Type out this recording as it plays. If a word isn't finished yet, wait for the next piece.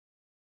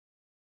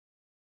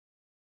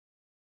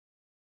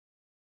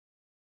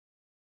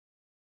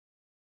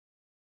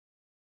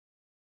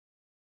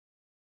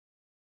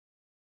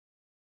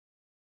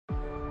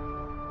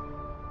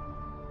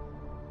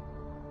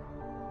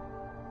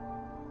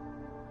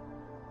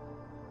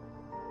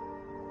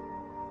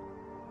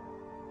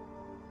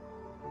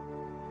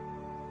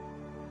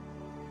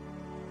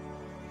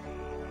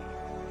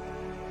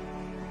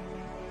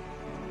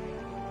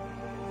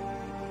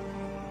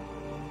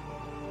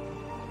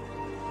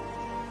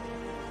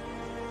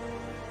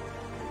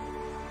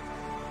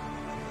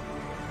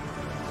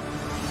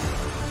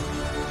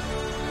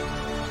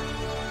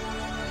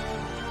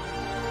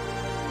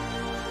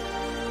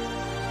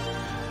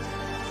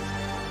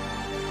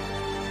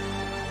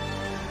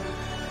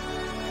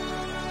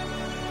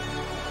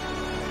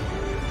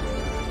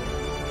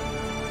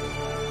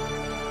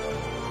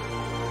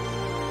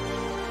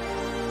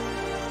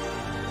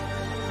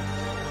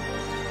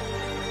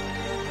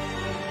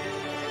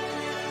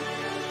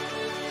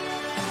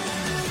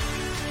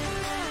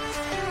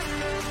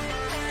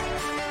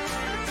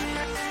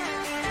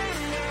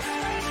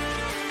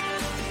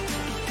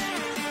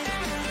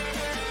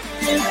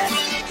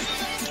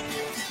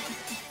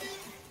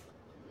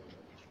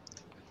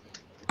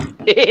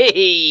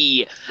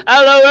Hey,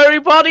 hello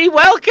everybody,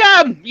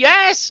 welcome.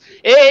 Yes,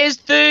 it is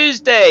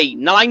Thursday,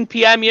 9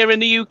 p.m. here in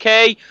the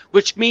UK,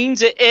 which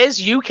means it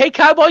is UK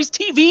Cowboys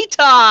TV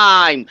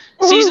time.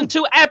 Season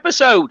 2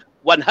 episode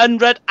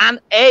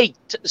 108.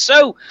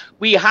 So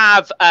we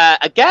have,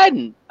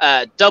 again,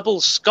 double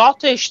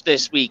Scottish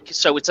this week.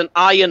 So it's an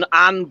Iron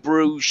and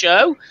Brew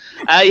show.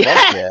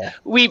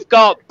 We've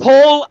got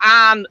Paul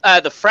and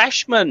the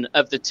freshman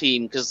of the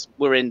team, because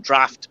we're in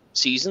draft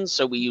season,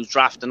 so we use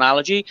draft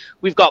analogy.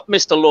 We've got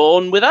Mr.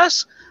 Lawn with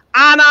us.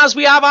 And as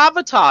we have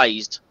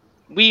advertised,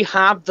 we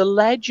have the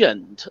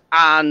legend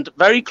and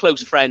very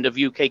close friend of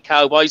UK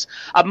Cowboys,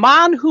 a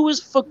man who has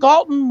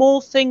forgotten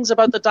more things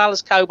about the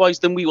Dallas Cowboys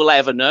than we will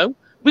ever know.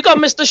 We got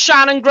Mr.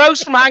 Shannon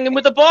Gross from Hanging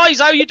with the Boys.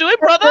 How you doing,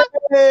 brother?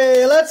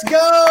 Hey, let's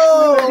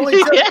go!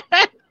 Only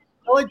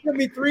took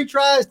me 3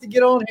 tries to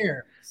get on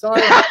here.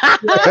 Sorry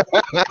about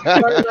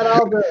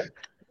all the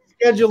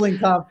scheduling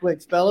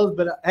conflicts, fellas.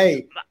 But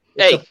hey,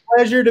 it's a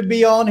pleasure to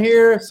be on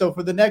here. So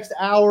for the next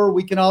hour,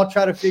 we can all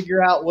try to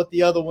figure out what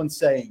the other one's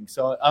saying.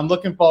 So I'm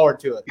looking forward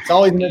to it. It's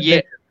always an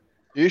adventure.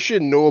 You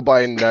should know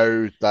by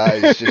now that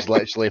is just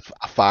literally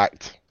a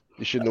fact.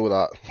 You should know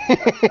that.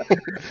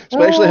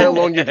 Especially how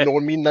long you've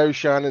known me now,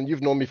 Shannon.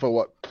 You've known me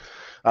for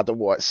I don't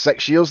know,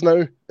 6 years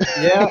now?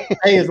 Yeah.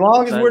 Hey, as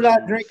long as we're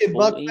not drinking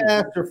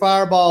Buckfast or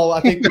Fireball,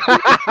 I think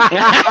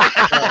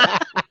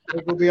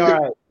we'll be all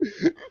right.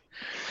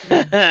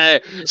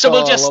 So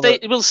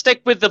we'll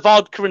stick with the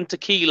vodka and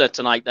tequila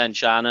tonight then,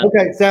 Shannon.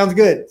 Okay, sounds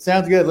good.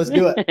 Let's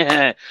do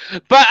it.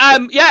 But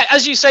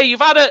as you say,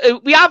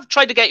 we have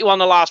tried to get you on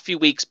the last few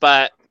weeks,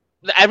 but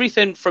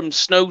everything from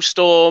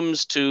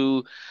snowstorms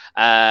to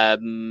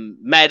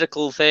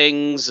medical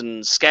things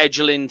and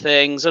scheduling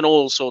things and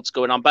all sorts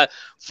going on, but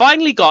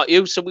finally got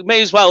you, so we may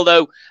as well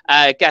though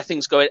get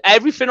things going.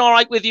 Everything all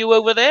right with you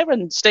over there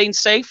and staying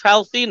safe,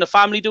 healthy, and the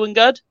family doing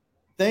good?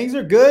 Things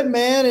are good,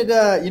 man.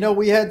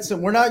 We had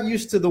we're not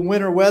used to the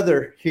winter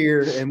weather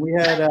here, and we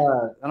had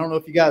I don't know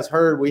if you guys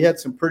heard, we had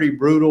some pretty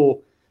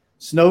brutal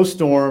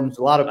snowstorms.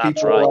 A lot of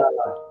people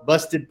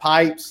busted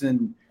pipes,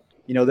 and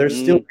there's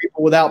still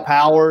people without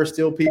power,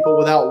 still people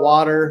without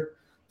water.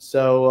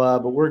 So,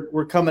 but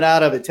we're coming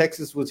out of it.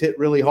 Texas was hit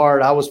really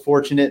hard. I was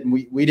fortunate, and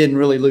we didn't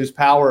really lose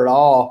power at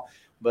all.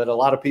 But a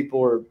lot of people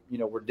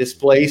were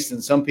displaced,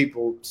 and some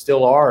people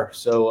still are.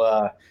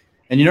 So,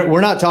 and we're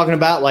not talking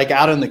about like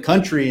out in the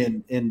country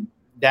in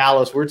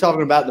Dallas. We're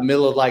talking about the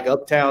middle of like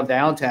uptown,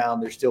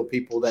 downtown. There's still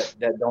people that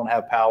don't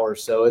have power.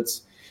 So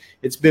it's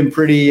been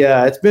pretty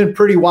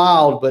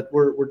wild. But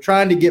we're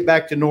trying to get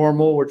back to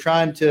normal. We're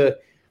trying to,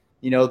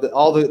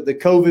 all the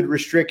COVID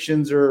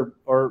restrictions are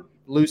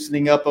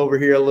loosening up over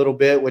here a little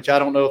bit, which I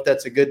don't know if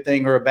that's a good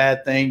thing or a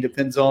bad thing.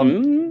 Depends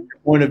on your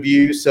point of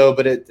view. So,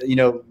 but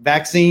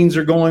vaccines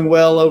are going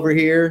well over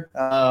here.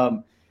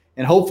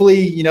 And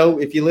hopefully,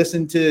 if you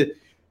listen to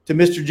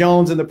Mr.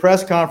 Jones in the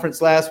press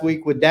conference last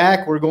week with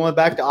Dak, we're going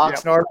back to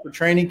Oxnard for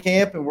training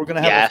camp, and we're going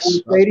to have a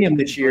full stadium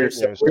this year.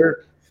 So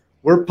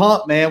we're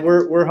pumped, man.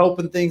 We're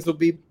hoping things will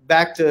be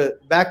back to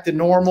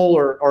normal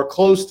or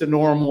close to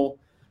normal.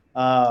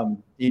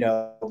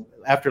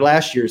 After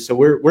last year. So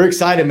we're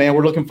excited, man.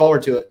 We're looking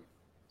forward to it.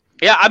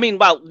 Yeah, I mean,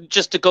 well,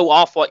 just to go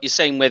off what you're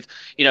saying with,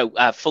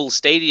 full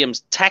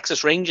stadiums,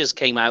 Texas Rangers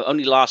came out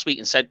only last week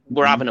and said,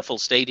 we're having a full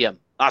stadium.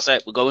 That's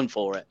it. We're going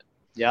for it.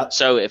 Yeah.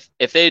 So if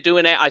they're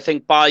doing it, I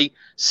think by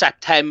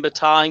September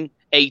time,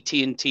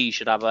 AT&T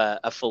should have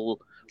a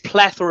full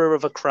plethora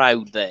of a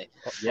crowd there.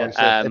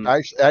 Yeah.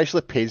 It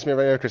actually pays me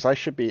right now because I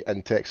should be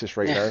in Texas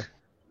right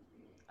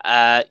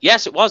now.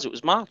 Yes, it was. It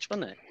was March,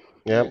 wasn't it?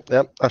 Yeah.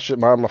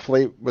 My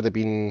flight would have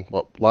been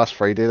last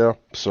Friday there.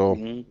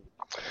 So,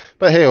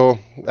 but hey,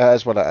 that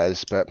is what it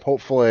is. But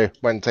hopefully,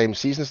 when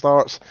season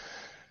starts,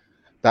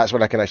 that's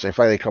when I can actually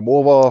finally come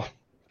over,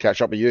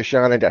 catch up with you,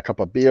 Shannon, get a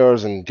couple of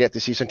beers, and get to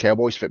see some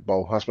Cowboys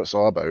football. That's what it's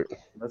all about.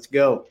 Let's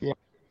go.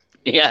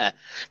 Yeah.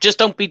 Just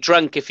don't be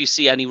drunk if you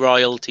see any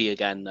royalty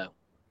again, though.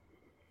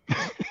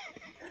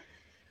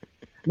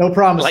 No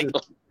promises.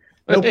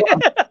 No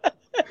promises.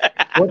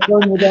 What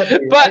fun would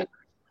that be? But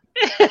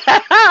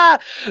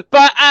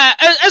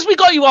as we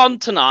got you on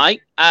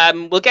tonight,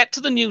 we'll get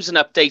to the news and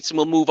updates and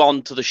we'll move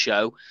on to the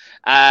show.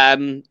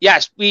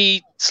 Yes,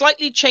 we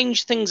slightly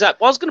changed things up.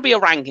 It was going to be a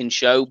ranking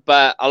show,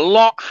 but a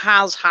lot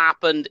has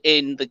happened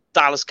in the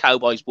Dallas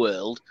Cowboys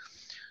world.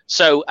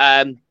 So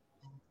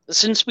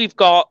since we've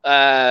got,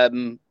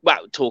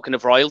 talking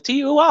of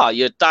royalty, who are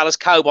you? Dallas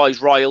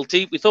Cowboys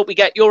royalty. We thought we'd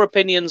get your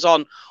opinions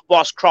on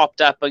what's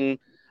cropped up, and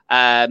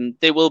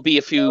there will be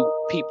a few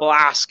people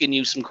asking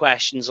you some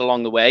questions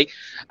along the way.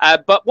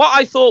 But what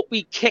I thought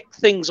we kick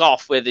things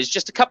off with is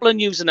just a couple of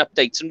news and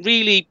updates, and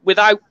really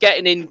without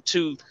getting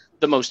into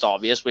the most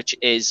obvious, which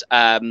is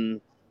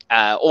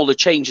all the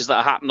changes that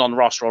have happened on the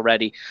roster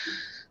already.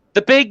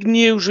 The big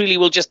news really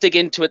we'll just dig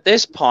into at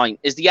this point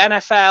is the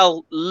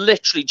NFL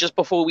literally just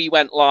before we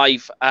went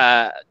live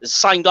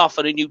signed off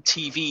on a new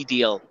TV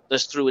deal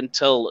that's through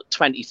until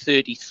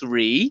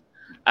 2033.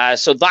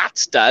 So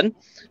that's done.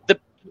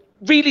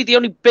 Really the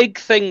only big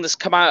thing that's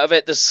come out of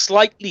it that's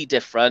slightly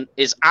different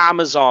is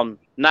Amazon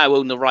now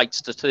own the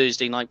rights to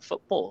Thursday Night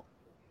Football,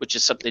 which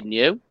is something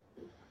new.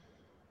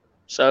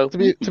 So to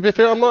be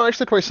fair, I'm not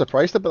actually quite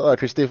surprised about that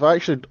because they've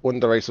actually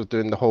owned the rights of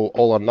doing the whole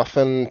All or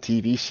Nothing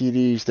TV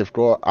series. They've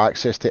got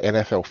access to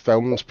NFL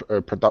films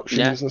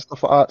productions and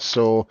stuff like that.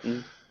 So,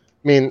 I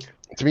mean,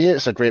 to me,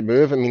 it's a great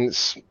move. It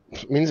means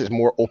it's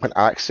more open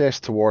access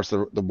towards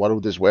the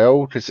world as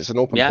well because it's an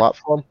open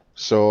platform.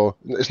 So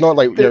it's not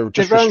like you're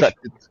just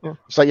restricted.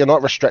 It's like you're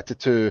not restricted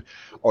to,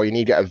 or you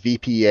need to get a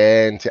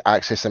VPN to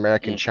access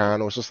American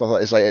channels and stuff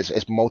like that. It's like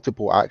it's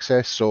multiple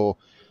access. So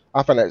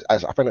I think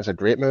it's a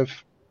great move.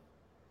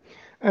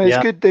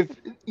 It's good.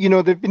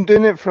 They've been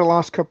doing it for the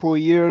last couple of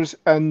years,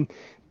 and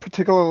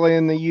particularly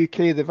in the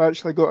UK, they've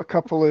actually got a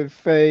couple of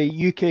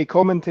UK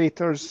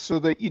commentators, so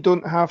that you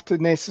don't have to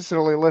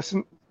necessarily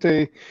listen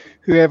to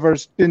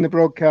whoever's doing the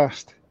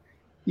broadcast.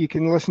 You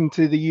can listen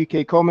to the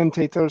UK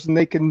commentators, and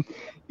they can,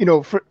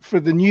 for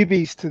the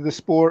newbies to the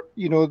sport,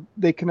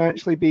 they can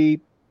actually be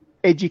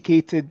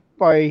educated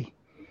by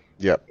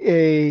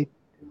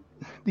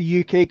the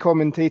UK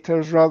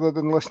commentators rather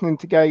than listening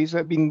to guys that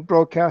have been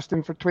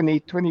broadcasting for 20,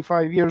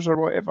 25 years or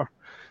whatever.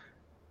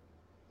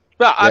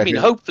 Well, I mean,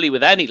 hopefully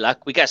with any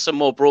luck, we get some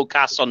more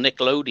broadcasts on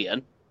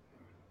Nickelodeon.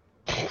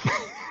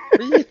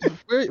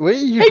 Where are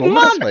you going,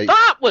 man,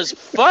 that was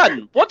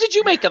fun. What did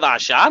you make of that,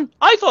 Shan?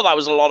 I thought that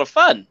was a lot of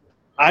fun.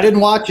 I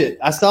didn't watch it.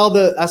 I saw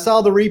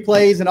the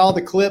replays and all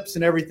the clips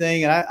and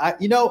everything. And I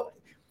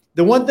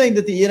the one thing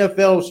that the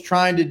NFL is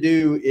trying to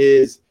do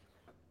is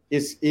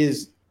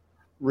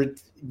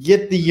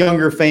get the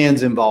younger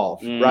fans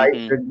involved,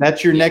 right?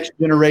 That's your next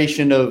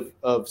generation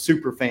of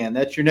super fan.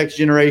 That's your next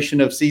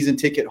generation of season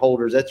ticket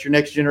holders. That's your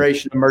next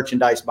generation of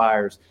merchandise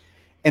buyers.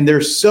 And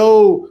there's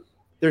so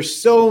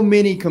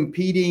many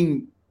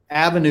competing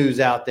avenues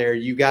out there.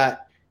 You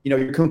got,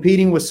 you're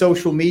competing with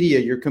social media.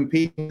 You're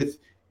competing with,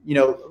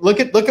 look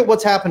at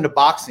what's happened to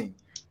boxing.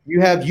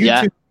 You have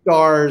YouTube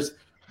stars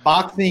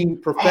boxing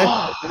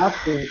professional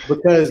athletes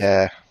because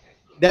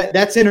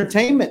that's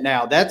entertainment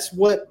now. That's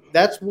what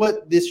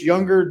this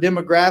younger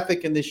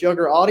demographic and this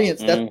younger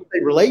audience, that's what they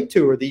relate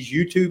to, are these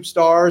YouTube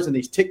stars and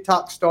these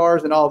TikTok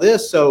stars and all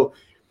this. So,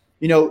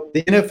 the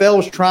NFL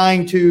is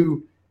trying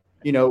to,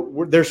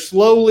 they're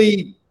slow.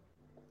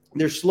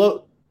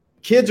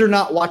 Kids are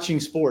not watching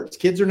sports.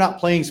 Kids are not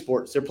playing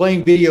sports. They're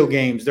playing video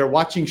games. They're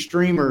watching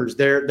streamers.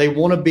 They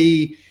want to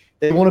be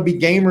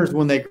gamers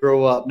when they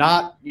grow up,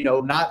 not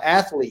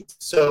athletes.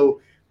 So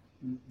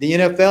the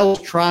NFL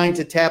is trying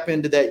to tap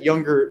into that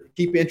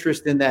keep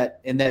interest in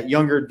that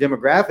younger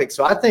demographic.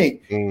 So I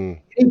think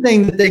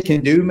anything that they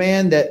can do,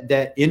 man,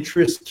 that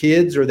interests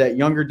kids or that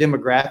younger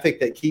demographic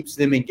that keeps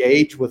them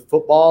engaged with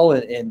football,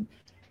 and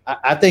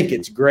I think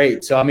it's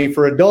great. So I mean,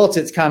 for adults,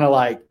 it's kind of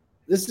like,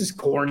 this is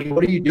corny.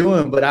 What are you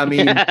doing? But I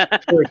mean,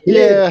 for a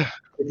kid,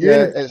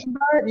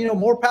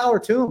 more power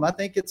to them. I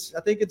think it's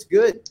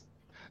good.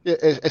 Yeah,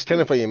 it's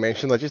kind of what you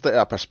mentioned, like just like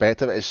a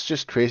perspective. It's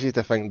just crazy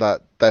to think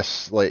that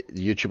this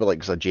YouTuber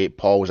like Jake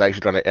Paul is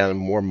actually going to earn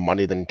more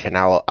money than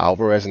Canelo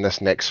Alvarez in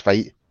this next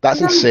fight. That's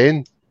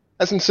insane.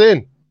 That's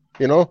insane.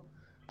 And I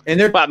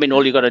mean,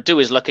 all you got to do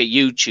is look at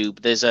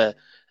YouTube. There's an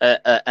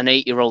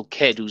 8-year-old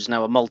kid who's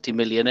now a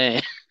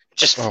multimillionaire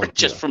just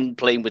from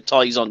playing with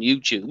toys on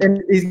YouTube.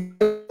 And he's in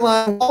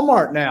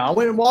Walmart now. I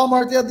went to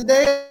Walmart the other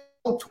day,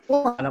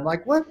 and I'm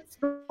like, what's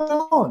going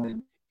on?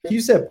 And you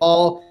said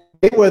Paul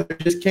Mayweather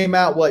just came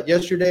out,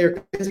 yesterday or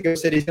 2 days ago,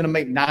 said he's going to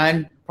make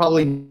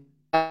probably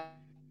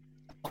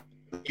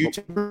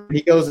YouTuber.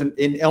 He goes and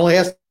only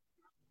has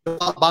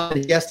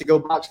to go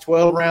box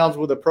 12 rounds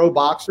with a pro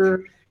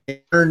boxer.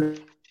 And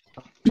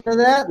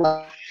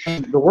that,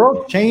 the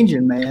world's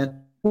changing,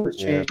 man. It's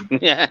changing.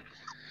 Yeah.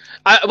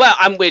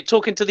 We're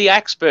talking to the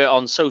expert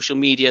on social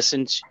media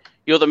since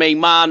you're the main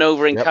man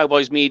over in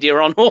Cowboys Media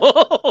on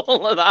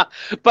all of that.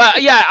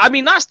 But yeah, I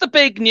mean, that's the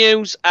big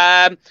news.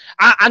 And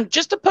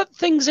just to put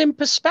things in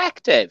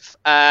perspective,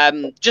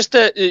 I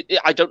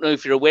don't know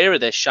if you're aware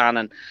of this,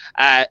 Shannon,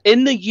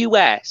 in the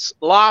US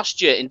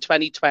last year in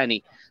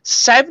 2020,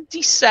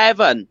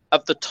 77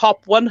 of the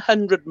top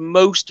 100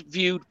 most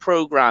viewed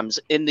programs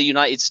in the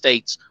United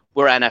States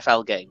were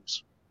NFL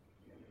games.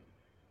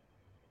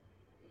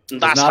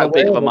 And that's how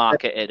big of a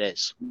market it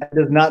is. That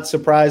does not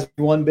surprise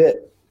me one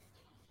bit.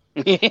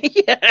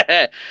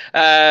 Yeah.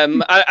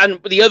 And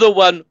the other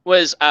one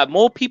was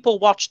more people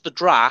watched the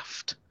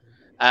draft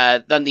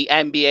than the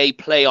NBA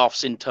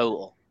playoffs in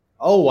total.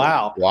 Oh,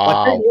 wow.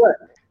 I'll tell you what,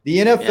 the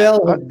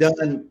NFL has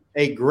done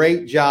a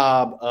great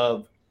job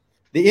of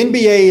 – the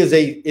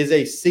NBA is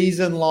a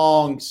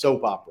season-long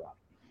soap opera.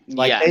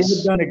 They have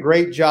done a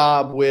great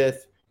job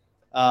with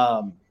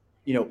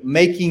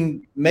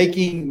making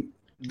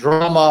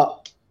drama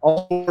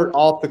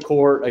off the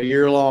court a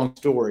year-long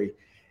story.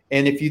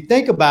 And if you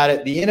think about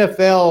it, the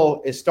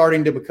NFL is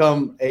starting to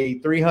become a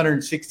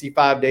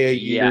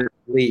 365-day-a-year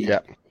league. Yeah.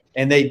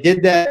 And they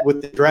did that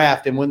with the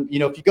draft. And when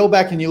if you go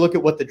back and you look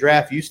at what the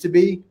draft used to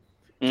be,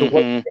 so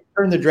what they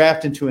turned the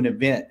draft into an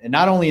event, and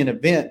not only an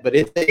event, but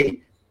it's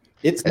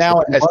It's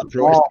now it's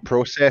the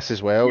process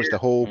as well. It's the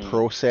whole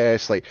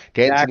process, like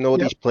getting to know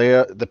these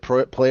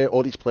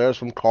all these players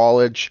from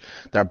college,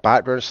 their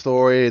background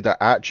story,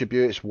 their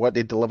attributes, what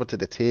they deliver to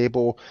the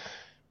table,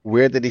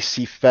 where do they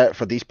see fit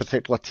for these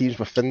particular teams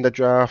within the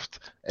draft,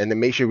 and it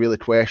makes you really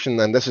question.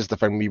 And this is the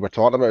thing we were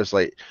talking about: is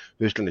like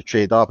who's going to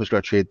trade up, who's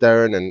going to trade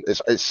down, and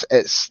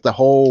it's the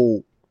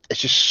whole. It's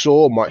just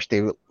so much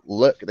they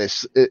look.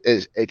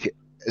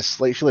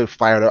 It's literally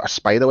firing out a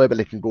spider web, and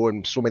they can go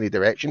in so many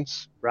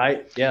directions.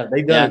 Right? Yeah,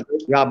 they've done a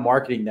good job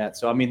marketing that.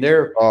 So I mean,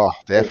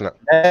 definitely.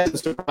 That doesn't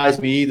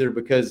surprise me either,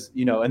 because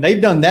and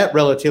they've done that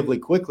relatively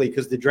quickly,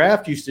 because the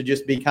draft used to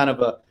just be kind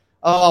of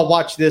I'll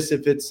watch this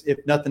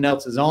if nothing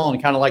else is on,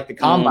 kind of like the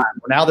combine.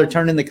 Well, now they're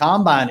turning the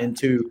combine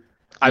into.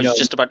 I was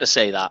just about to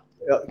say that.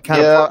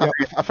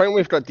 I think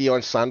we've got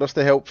Deion Sanders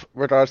to help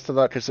regards to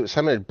that, because it was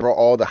him that brought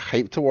all the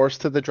hype towards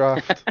to the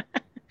draft.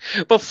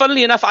 But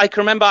funnily enough, I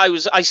can remember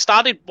I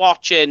started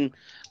watching,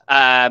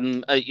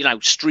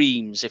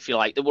 streams, if you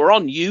like, that were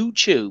on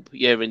YouTube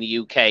here in the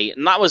UK,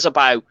 and that was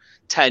about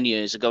 10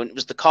 years ago, and it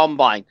was the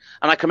Combine.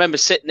 And I can remember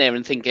sitting there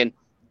and thinking,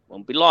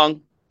 won't be long,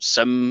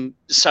 some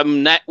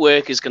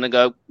network is going to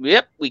go,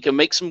 yep, we can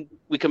make some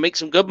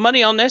good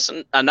money on this,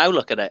 and now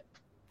look at it.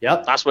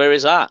 Yep, that's where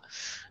it's at.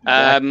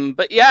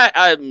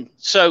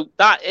 So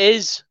that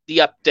is the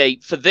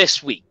update for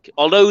this week.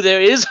 Although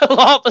there is a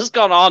lot that's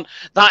gone on,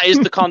 that is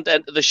the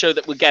content of the show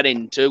that we'll get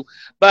into.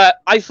 But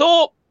I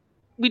thought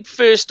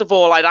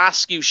I'd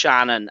ask you,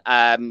 Shannon,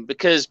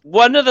 because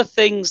one of the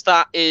things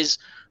that is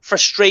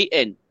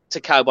frustrating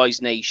to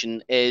Cowboys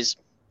Nation is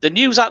the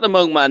news at the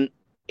moment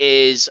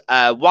is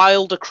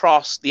wild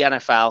across the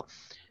NFL.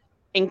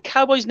 In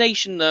Cowboys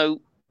Nation,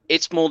 though,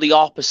 it's more the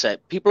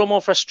opposite. People are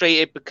more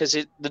frustrated because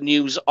the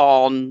news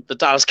on the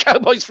Dallas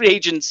Cowboys free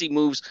agency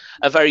moves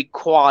are very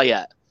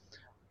quiet.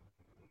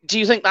 Do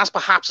you think that's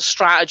perhaps a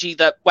strategy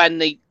that when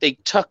they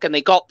took and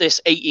they got this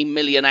 $80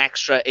 million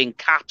extra in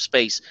cap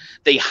space,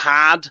 they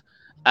had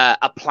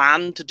a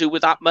plan to do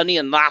with that money,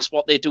 and that's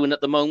what they're doing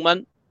at the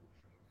moment?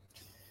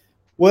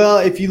 Well,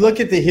 if you look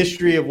at the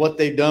history of what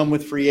they've done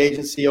with free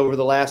agency over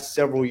the last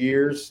several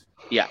years,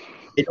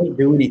 they don't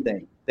do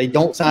anything. They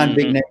don't sign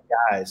big name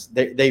guys.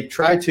 They've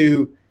tried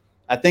to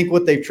 – I think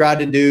what they've tried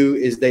to do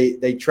is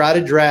they try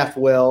to draft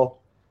well.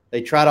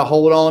 They try to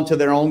hold on to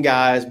their own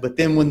guys. But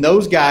then when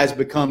those guys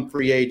become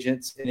free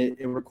agents and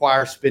it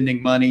requires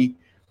spending money,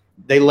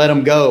 they let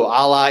them go,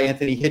 a la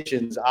Anthony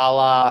Hitchens, a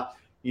la,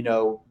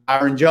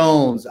 Byron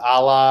Jones,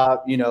 a la,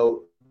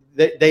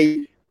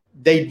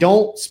 they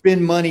don't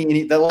spend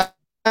money. The last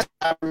time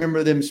I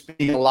remember them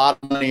spending a lot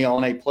of money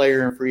on a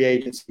player in free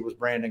agency was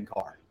Brandon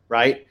Carr,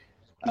 right?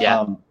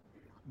 Yeah.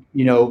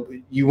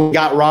 You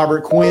got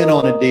Robert Quinn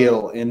on a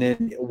deal, and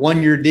then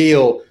 1-year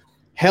deal,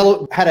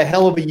 had a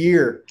hell of a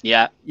year.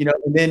 Yeah.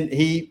 And then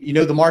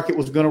the market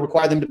was going to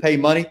require them to pay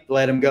money,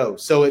 let him go.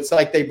 So it's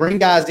like they bring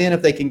guys in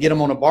if they can get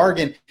them on a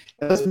bargain.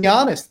 And let's be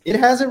honest, it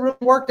hasn't really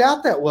worked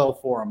out that well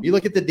for them. You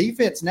look at the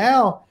defense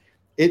now,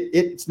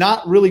 it's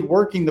not really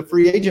working. The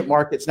free agent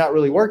market's not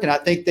really working. I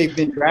think they've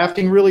been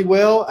drafting really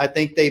well. I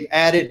think they've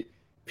added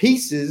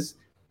pieces,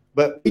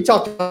 but we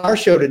talked about our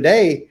show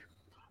today.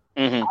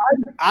 Mm-hmm.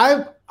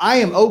 I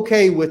am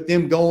okay with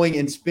them going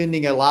and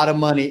spending a lot of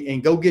money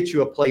and go get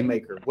you a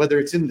playmaker, whether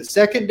it's in the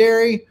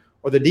secondary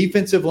or the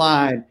defensive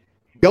line.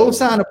 Go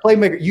sign a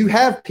playmaker. You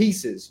have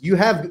pieces. You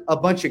have a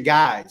bunch of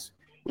guys.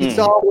 You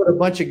saw what a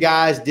bunch of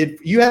guys did.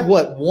 You have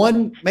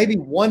maybe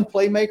one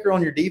playmaker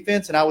on your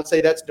defense, and I would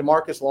say that's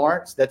DeMarcus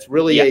Lawrence. That's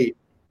really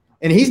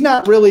and he's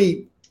not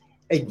really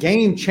a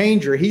game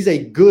changer. He's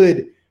a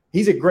great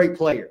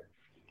player.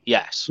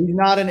 Yes. He's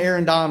not an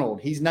Aaron Donald.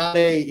 He's not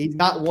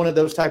one of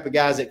those type of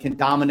guys that can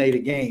dominate a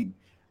game.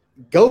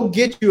 Go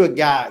get you a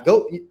guy.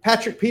 Go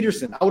Patrick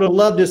Peterson. I would have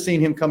loved to have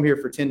seen him come here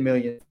for $10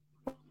 million.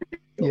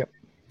 Yeah.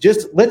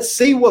 Just let's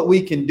see what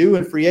we can do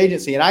in free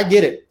agency. And I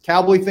get it.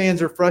 Cowboy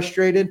fans are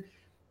frustrated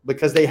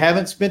because they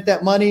haven't spent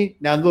that money.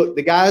 Now look,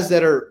 the guys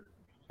that are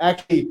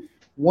actually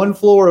one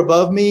floor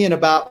above me and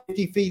about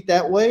 50 feet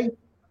that way,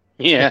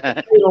 they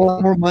pay a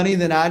lot more money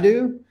than I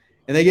do.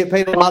 And they get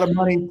paid a lot of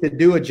money to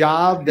do a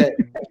job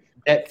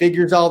that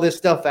figures all this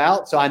stuff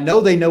out. So I know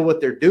they know what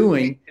they're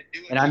doing,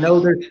 and I know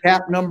there's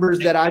cap numbers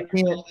that I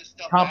can't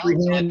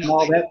comprehend and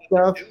all that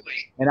stuff.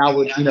 And I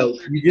would,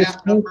 you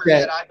just think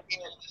that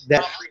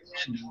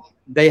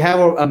they have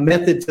a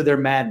method to their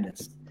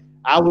madness.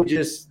 I would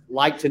just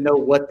like to know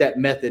what that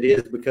method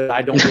is, because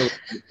I don't really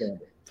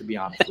understand it, to be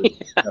honest with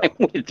you. So.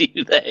 I'm with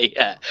you there,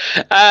 yeah.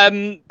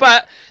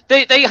 But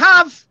they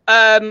have,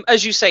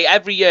 as you say,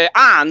 every year,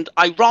 and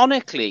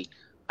ironically,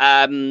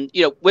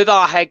 with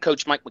our head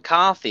coach, Mike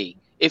McCarthy,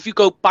 if you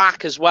go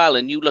back as well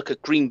and you look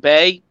at Green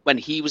Bay when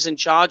he was in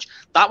charge,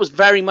 that was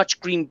very much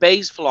Green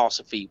Bay's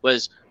philosophy,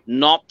 was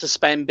not to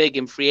spend big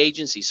in free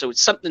agency. So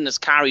it's something that's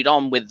carried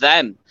on with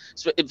them.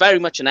 So it's very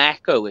much an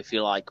echo, if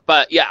you like.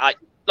 But yeah,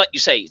 like you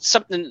say, it's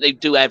something that they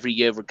do every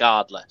year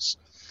regardless.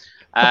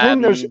 I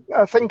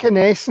think in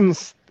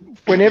essence,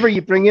 whenever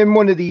you bring in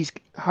one of these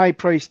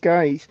high-priced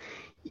guys,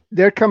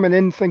 they're coming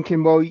in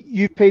thinking, well,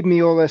 you paid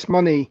me all this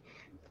money.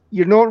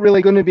 you're not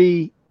really going to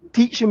be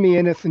teaching me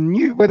anything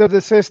new, whether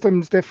the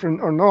system's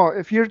different or not.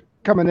 If you're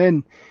coming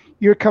in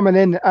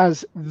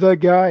as the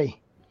guy,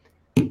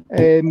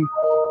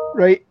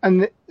 right?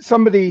 And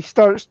somebody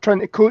starts trying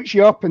to coach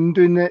you up and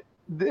doing it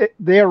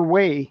their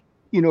way.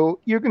 You're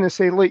going to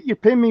say, look, you're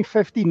paying me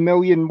 15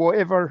 million,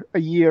 whatever, a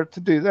year to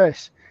do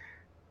this.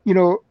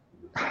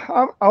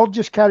 I'll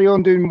just carry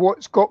on doing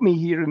what's got me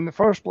here in the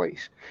first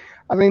place.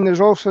 I think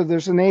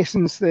there's an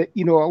essence that,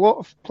 a lot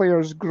of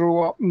players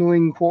grow up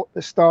knowing what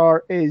the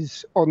star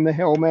is on the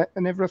helmet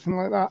and everything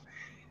like that.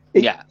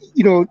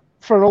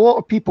 For a lot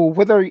of people,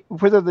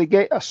 whether they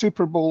get a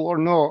Super Bowl or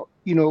not,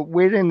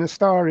 wearing the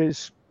star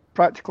is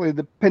practically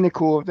the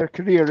pinnacle of their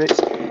career.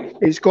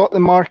 It's got the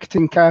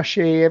marketing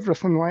cachet,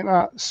 everything like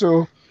that.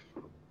 So,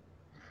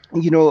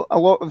 a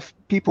lot of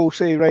people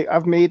say, right,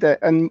 I've made it,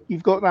 and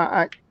you've got that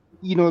act,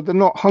 they're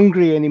not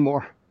hungry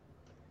anymore.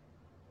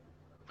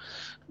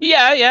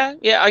 Yeah,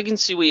 I can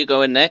see where you're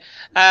going there.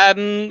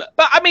 But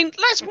I mean,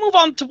 let's move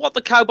on to what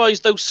the Cowboys,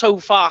 though, so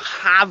far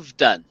have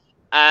done.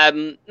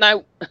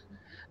 Now,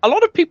 a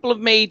lot of people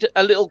have made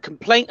a little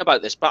complaint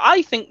about this, but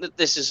I think that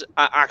this is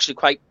actually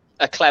quite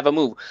a clever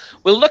move.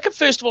 We'll look at,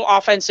 first of all,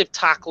 offensive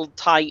tackle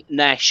Ty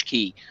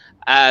Nsekhe.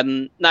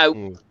 Now,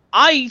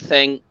 I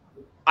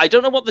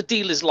don't know what the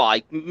deal is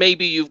like.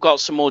 Maybe you've got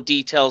some more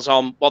details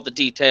on what the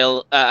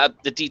details of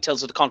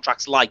the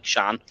contract's like,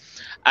 Shan.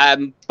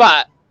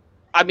 But,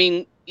 I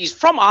mean, he's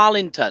from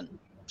Arlington,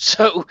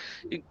 so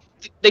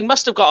they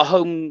must have got a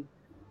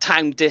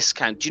hometown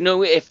discount. Do you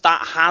know if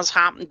that has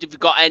happened? Have you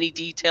got any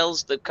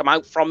details that come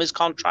out from his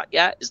contract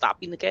yet? Has that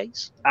been the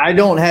case? I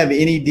don't have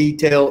any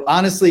detail,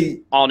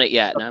 honestly, on it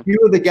yet. No. A few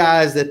of the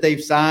guys that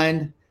they've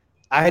signed,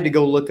 I had to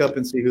go look up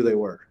and see who they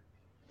were.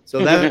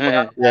 So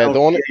that the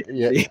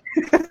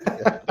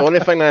only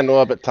thing I know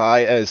about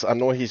Ty is I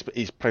know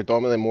he's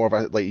predominantly more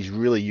of he's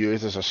really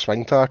used as a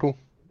swing tackle.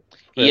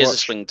 He is a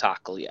swing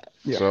tackle, yeah.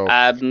 So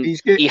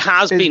he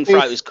has been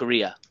throughout his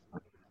career.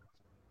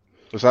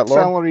 Was that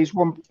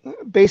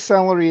base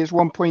salary is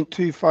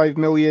 $1.25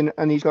 million,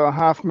 and he's got a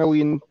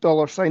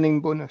 $500,000 signing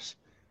bonus.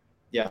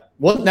 Yeah.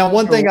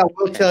 One thing I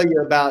will tell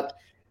you about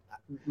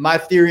my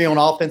theory on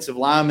offensive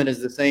linemen is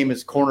the same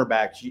as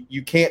cornerbacks.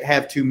 You can't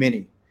have too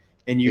many,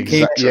 and you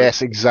can't.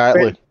 Yes,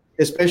 exactly.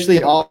 Especially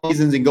in all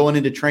seasons and going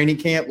into training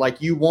camp,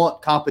 like you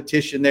want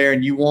competition there,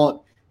 and you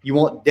want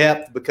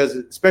depth, because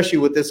especially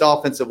with this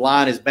offensive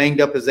line, as banged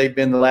up as they've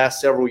been the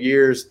last several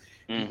years,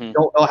 you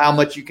don't know how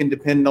much you can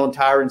depend on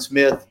Tyron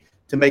Smith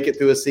to make it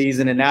through a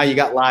season. And now you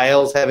got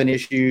Lyles having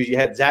issues. You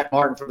had Zach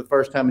Martin for the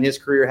first time in his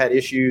career had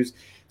issues.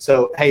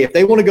 So, hey, if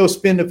they want to go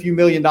spend a few $1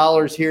 million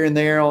here and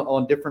there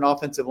on different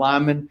offensive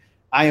linemen,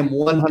 I am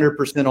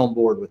 100% on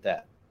board with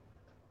that.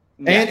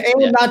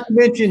 And not to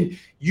mention,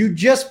 you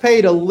just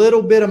paid a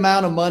little bit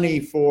amount of money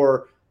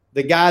for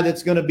the guy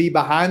that's going to be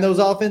behind those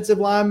offensive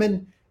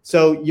linemen.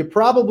 So you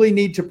probably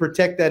need to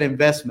protect that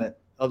investment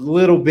a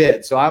little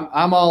bit. So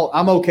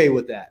I'm okay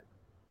with that.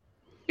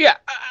 Yeah,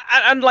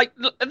 and like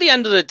at the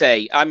end of the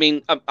day, I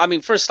mean,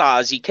 for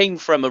starters, he came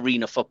from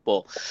arena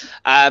football.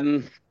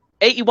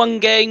 81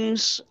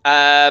 games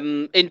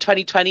in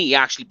 2020. He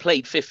actually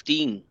played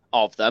 15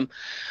 of them.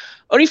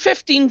 Only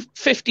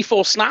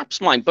 54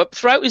 snaps, mind, but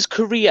throughout his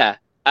career,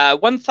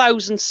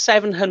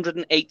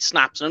 1,708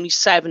 snaps and only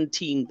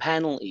 17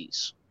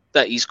 penalties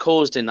that he's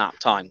caused in that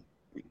time.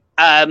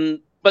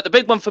 But the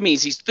big one for me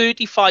is he's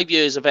 35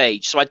 years of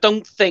age, so I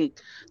don't think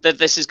that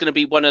this is going to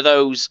be one of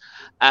those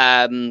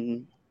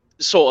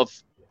sort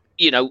of,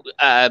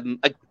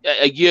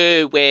 a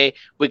year where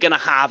we're going to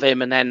have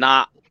him and then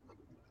that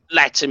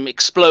lets him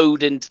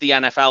explode into the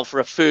NFL for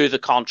a further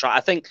contract.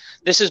 I think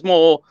this is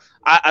more,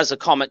 as a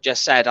comment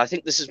just said, I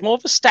think this is more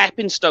of a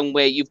stepping stone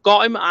where you've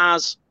got him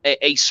as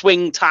a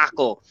swing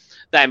tackle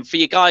then for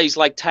you guys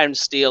like Terrence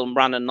Steele and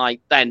Brandon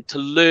Knight then to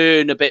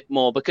learn a bit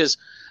more, because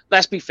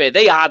let's be fair,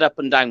 they had up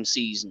and down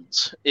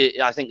seasons.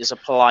 I think is a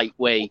polite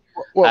way.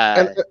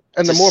 And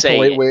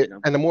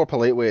the more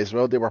polite way as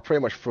well, they were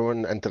pretty much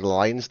thrown into the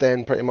Lions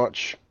den, pretty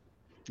much.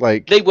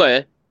 Like they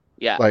were,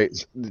 yeah. Like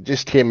they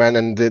just came in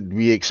and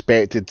we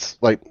expect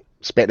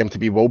them to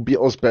be world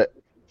beaters, but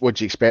what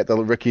do you expect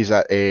the rookies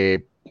that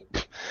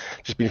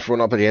just been thrown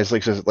up against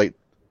like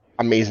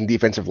amazing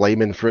defensive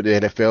linemen throughout the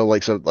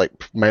NFL, like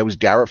Myles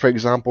Garrett, for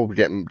example,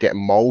 getting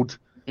mauled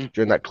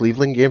during that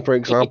Cleveland game, for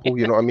example.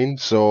 You know what I mean?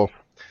 So.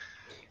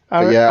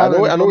 I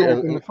know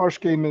in the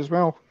first game as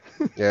well.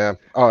 Yeah.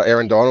 Oh,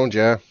 Aaron Donald,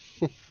 yeah.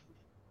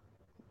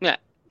 Yeah.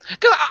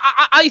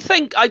 I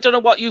think, I don't know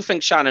what you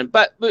think, Shannon,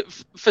 but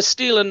for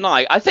Steele and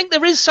Knight, I think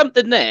there is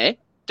something there.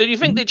 Do you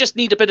think they just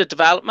need a bit of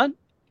development?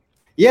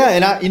 Yeah,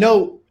 and I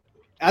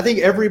think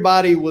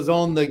everybody was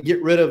on the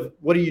get rid of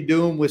what are you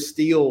doing with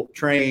Steele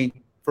train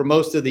for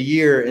most of the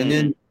year. And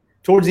then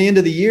towards the end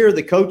of the year,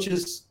 the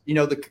coaches,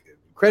 the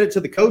credit to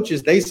the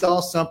coaches, they saw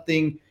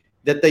something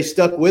that they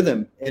stuck with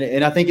him.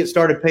 And I think it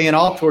started paying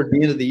off toward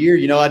the end of the year.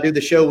 I do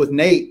the show with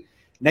Nate.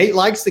 Nate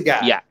likes the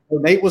guy. Yeah. So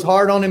Nate was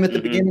hard on him at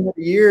the beginning of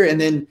the year. And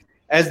then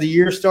as the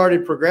year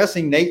started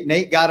progressing,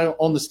 Nate got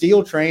on the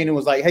Steele train and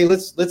was like, hey,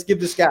 let's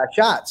give this guy a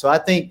shot. So I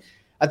think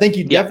I think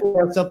you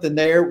definitely have something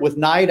there. With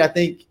Knight, I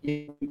think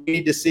you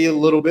need to see a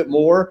little bit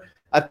more.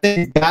 I think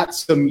you've got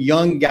some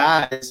young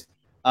guys,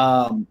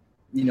 beyond.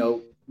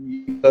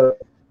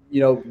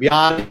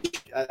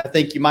 I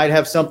think you might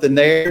have something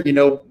there.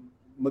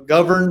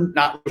 McGovern,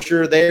 not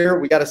sure there.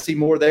 We got to see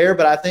more there,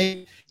 but I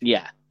think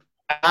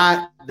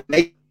and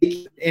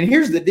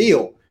here's the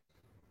deal: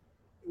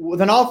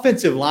 with an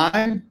offensive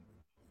line,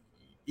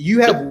 you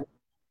have.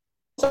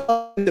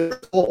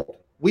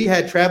 We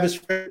had Travis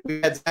Frederick, we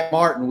had Zach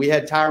Martin, we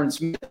had Tyron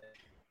Smith.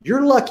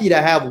 You're lucky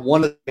to have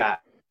one of the guys.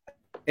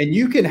 And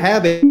you can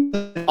have an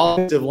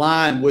offensive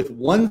line with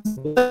one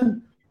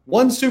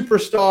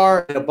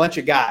superstar and a bunch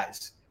of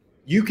guys.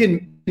 You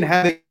can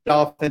have an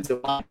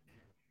offensive line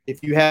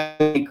if you have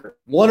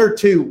one or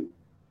two.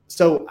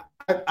 So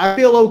I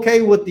feel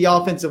okay with the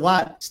offensive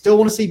line. Still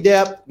want to see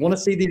depth, want to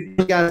see these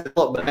guys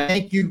develop. But I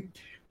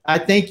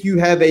think you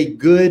have a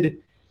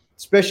good,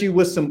 especially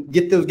with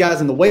get those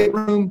guys in the weight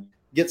room,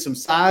 get some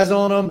size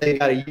on them. They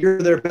got a year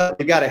of their belt.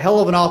 They got a hell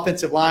of an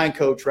offensive line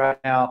coach right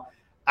now.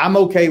 I'm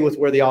okay with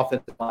where the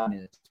offensive line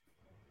is.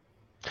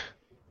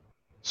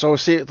 So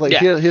see, like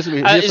here's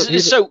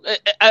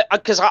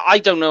because I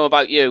don't know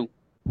about you.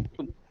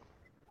 Go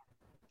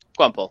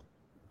on, Paul.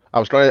 I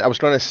was going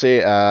to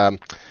say.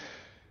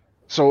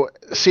 So,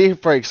 say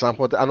for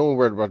example, I know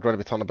we're going to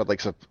be talking about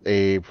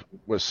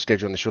what's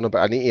scheduled on the show now, but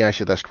I need to ask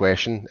you this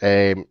question.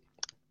 When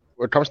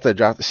it comes to the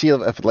draft, see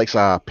if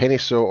a Penny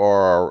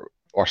Sewell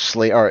or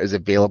Slater is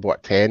available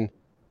at 10,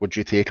 would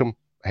you take him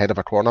ahead of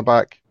a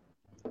cornerback?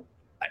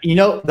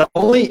 The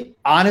only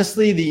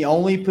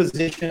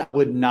position I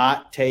would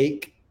not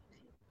take,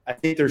 I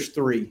think there's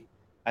three.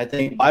 I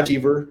think wide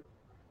receiver,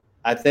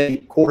 I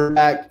think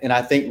quarterback, and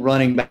I think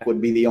running back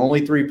would be the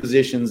only three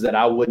positions that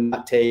I would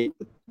not take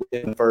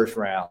in the first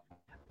round.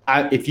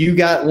 If you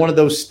got one of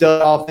those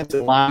stud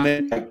offensive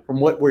linemen, like from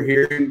what we're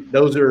hearing,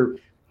 those are,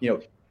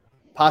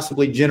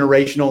 possibly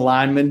generational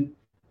linemen.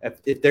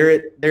 If they're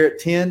at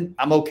 10,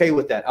 I'm okay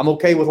with that. I'm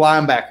okay with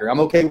linebacker.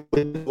 I'm okay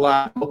with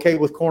line. I'm okay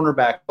with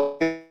cornerback.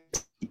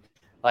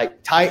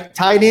 Like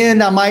tight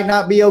end, I might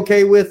not be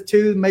okay with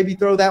too. Maybe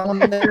throw that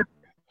one in there.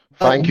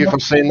 Thank you for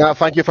saying that.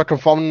 Thank you for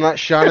confirming that,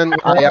 Shannon.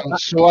 I am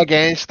so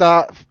against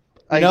that.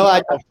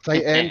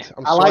 Tight end.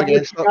 I'm so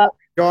against that.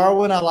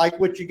 Jarwin, I like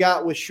what you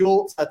got with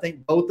Schultz. I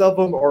think both of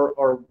them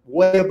are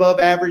way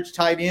above average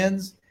tight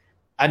ends.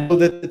 I know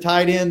that the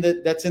tight end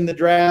that's in the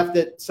draft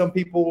that some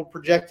people were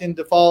projecting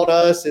to fall to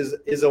us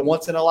is a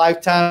once in a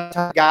lifetime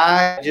type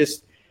guy.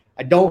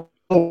 I don't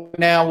know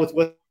now with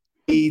what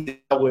I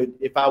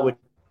would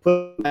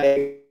put.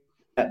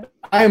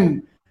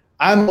 I'm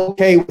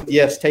okay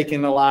with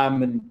taking a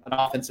lineman, an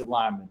offensive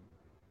lineman.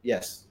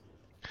 Yes.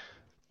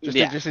 Just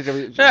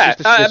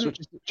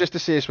to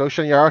say as well,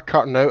 Sean, you are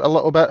cutting out a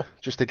little bit,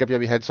 just to give you a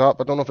wee heads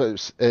up. I don't know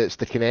if it's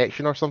the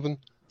connection or something.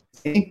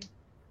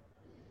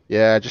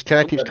 Yeah, just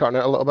kind of keeps cutting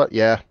out a little bit.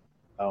 Yeah.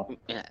 Oh.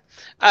 Yeah.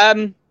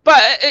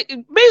 But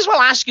it may as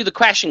well ask you the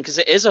question because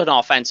it is an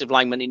offensive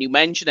lineman and you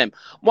mentioned him.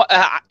 What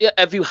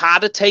have you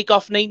had a take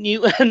off Nate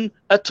Newton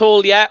at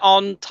all yet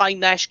on Ty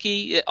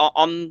Neshke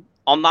on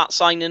that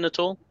signing at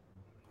all?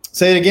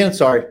 Say it again.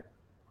 Sorry.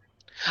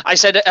 I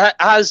said,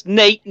 has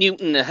Nate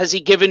Newton, has he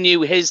given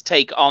you his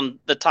take on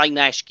the Ty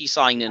Neshke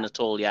signing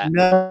at all yet?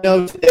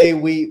 No. Today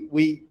we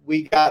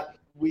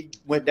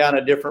went down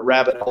a different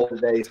rabbit hole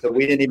today, so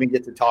we didn't even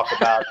get to talk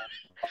about it.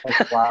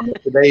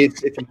 Today,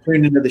 if you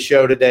tuned into the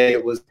show today,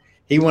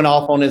 he went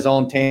off on his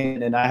own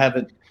tangent, and I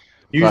haven't.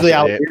 Usually,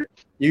 I would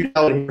hear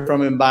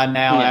from him by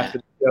now after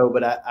the show,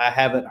 but I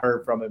haven't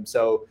heard from him.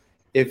 So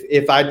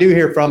if I do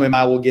hear from him,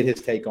 I will get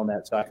his take on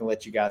that, so I can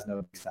let you guys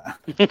know next time.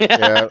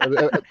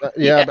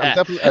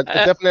 I'd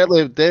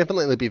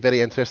definitely be very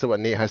interested what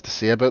Nate has to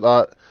say about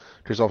that,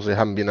 because obviously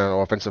having been an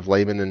offensive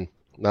lineman and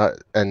that,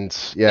 and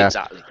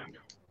exactly.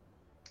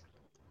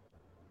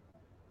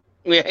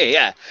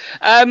 Yeah.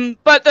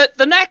 But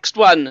the next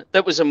one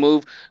that was a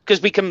move,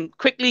 because we can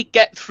quickly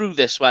get through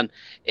this one,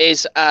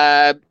 is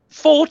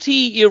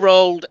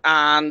 40-year-old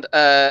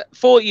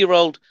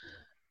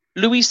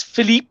Luis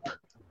Philippe.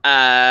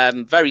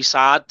 Very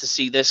sad to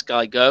see this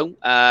guy go.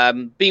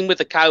 Been with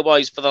the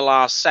Cowboys for the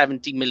last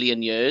 70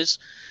 million years.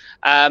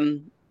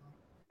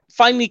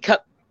 Finally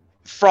cut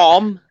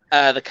from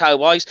the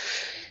Cowboys.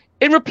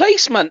 In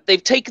replacement,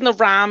 they've taken the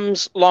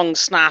Rams long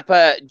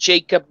snapper,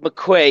 Jacob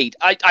McQuaid.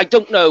 I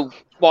don't know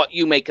what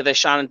you make of this,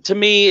 Shannon. To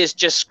me, it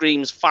just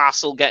screams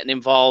Fassel getting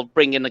involved,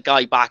 bringing a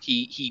guy back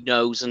he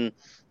knows and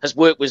has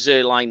worked with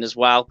Zerline as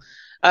well.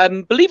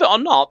 Believe it or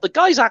not, the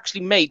guy's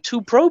actually made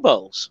 2 Pro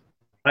Bowls.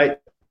 Right.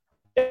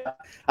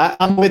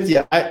 I'm with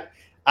you. I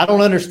don't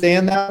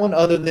understand that one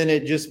other than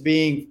it just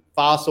being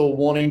Fassel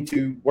wanting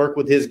to work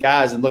with his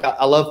guys. And look,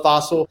 I love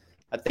Fassel.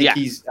 I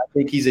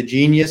think he's a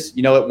genius.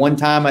 At one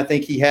time, I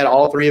think he had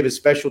all 3 of his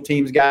special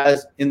teams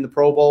guys in the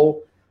Pro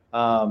Bowl.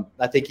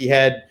 I think he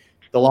had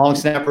the long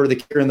snapper, the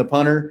kicker, and the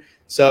punter.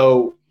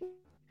 So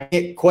I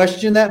can't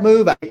question that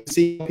move. I can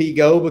see he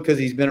go because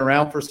he's been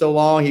around for so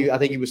long. I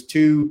think he was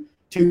two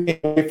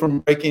away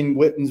from breaking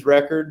Witten's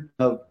record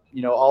of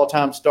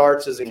all-time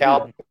starts as a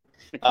Cowboy.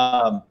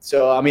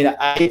 So, I mean,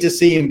 I hate to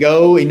see him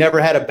go. He never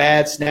had a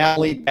bad snap.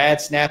 Only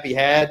bad snap he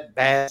had.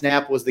 Bad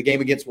snap was the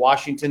game against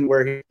Washington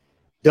where he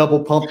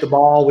double pumped the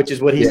ball, which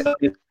is what he's done.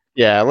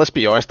 Yeah, let's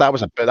be honest. That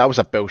was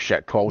a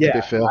bullshit call, to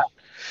be fair.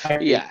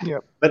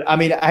 But, I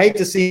mean, I hate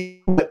to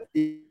see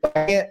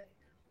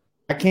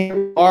I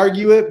can't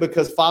argue it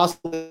because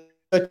Fossil,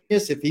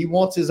 if he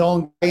wants his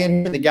own guy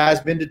in here, the guy's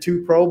been to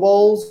 2 Pro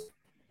Bowls,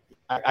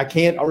 I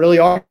can't really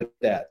argue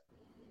that.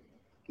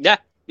 Yeah.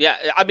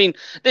 I mean,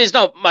 there's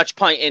not much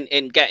point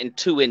in getting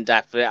too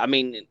in-depth with it. I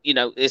mean, you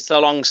know, it's the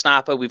long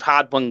snapper. We've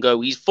had one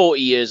go. He's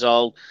 40 years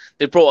old.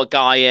 They brought a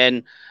guy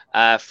in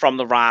from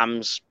the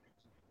Rams.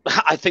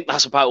 I think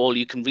that's about all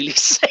you can really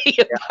say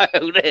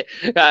about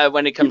it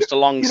when it comes to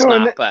long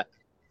snapper.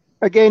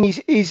 Again,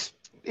 he's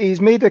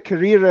made a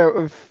career out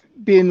of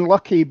being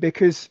lucky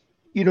because,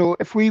 you know,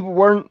 if we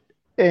weren't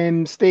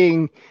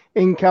staying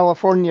in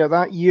California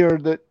that year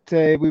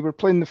that we were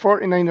playing the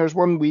 49ers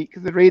one week,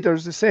 the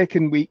Raiders the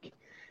second week,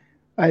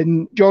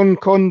 and John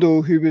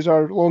Kondo, who was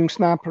our long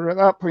snapper at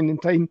that point in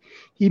time,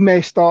 he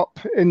messed up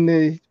in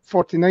the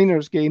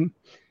 49ers game.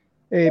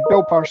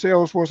 Bill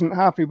Parcells wasn't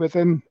happy with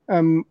him,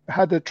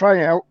 had a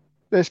tryout.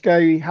 This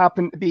guy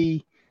happened to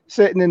be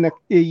sitting in a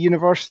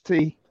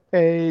university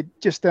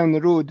just down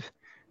the road,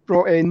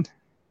 brought in,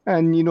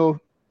 and, you know,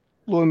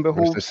 lo and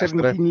behold,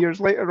 17 years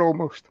later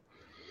almost.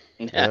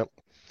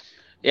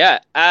 Yeah.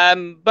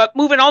 But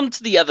moving on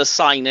to the other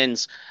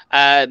signings,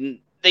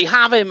 they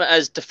have him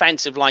as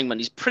defensive lineman.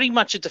 He's pretty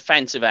much a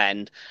defensive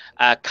end.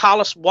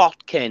 Carlos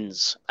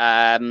Watkins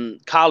from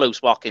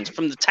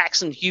the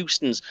Texans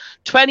Houston's,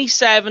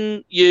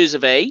 27 years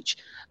of age,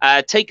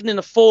 taken in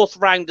the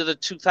 4th round of the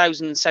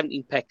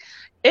 2017 pick,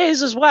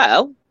 is as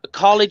well a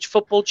college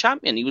football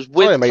champion. He was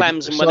with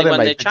Clemson when they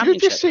won their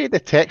championship. Did you just say the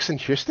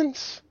Texans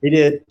Houston's? He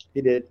did.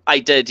 I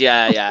did,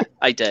 yeah,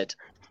 I did.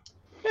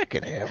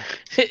 Fucking hell.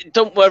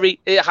 Don't worry,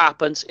 it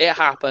happens.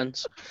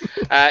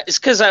 It's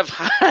because of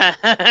how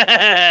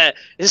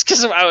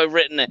I've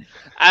written it.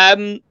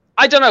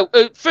 I don't know.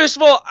 First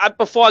of all,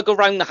 before I go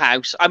round the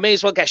house, I may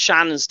as well get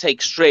Shannon's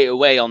take straight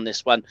away on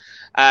this one.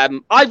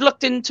 I've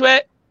looked into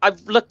it.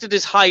 I've looked at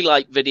his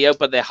highlight video,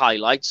 but they're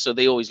highlights, so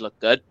they always look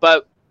good.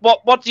 But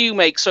what do you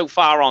make so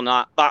far on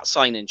that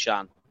signing,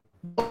 Shan?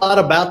 A lot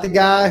about the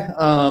guy.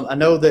 I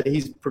know that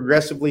he's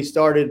progressively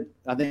started,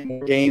 I think,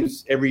 more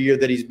games every year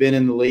that he's been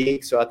in the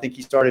league. So I think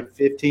he started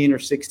 15 or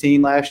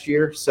 16 last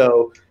year.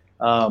 So,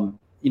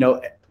 you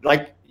know,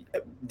 like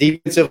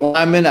defensive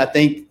lineman, I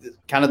think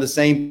kind of the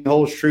same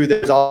holds true.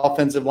 There's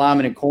offensive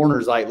linemen and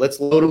corners. Like,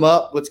 let's load them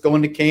up. Let's go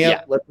into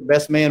camp. Let the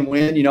best man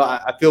win. You know,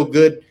 I feel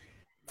good.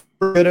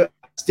 I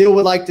still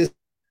would like to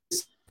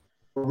see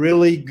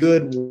really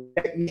good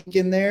technique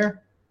in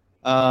there.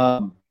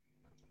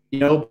 You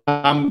know,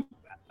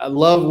 I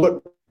love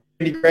what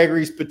Randy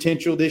Gregory's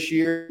potential this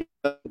year.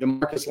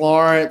 DeMarcus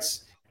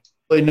Lawrence,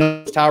 really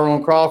knows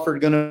Tyrone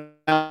Crawford going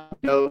to,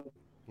 you know,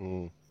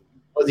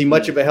 was he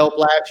much of a help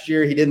last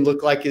year? He didn't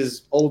look like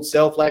his old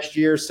self last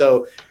year.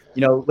 So,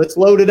 you know, let's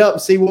load it up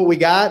and see what we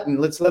got, and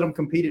let's let him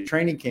compete at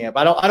training camp.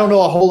 I don't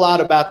know a whole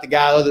lot about the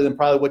guy other than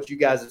probably what you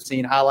guys have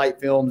seen, highlight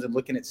films and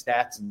looking at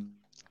stats.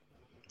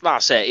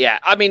 That's it, yeah.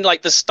 I mean,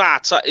 like the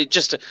stats,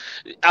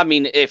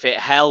 if it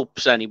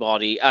helps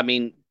anybody, I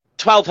mean,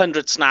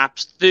 1,200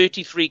 snaps,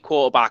 33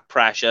 quarterback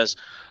pressures,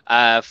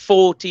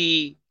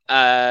 40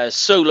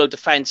 solo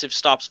defensive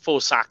stops,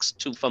 4 sacks,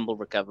 2 fumble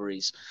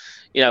recoveries.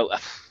 You know,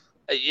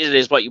 it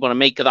is what you want to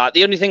make of that.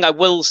 The only thing I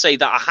will say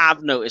that I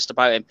have noticed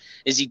about him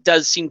is he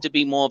does seem to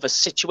be more of a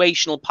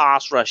situational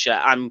pass rusher.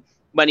 And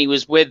when he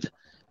was with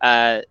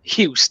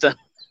Houston,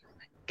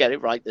 get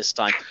it right this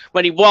time,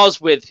 when he was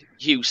with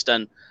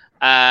Houston,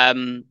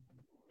 he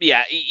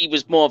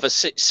was more of a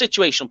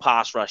situational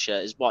pass rusher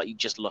is what he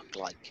just looked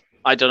like.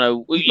 I don't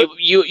know.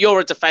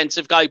 You're a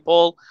defensive guy,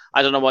 Paul.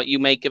 I don't know what you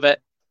make of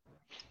it.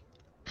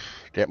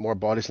 Get more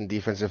bodies in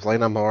defensive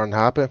line. I'm more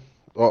unhappy.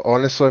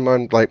 Honestly,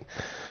 man. Like, I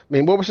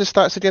mean, what was his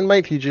stats again,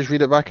 Mike? Can you just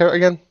read it back out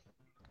again?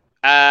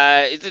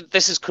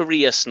 This is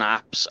career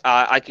snaps.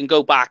 I can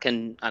go back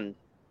and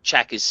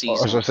check his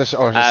season. Was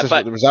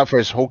that for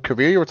his whole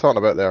career you were talking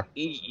about there?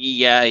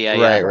 Yeah.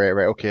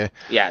 Right. Okay.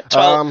 Yeah,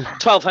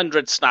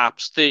 1,200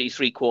 snaps,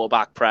 33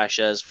 quarterback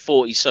pressures,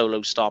 40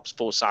 solo stops,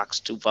 4 sacks,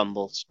 2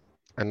 fumbles.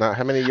 And that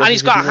how many years? And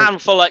he's got a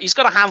handful. He's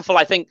got a handful.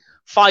 I think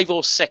 5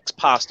 or 6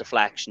 pass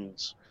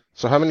deflections.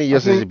 So how many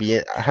years has he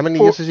been? How many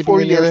years has he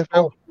been in the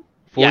NFL?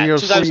 4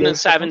 years.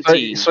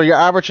 2017. So you're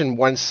averaging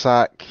 1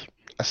 sack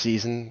a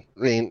season. I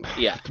mean,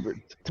 yeah.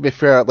 To be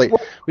fair, like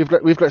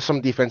we've got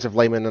some defensive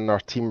linemen in our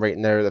team right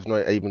now that've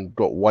not even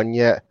got 1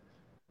 yet.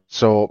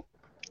 So,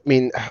 I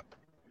mean,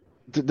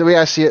 the way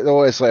I see it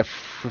though is like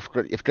if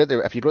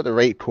you've got the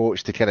right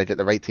coach to kind of get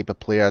the right type of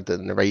player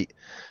in the right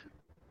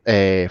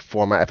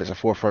format, if it's a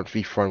 4-front,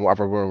 3-front,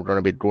 whatever we're going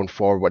to be going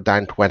forward, what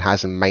Dan Quinn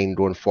has in mind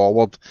going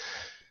forward,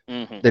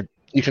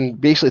 you can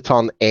basically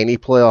turn any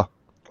player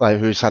like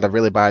who's had a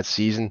really bad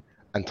season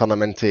and turn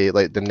them into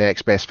like the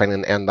next best thing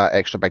and earn that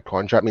extra big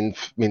contract. I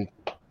mean,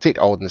 take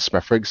Alden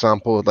Smith, for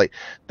example, like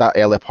that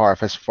early part of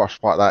his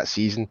first part of that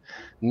season,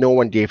 no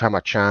one gave him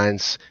a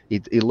chance. He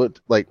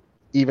looked like,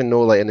 even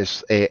though like in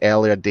his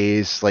earlier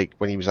days, like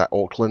when he was at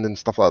Auckland and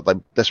stuff like that,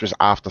 like this was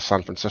after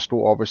San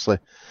Francisco, obviously,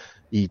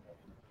 he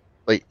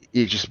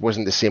just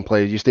wasn't the same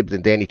player he used to be.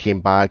 But then he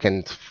came back,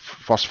 and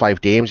first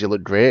 5 games he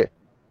looked great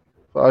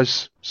for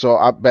us. So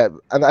I bet,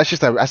 and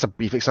that's a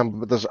brief example,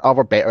 but there's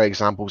other better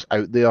examples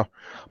out there.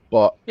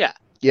 But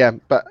yeah,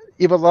 but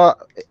either that,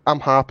 I'm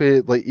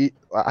happy. Like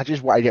I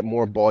just want to get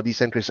more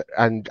bodies in,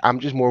 and I'm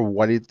just more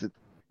worried that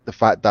the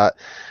fact that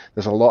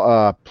there's a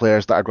lot of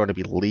players that are going to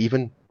be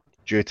leaving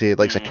due to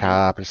like a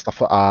cap and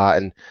stuff like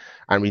that,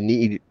 and we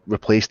need to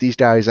replace these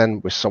guys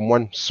in with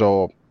someone.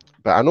 So,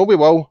 but I know we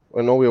will.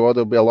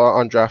 There'll be a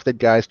lot of undrafted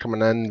guys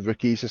coming in,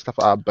 rookies and stuff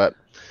like that. But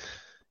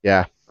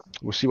yeah,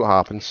 we'll see what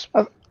happens.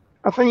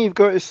 I think you've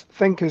got to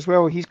think as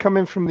well, he's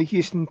coming from the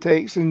Houston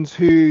Texans,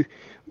 who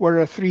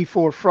were a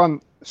 3-4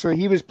 front. So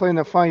he was playing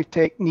a 5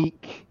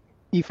 technique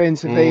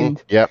defensive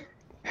end. Yep.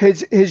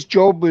 His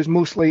job was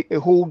mostly to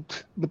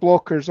hold the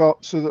blockers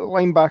up so that the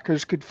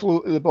linebackers could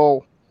float to the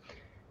ball.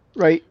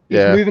 Right? He's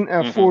moving to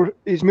a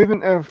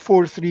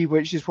 4-3,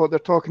 which is what they're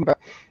talking about.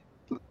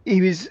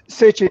 He was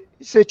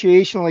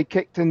situationally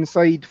kicked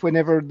inside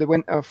whenever they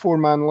went to a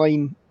 4-man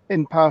line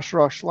in pass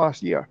rush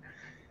last year.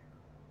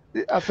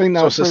 I think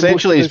that's so.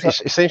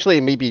 Essentially,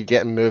 maybe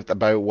getting moved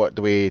about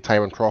the way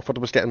Tyron Crawford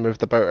was getting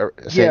moved about.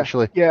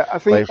 Essentially, I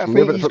think he's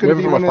going to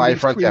be from one a 5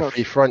 front to to a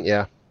 3 front.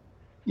 Yeah,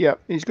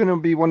 he's going to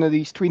be one of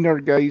these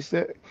tweener guys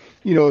that,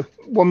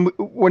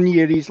 one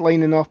year he's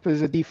lining up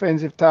as a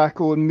defensive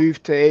tackle and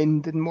moved to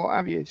end and what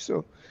have you.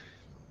 So.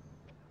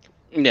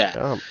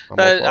 Yeah.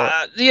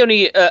 The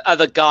only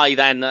other guy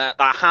then that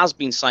has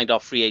been signed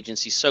off free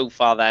agency so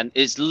far then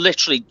is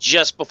literally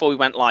just before we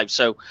went live.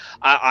 So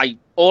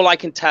all I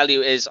can tell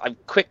you is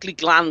I've quickly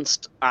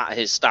glanced at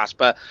his stats,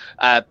 but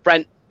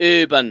Brent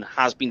Urban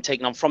has been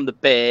taken on from the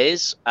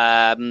Bears,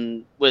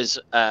 was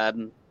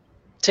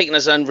taken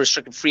as an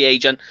unrestricted free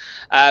agent,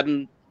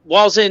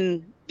 was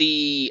in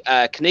the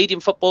Canadian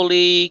Football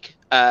League,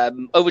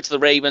 over to the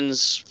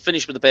Ravens,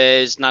 finished with the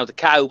Bears, now the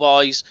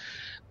Cowboys.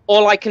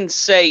 All I can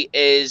say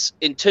is,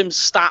 in terms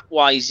of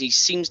stat-wise, he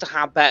seems to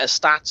have better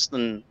stats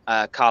than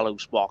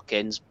Carlos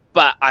Watkins,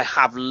 but I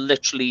have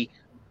literally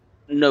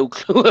no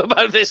clue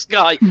about this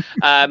guy.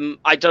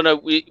 I don't know.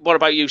 What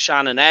about you,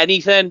 Shannon?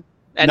 Anything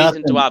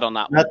to add on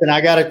that one? Nothing.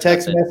 I got a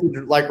text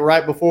message like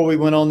right before we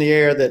went on the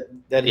air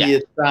that he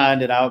had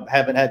signed, and I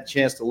haven't had a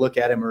chance to look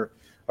at him or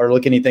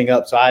look anything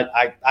up. So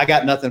I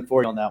got nothing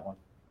for you on that one.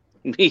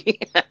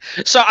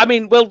 So, I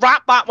mean, we'll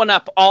wrap that one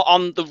up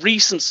on the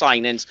recent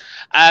signings.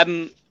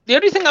 The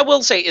only thing I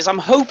will say is I'm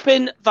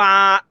hoping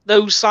that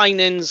those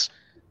signings,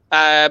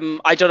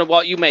 I don't know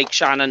what you make,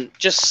 Shannon,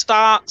 just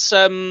start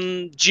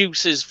some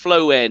juices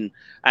flowing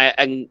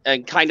and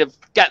kind of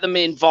get them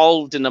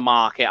involved in the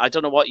market. I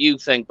don't know what you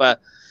think, but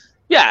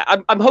yeah,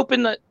 I'm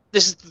hoping that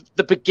this is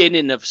the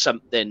beginning of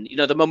something,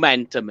 the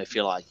momentum, if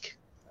you like.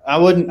 I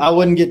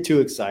wouldn't get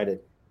too excited.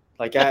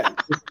 Like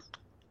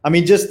I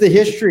mean, just the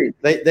history.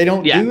 They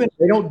don't do it.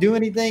 They don't do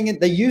anything.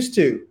 They used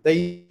to.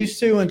 They used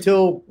to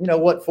until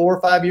 4 or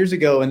 5 years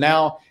ago, and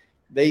now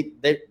they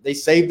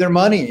save their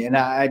money.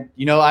 And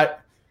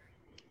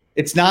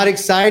it's not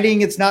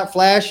exciting. It's not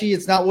flashy.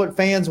 It's not what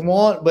fans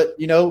want. But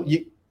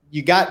you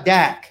got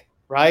Dak,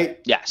 right?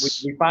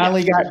 Yes. We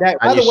finally got Dak.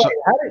 By the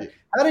way,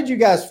 how did you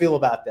guys feel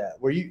about that?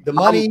 Were you the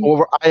money?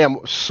 I am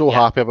so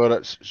happy about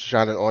it,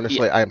 Shannon.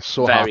 Honestly, I am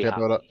so happy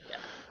about it. Yeah.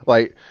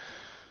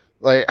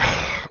 Like.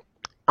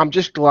 I'm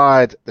just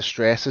glad the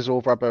stress is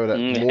over about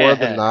it. More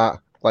than that,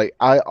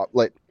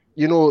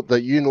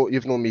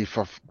 you've known me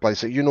for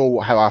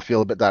how I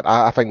feel about that.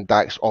 I think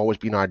Dak's always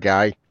been our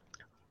guy,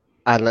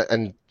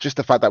 and just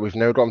the fact that we've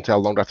now got him to a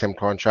longer term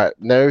contract.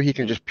 Now he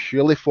can just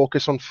purely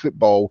focus on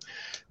football,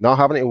 not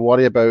having to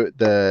worry about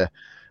the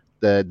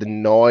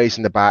noise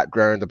in the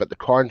background about the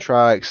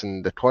contracts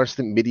and the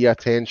constant media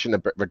attention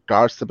about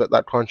regards to about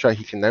that contract.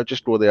 He can now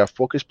just go there,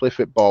 focus, play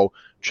football,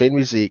 train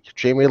with Zeke,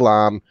 train with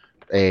Lamb.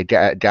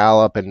 Get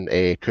Gallup and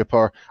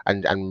Cooper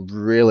and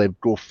really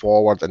go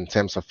forward in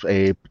terms of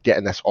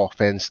getting this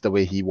offense the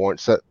way he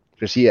wants it,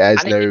 because he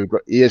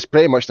is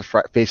pretty much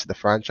the face of the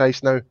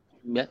franchise now.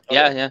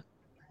 Yeah.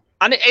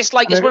 And it's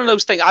like it's one of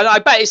those things. I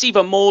bet it's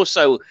even more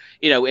so,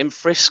 in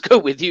Frisco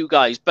with you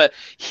guys, but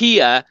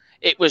here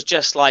it was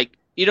just like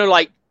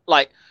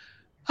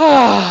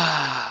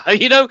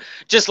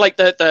just like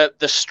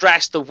the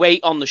stress, the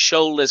weight on the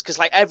shoulders, because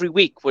like every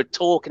week we're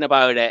talking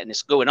about it and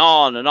it's going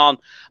on, and all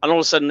of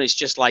a sudden it's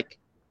just like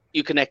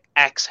you can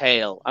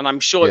exhale, and I'm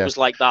sure it was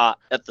like that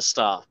at the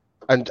start.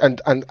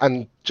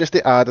 And just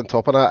to add on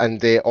top of that,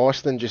 and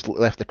Austin just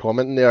left the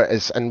comment in there,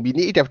 and we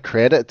need to give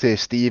credit to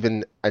Steve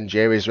and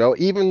Jerry as well,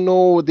 even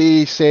though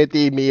they said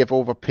they may have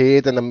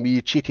overpaid in a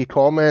wee cheeky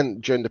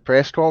comment during the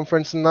press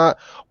conference and that,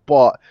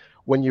 but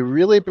when you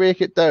really break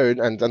it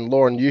down, and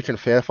Lauren, you can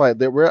verify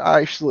that we're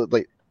actually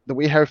like the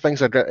way how things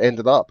are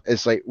ended up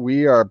is like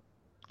we are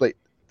like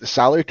the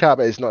salary cap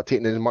is not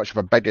taking as much of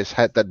a biggest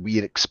hit that we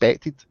had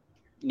expected.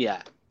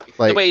 Yeah.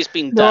 the way it's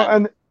been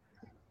done.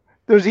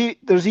 And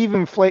there's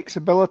even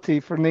flexibility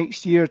for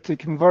next year to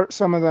convert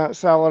some of that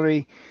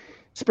salary,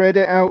 spread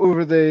it out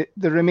over the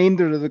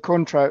remainder of the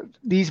contract.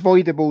 These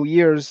voidable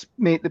years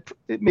make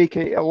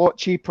it a lot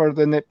cheaper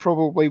than it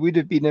probably would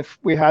have been if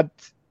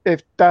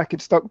Dak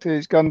had stuck to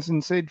his guns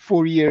and said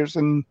 4 years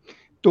and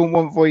don't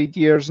want void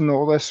years and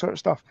all this sort of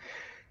stuff.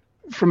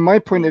 From my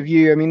point of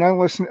view, I mean, I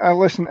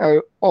listen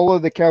to all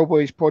of the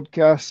Cowboys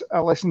podcasts. I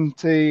listen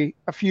to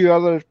a few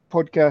other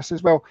podcasts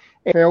as well,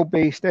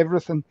 NFL-based,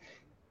 everything.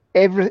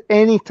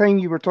 Any time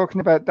you were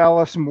talking about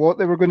Dallas and what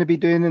they were going to be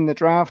doing in the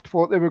draft,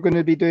 what they were going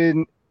to be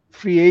doing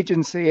free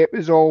agency, it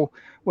was all,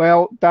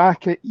 well,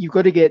 Dak, you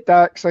got to get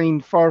Dak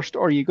signed first,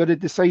 or you got to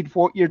decide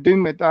what you're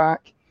doing with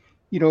Dak.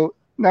 You know,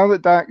 now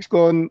that Dak's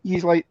gone,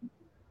 he's like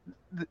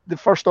the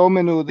first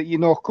domino that you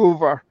knock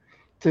over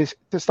to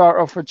start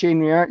off a chain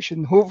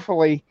reaction.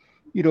 Hopefully,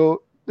 you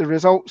know, the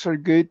results are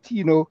good.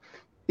 You know,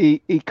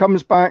 he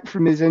comes back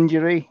from his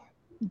injury.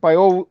 By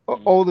all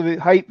the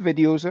hype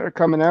videos that are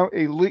coming out,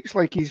 it looks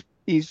like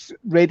he's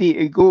ready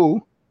to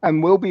go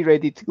and will be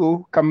ready to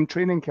go come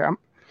training camp.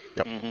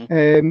 Yep.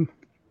 Mm-hmm.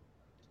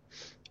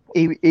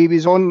 He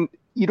was on,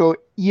 you know,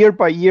 year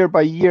by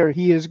year,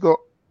 he has got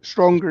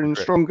stronger and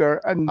stronger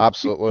and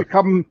absolutely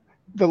become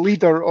the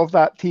leader of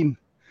that team.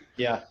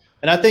 Yeah.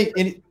 And I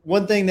think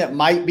one thing that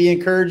might be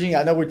encouraging,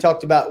 I know we're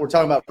talking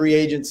about free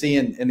agency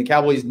and the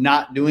Cowboys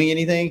not doing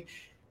anything.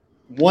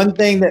 One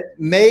thing that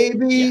may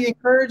be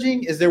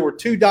encouraging is there were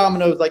two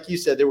dominoes, like you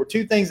said, there were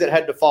two things that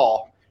had to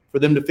fall for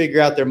them to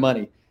figure out their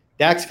money: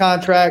 Dak's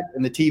contract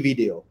and the TV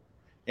deal.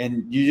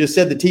 And you just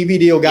said the TV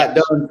deal got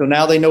done, so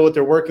now they know what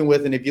they're working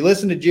with. And if you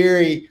listen to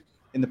Jerry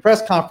in the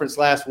press conference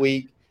last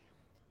week,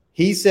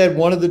 he said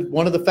one of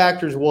the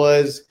factors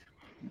was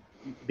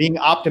being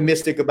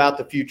optimistic about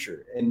the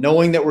future and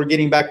knowing that we're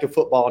getting back to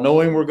football,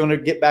 knowing we're going to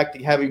get back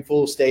to having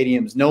full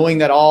stadiums, knowing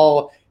that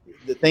all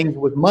the things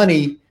with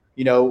money,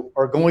 you know,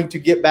 are going to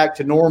get back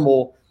to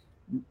normal,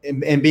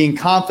 and being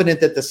confident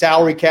that the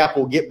salary cap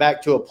will get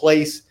back to a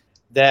place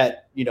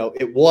that, you know,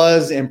 it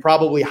was and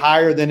probably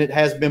higher than it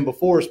has been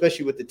before,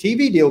 especially with the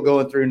TV deal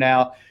going through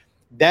now.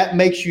 That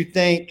makes you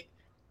think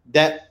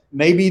that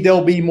maybe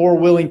they'll be more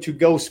willing to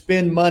go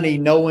spend money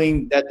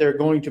knowing that they're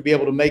going to be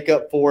able to make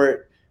up for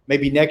it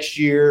maybe next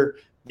year,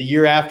 the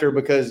year after,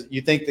 because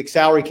you think the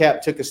salary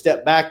cap took a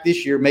step back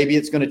this year. Maybe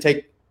it's going to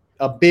take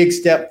a big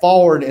step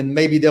forward, and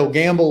maybe they'll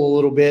gamble a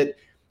little bit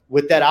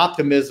with that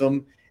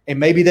optimism, and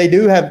maybe they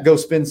do have to go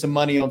spend some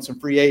money on some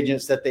free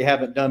agents that they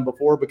haven't done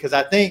before. Because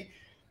I think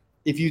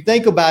if you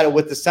think about it,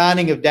 with the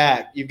signing of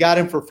Dak, you've got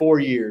him for 4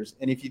 years.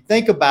 And if you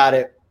think about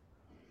it,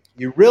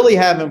 you really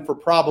have him for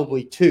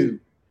probably 2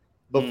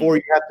 before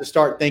you have to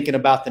start thinking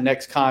about the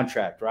next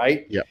contract,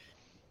 right? Yeah.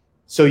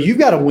 So you've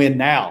got to win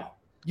now.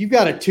 You've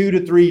got a 2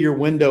 to 3 year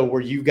window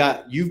where you've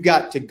got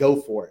to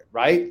go for it,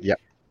 right? Yeah.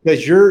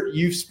 Because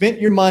you've spent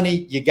your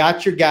money, you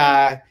got your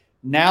guy.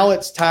 Now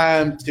it's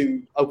time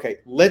to, okay,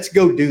 let's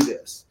go do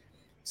this.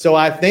 So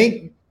I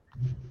think,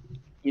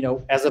 you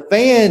know, as a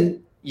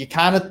fan, you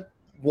kind of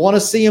want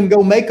to see him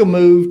go make a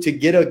move to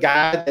get a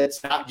guy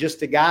that's not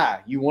just a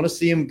guy. You want to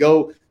see him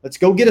go, let's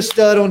go get a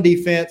stud on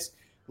defense.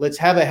 Let's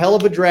have a hell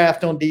of a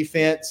draft on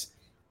defense.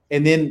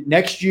 And then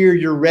next year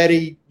you're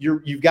ready.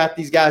 You've got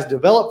these guys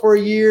developed for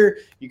a year.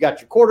 You got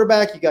your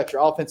quarterback. You got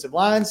your offensive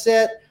line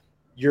set.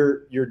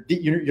 You're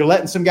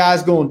letting some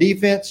guys go on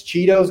defense.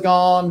 Cheeto's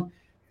gone.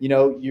 You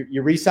know,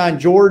 you re-signed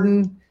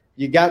Jordan.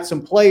 You got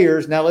some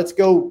players. Now let's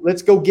go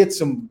get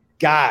some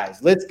guys.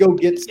 Let's go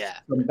get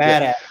some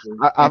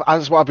badasses.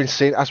 That's what I've been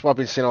saying. That's what I've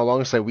been saying all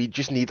along. It's like we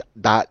just need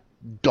that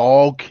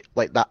dog,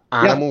 like that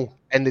animal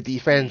in the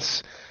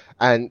defense.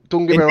 And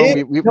don't get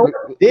me wrong,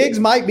 Diggs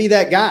might be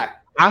that guy.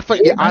 I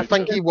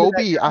think he will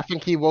be. I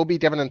think he will be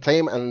given in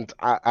time. And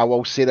I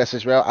will say this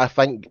as well. I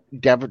think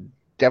give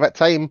it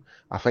time.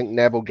 I think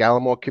Neville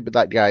Gallimore could be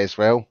that guy as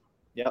well.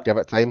 Yeah. Give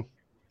it time.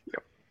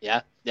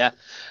 Yeah.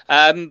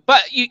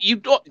 But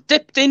you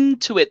dipped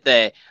into it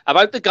there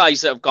about the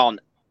guys that have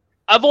gone.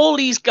 Of all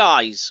these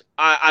guys,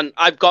 and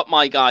I've got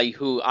my guy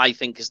who I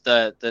think is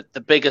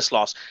the biggest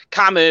loss.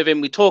 Cam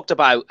Irvin, we talked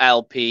about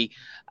LP,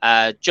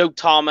 Joe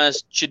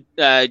Thomas,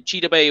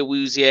 Chidobe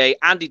Awuzie,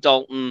 Andy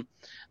Dalton,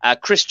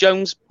 Chris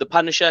Jones, the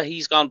Punisher,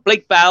 he's gone.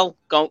 Blake Bell,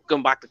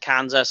 going back to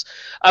Kansas.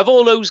 Of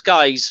all those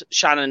guys,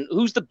 Shannon,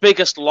 who's the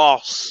biggest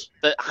loss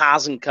that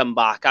hasn't come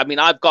back? I mean,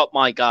 I've got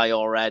my guy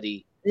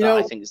already.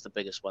 I think is the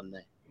biggest one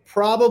there.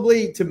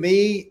 Probably, to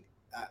me,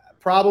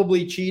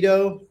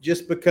 Cheeto,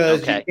 just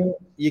because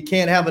you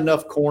can't have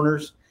enough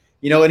corners.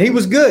 You know, and he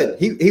was good.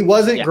 He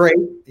wasn't great.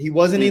 He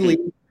wasn't elite,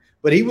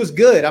 but he was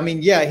good. I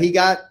mean, he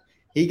got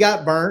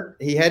burnt.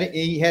 He had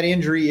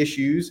injury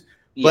issues.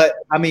 Yeah. But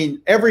I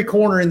mean, every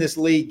corner in this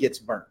league gets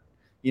burnt.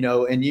 You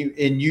know, and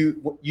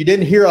you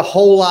didn't hear a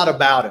whole lot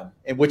about him,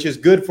 and which is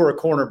good for a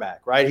cornerback,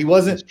 right? He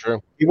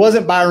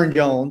wasn't Byron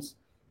Jones,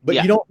 but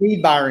you don't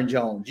need Byron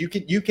Jones. You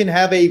can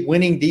have a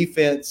winning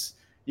defense.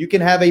 You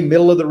can have a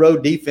middle of the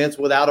road defense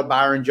without a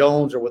Byron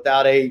Jones or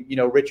without a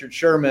Richard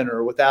Sherman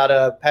or without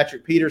a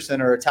Patrick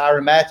Peterson or a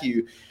Tyrann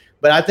Mathieu.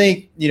 But I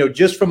think,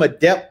 just from a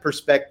depth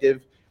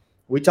perspective,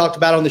 we talked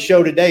about on the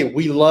show today,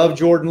 we love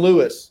Jordan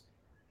Lewis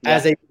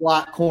as a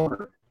slot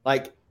corner.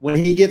 Like when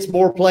he gets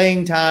more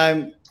playing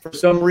time, for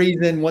some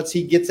reason, once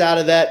he gets out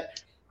of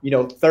that,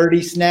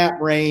 30 snap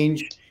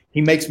range,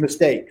 he makes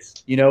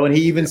mistakes, and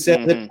he even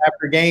said that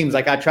after games,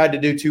 like I tried to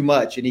do too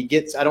much, and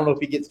I don't know if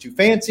he gets too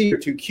fancy or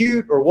too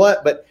cute or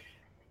what, but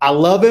I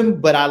love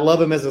him, but I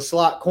love him as a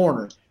slot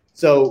corner.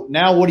 So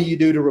now what do you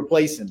do to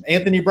replace him?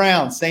 Anthony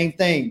Brown, same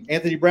thing.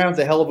 Anthony Brown's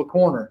a hell of a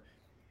corner.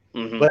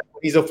 But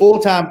he's a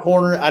full-time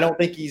corner. I don't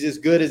think he's as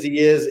good as he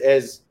is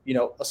as,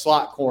 a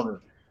slot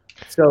corner.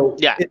 So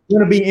it's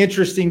going to be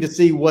interesting to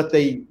see what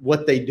they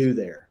do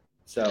there.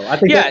 So I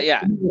think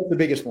that's the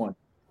biggest one.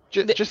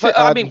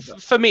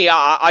 For me,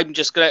 I'm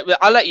just going to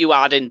 – I'll let you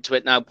add into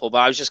it now, Paul, but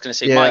I was just going to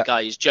say my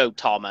guy is Joe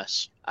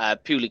Thomas,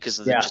 purely because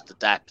of just the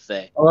depth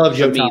there. I love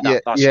Joe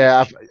Thomas.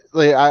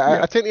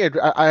 I think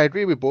I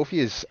agree with both of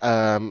you.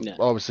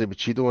 Obviously, with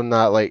Cheeto on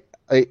that,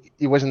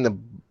 he wasn't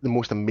the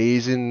most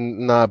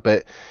amazing,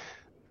 but –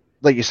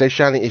 like you said,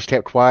 Shannon, he's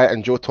kept quiet,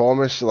 and Joe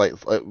Thomas, we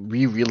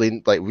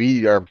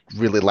are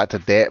really let to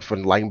depth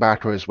on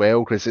linebacker as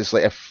well, because it's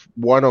like if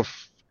one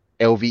of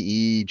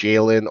LVE,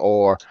 Jalen,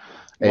 or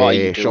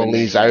Sean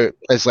Lee's out,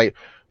 it's like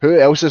who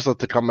else is there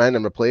to come in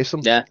and replace him?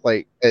 Yeah,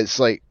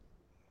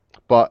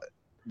 but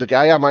the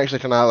guy I'm actually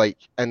kind of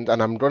and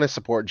I'm going to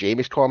support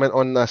Jamie's comment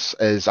on this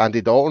is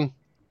Andy Dalton,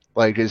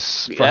 for him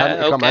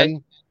to come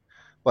in,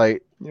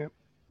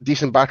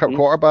 decent backup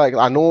quarterback.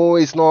 I know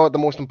he's not the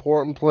most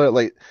important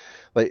player,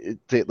 I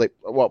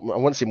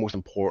wouldn't say most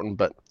important,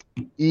 but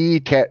he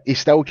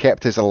still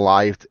kept us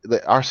alive.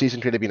 Our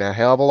season could have been a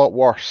hell of a lot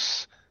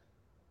worse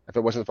if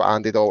it wasn't for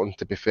Andy Dalton,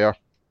 to be fair.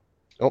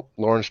 Oh,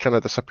 Lauren's kind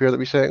of disappeared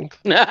at a second.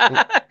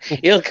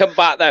 He'll come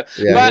back though.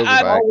 Yeah,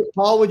 back.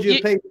 Paul, would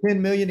you pay $10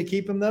 million to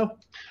keep him though?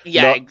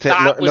 Yeah, that's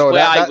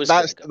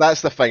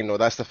the thing though.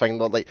 That's the thing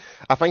though.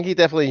 I think he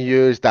definitely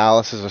used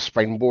Dallas as a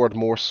springboard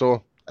more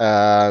so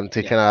to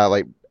kind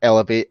of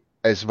elevate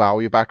his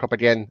value back up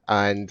again,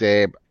 and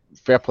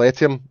fair play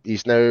to him.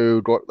 He's now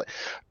got.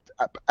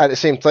 At the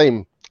same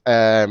time,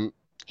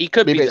 he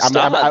could be the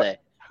starter there.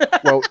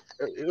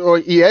 Well,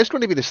 he is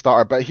going to be the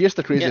starter, but here's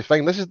the crazy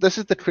thing. This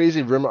is the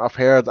crazy rumor I've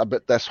heard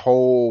about this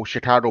whole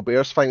Chicago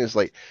Bears thing. Is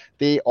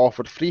they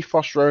offered 3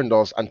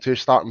 first-rounders and 2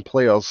 starting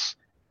players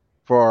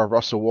for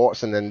Russell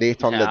Watson, and they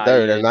turned it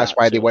down, and that's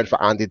why they went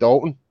for Andy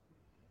Dalton.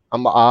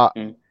 I'm like,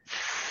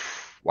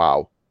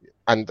 wow.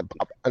 And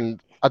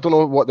I don't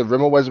know what the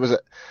rumor was. Was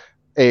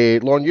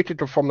it? Lauren, you could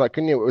confirm that,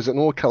 couldn't you? Was it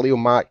no Khalil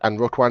Mack and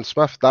Roquan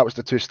Smith? That was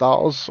the 2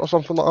 starters or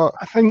something like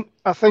that.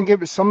 I think it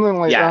was something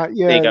like that.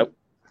 Yeah. There you go.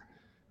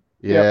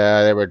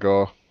 Yeah, there we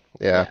go.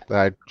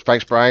 Yeah.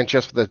 Thanks, Brian.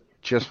 Cheers for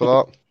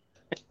that.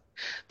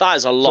 That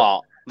is a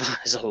lot. That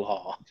is a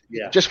lot.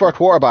 Yeah. Just for a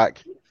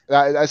quarterback,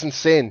 that's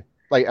insane.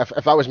 If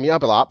that was me,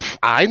 I'd be like,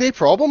 no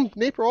problem.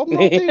 I'll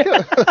take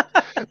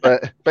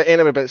it. but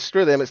anyway, but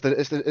screw them. It's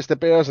the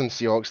Bears and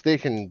Seahawks. They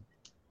can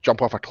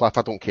jump off a cliff.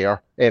 I don't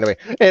care. Anyway.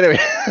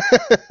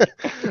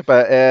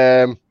 But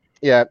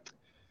yeah.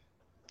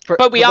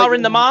 But we are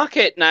in the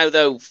market now,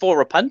 though, for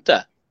a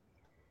punter.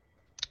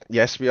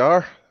 Yes, we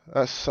are.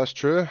 That's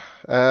true.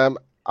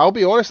 I'll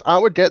be honest. I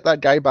would get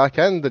that guy back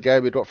in. The guy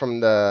we got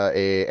from the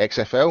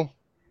XFL.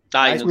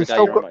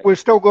 We've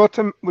still got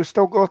him. We've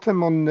still got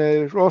him on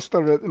the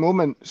roster at the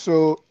moment.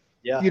 So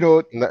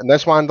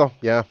Neswander.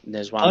 Yeah.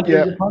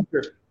 Neswander.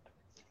 Punter.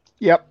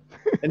 Yep.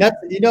 And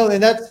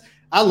that's.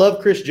 I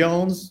love Chris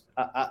Jones.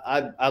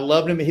 I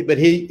loved him, but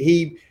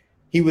he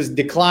was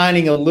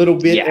declining a little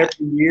bit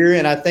every year,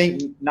 and I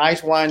think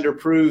Nicewinder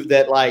proved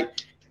that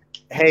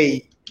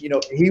hey,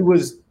 he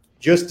was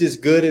just as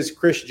good as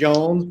Chris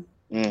Jones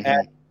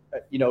at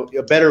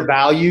a better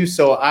value.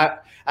 So I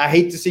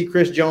hate to see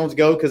Chris Jones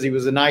go because he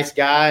was a nice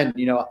guy, and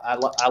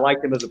I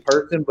liked him as a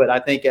person, but I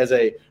think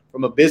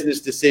from a business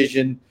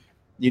decision,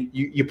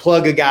 you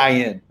plug a guy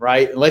in,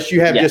 right? Unless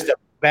you have just a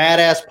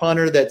badass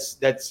punter that's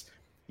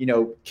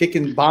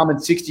bombing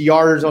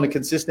 60-yarders on a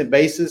consistent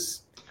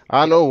basis.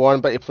 I know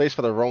one, but he plays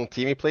for the wrong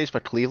team. He plays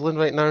for Cleveland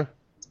right now.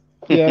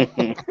 Yeah.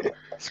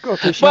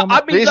 Scottish. Well,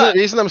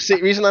 reason I'm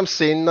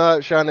saying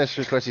that, Shannon, is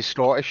because he's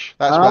Scottish.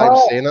 That's why I'm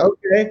saying it.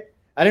 Okay.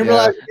 I didn't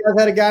realize you guys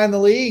had a guy in the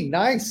league.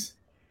 Nice.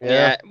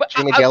 Yeah.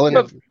 Jimmy Gillen.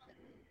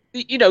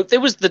 There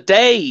was the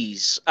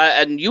days,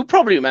 and you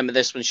probably remember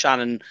this one,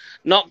 Shannon,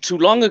 not too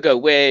long ago,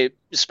 where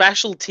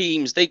special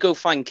teams, they go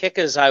find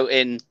kickers out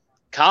in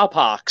car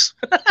parks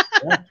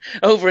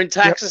over in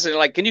Texas,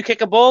 and can you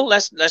kick a ball?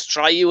 Let's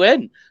try you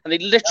in, and they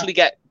literally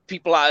get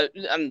people out,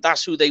 and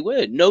that's who they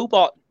were.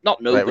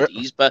 Not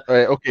nobodies, but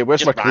okay,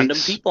 where's just my random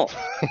cleats? people.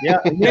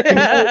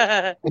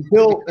 Yeah,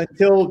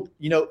 until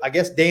I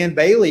guess Dan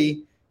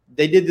Bailey,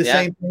 they did the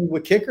same thing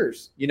with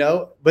kickers,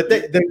 But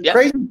the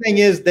crazy thing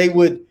is they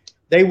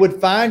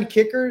would find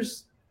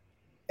kickers,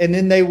 and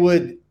then they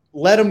would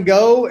let them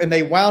go, and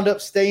they wound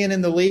up staying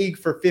in the league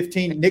for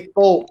 15. Nick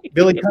Folk,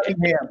 Billy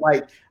Cunningham,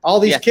 all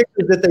these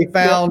kickers that they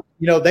found,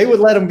 they would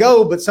let them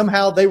go, but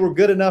somehow they were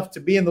good enough to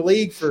be in the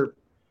league for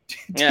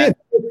 10,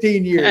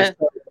 15 years.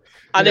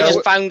 And they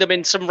just found him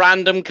in some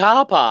random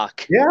car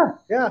park.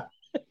 Yeah.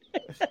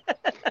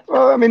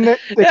 Well, I mean,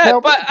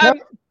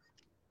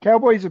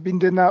 Cowboys have been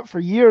doing that for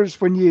years.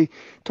 When you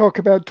talk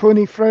about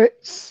Tony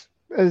Fritz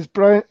as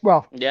Brian,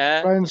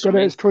 Brian's got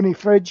it as Tony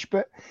Fridge,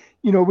 but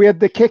we had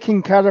the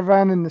kicking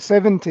caravan in the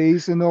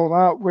 70s and all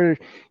that, where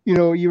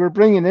you were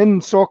bringing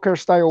in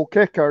soccer-style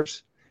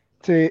kickers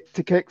to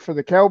kick for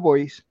the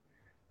Cowboys.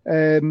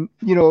 It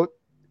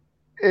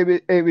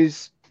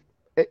was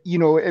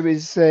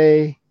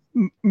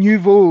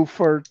nouveau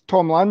for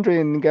Tom Landry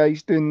and the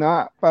guys doing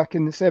that back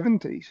in the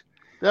 70s.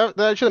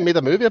 They actually made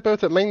a movie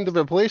about it. Mind the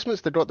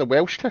Replacements. They got the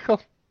Welsh kicker.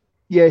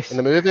 Yes. In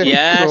the movie.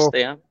 Yes,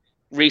 they are.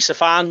 Risa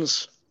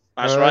fans.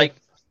 That's right.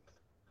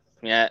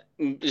 Yeah.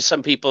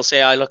 Some people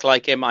say I look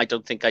like him. I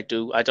don't think I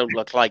do. I don't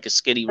look like a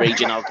skinny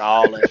raging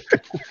alcoholic.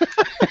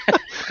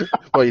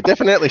 Well, you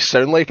definitely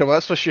sound like him,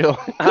 that's for sure.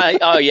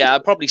 I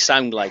probably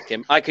sound like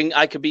him. I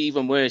could be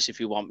even worse if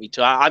you want me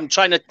to. I'm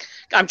trying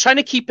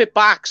to keep it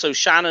back so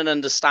Shannon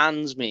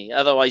understands me.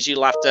 Otherwise,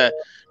 you'll have to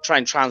try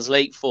and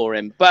translate for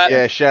him. But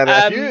yeah,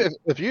 Shannon,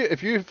 if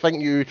you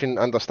think you can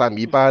understand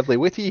me badly,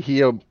 wait till you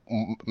hear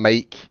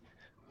Mike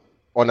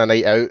on a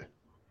night out.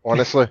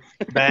 Honestly,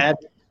 bad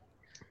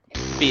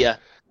beer,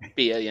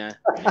 yeah.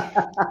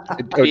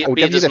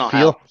 Beer does not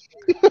help.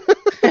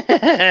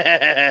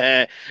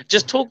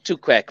 Just talk too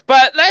quick.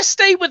 But let's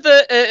stay with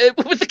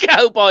the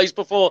Cowboys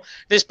before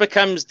this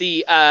becomes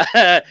the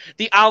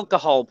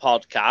alcohol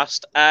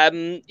podcast.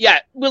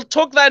 We'll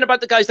talk then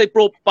about the guys they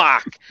brought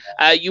back.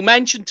 You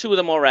mentioned two of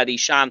them already,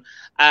 Shan.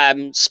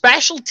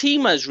 Special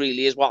teamers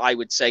really is what I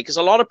would say, because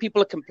a lot of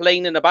people are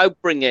complaining about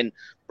bringing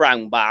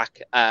Brown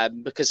back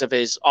because of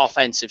his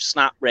offensive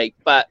snap rate,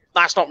 but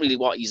that's not really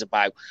what he's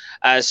about.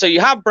 So you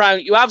have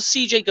Brown, you have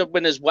CJ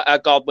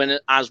Godwin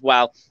as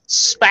well.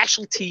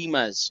 Special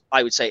teamers,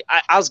 I would say.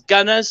 As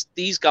gunners,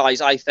 these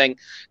guys, I think,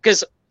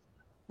 because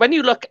when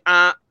you look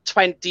at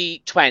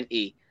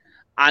 2020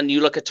 and you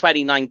look at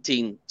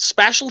 2019,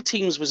 special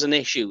teams was an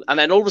issue. And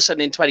then all of a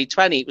sudden in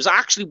 2020, it was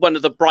actually one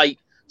of the bright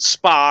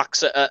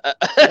sparks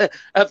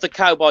of the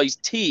Cowboys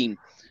team.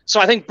 So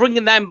I think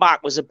bringing them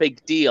back was a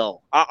big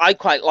deal. I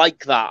quite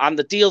like that. And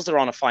the deals they're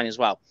on are fine as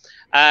well.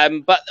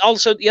 But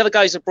also the other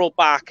guys that brought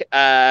back,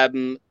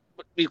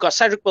 we've got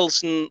Cedric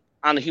Wilson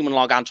and a human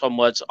log, Antoine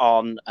Woods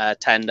on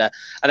tender.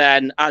 And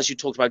then, as you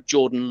talked about,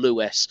 Jordan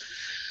Lewis.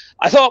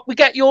 I thought we'd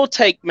get your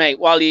take, mate,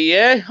 while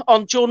you're here,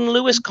 on Jordan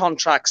Lewis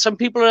contract. Some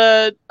people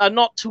are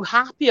not too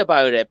happy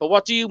about it, but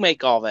what do you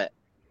make of it?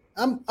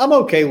 I'm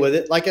okay with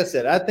it. Like I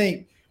said, I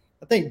think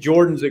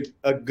Jordan's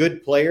a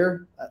good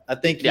player. I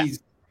think he's,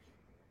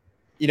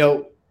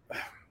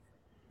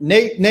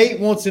 Nate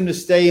wants him to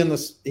stay in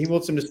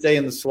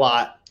the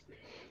slot.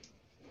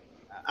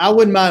 I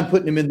wouldn't mind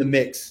putting him in the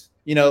mix.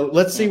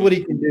 Let's see what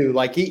he can do.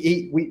 Like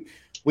we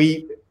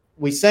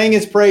sang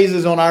his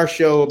praises on our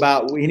show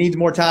about he needs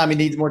more time, and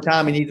then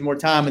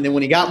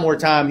when he got more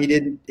time, he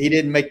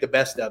didn't make the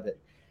best of it.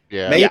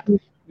 Yeah.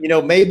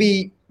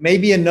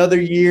 Maybe another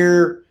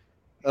year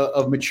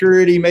of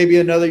maturity, maybe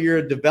another year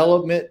of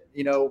development.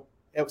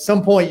 At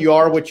some point you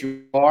are what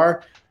you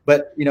are,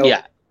 but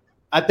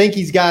I think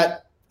he's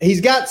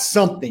got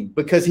something,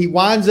 because he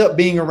winds up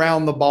being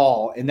around the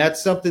ball, and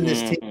that's something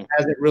this team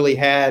hasn't really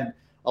had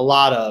a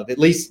lot of. At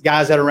least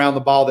guys that are around the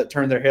ball that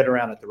turn their head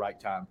around at the right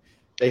time.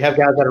 They have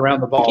guys that are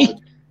around the ball.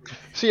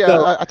 See,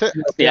 I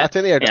tend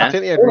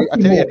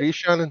to agree,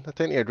 Shannon. I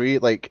tend to agree.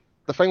 Like,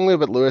 the thing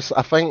with Lewis,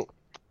 I think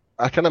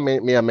I kind of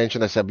may have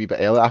mentioned this a wee bit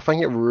earlier. I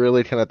think it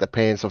really kind of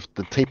depends of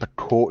the type of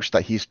coach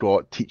that he's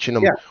got teaching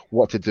him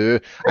what to do,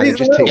 and it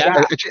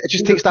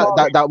just takes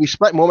that wee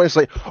split moment. It's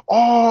like,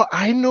 oh,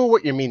 I know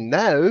what you mean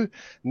now.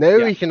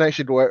 He can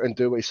actually go out and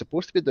do what he's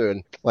supposed to be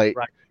doing. Like,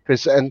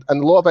 because and a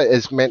lot of it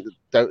is meant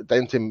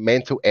down to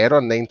mental error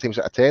 9 times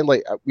out of 10.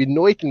 Like, we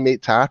know he can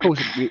make tackles.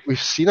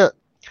 We've seen it,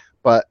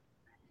 but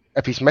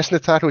if he's missing the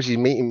tackles, he's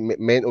making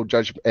mental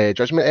judgment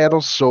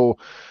errors. So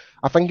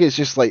I think it's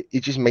just like he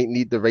just might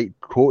need the right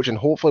coach, and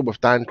hopefully with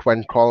Dan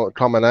Quinn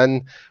coming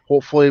in,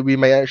 hopefully we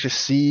might actually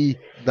see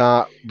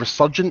that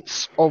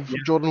resurgence of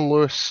Jordan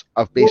Lewis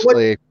of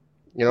basically,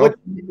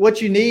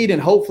 what you need,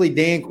 and hopefully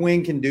Dan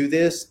Quinn can do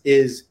this,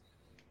 is,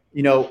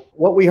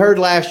 what we heard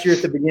last year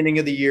at the beginning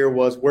of the year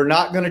was, we're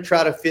not going to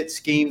try to fit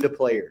scheme to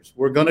players.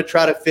 We're going to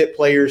try to fit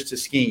players to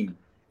scheme.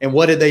 And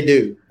what did they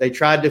do? They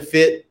tried to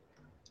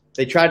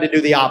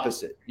do the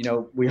opposite.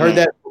 We heard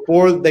that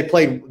before they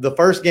played the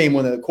first game,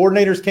 when the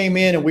coordinators came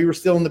in and we were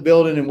still in the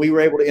building and we were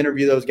able to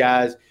interview those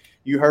guys.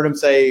 You heard them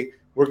say,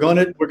 we're going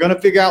to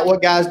figure out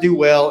what guys do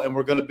well, and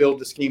we're going to build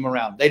the scheme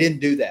around. They didn't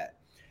do that.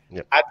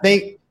 Yep. I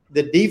think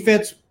the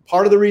defense,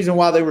 part of the reason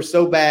why they were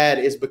so bad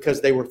is because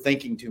they were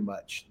thinking too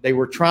much. They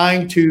were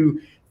trying to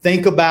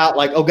think about,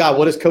 like, oh God,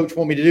 what does coach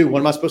want me to do? What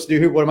am I supposed to do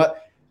here? What am I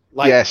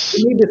like? Yes.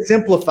 We need to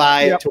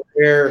simplify it to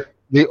where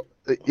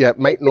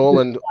Mike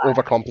Nolan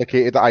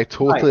overcomplicated. I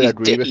totally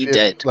agree with you.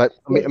 Did. Like,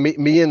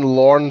 me and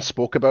Lauren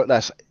spoke about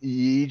this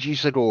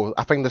ages ago.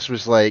 I think this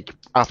was like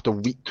after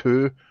week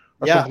 2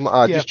 or something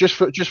like that.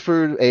 Just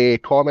through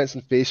comments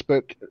on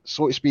Facebook,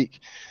 so to speak.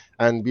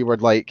 And we were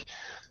like,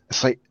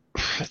 it's like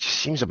it just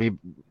seems a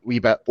wee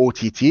bit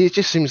OTT. It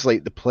just seems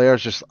like the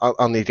players just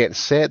aren't they getting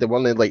set. They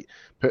weren't like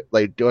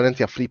going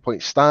into a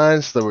 3-point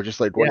stance. They were just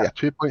like going to a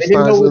 2-point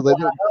stance.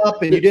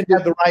 Up, and you didn't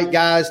have the right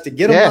guys to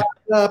get them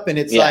lined up. And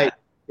it's like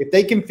if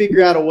they can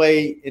figure out a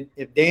way,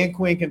 if Dan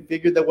Quinn can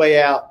figure the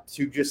way out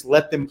to just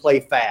let them play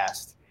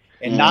fast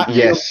and not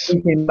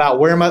thinking about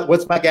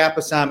what's my gap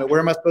assignment, where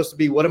am I supposed to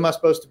be, what am I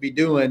supposed to be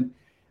doing.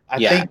 I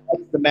think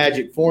that's the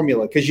magic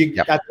formula because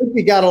I think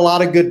we got a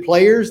lot of good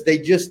players. They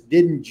just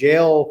didn't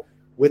gel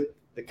with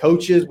the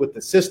coaches, with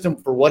the system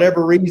for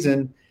whatever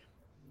reason.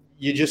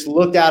 You just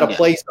looked out of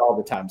place all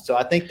the time. So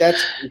I think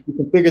if you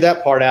can figure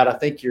that part out, I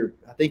think you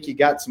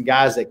got some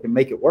guys that can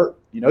make it work.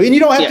 And you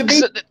don't have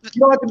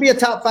to be a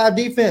top 5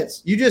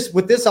 defense. You just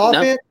with this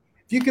offense,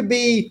 if you could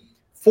be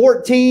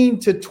 14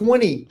 to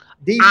 20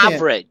 defense,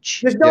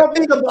 average. Just don't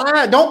be the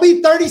blind. Don't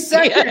be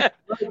 32nd.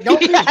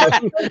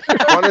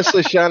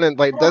 Honestly, Shannon,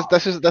 like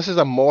this is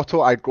a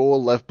motto I go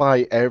live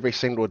by every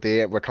single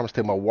day when it comes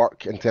to my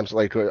work in terms of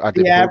like I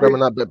do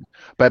programming and that.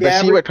 But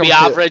see what comes to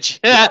average.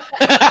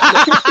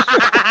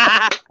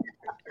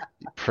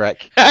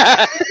 Prick.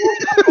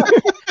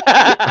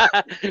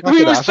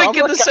 We were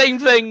thinking the same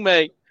thing,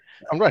 mate.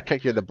 I'm going to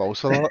kick you in the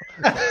balls for that.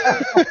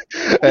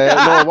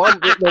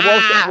 What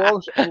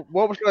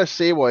I was going to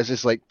say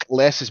was like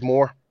less is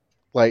more.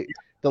 Like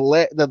the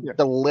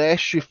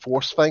less you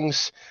force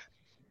things,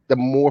 the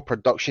more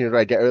production you're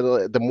going to get out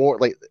of it. The more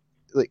like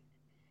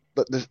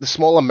the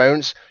small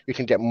amounts you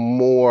can get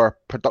more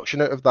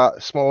production out of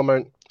that small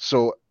amount.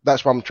 So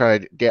that's what I'm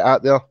trying to get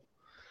at there.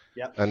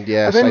 Yeah. And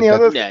I think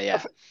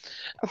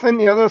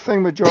the other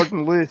thing with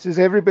Jordan Lewis is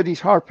everybody's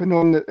harping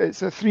on that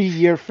it's a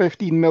 3-year,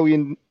 $15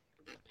 million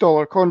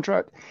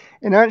contract.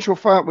 In actual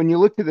fact, when you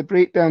look at the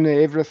breakdown of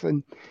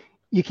everything,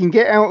 you can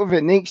get out of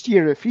it next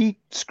year. If he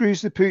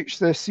screws the pooch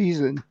this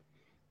season,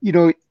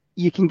 you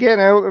can get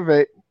out of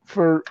it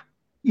for,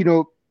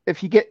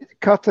 if you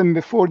cut him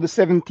before the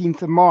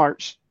 17th of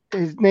March,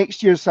 his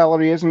next year's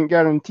salary isn't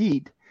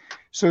guaranteed.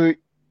 So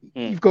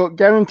you've got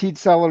guaranteed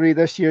salary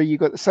this year.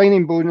 You've got the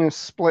signing bonus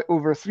split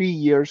over 3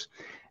 years.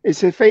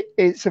 It's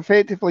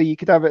effectively, you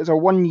could have it as a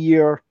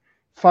 1-year,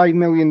 $5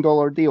 million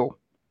deal.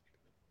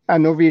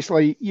 And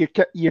obviously,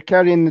 you're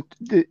carrying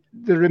the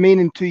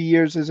remaining 2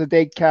 years as a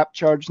dead cap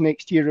charge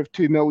next year of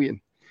 $2 million.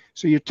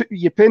 So you're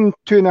paying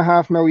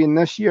 $2.5 million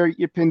this year.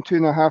 You're paying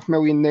 $2.5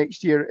 million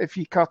next year if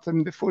you cut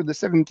them before the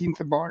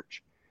 17th of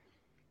March.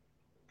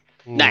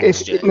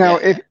 Next year. Now,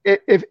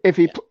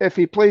 if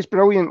he plays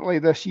brilliantly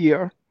this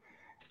year,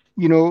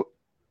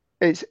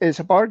 it's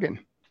a bargain.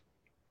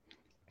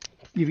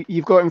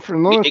 You've got him for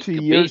another 2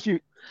 years.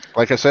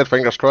 Like I said,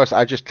 fingers crossed.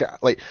 I just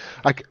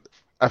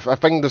I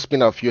think there's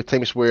been a few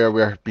times where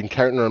we've been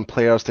counting on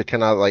players to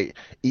kind of like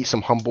eat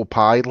some humble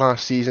pie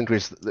last season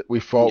because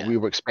we thought we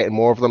were expecting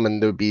more of them, and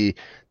there would be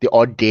the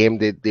odd game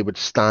they would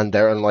stand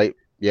out and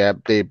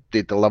they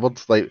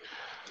delivered.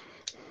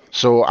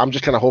 So I'm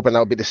just kind of hoping that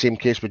would be the same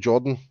case with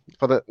Jordan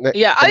for the next.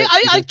 Yeah,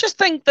 I just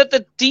think that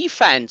the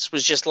defense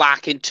was just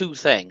lacking 2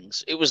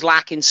 things. It was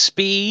lacking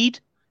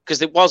speed,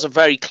 because it was a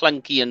very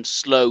clunky and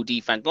slow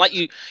defense. Like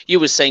you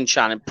were saying,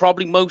 Shannon,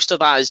 probably most of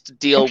that is to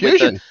deal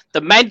with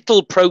the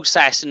mental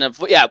processing of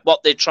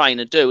what they're trying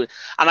to do.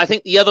 And I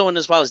think the other one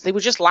as well is they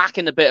were just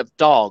lacking a bit of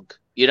dog.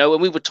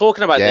 And we were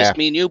talking about this,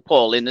 me and you,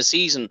 Paul, in the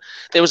season.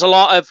 There was a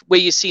lot of where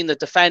you're seeing the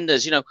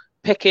defenders,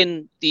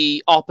 picking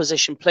the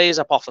opposition players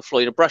up off the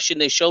floor, brushing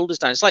their shoulders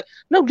down. It's like,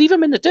 no, leave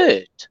them in the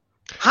dirt.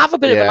 Have a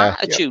bit of an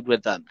attitude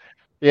with them.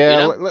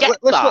 Yeah,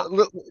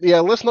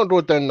 let's not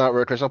go down that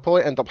route because I'll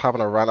probably end up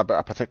having a rant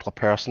about a particular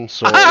person.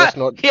 So let's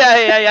not.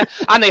 Yeah.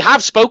 And they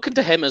have spoken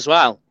to him as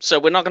well. So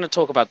we're not going to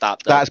talk about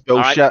that. Though. That's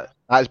bullshit. Right?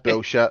 That's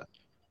bullshit.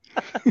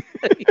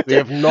 We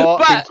have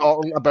not been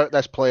talking about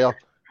this player.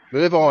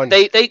 Move on.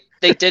 They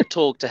did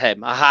talk to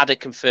him. I had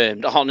it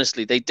confirmed.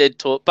 Honestly, they did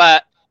talk,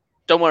 but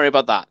don't worry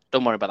about that.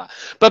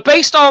 But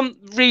based on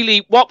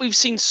really what we've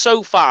seen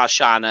so far,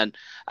 Shannon.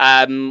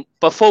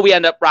 Before we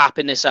end up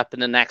wrapping this up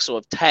in the next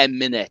sort of 10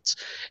 minutes,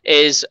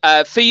 is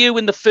for you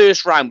in the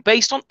first round,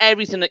 based on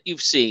everything that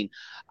you've seen,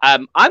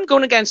 I'm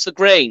going against the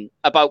grain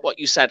about what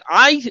you said.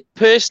 I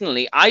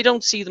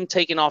don't see them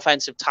taking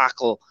offensive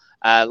tackle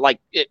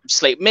like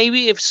Slater.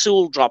 Maybe if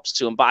Sewell drops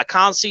to him, but I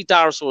can't see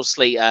Darius or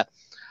Slater.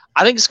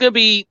 I think it's going to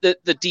be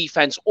the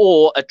defense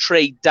or a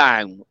trade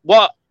down.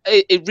 What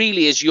it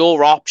really is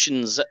your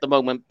options at the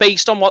moment,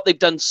 based on what they've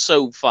done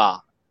so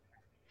far.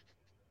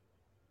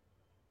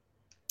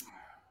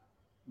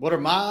 What are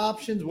my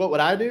options? What would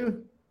I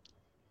do?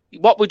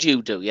 What would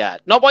you do? Yeah.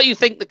 Not what you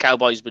think the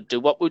Cowboys would do.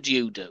 What would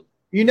you do?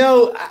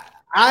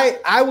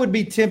 I would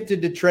be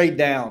tempted to trade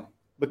down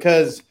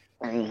because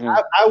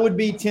I would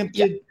be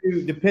tempted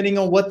to, depending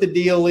on what the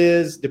deal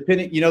is,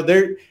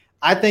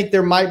 I think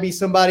there might be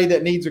somebody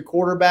that needs a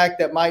quarterback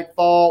that might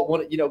fall,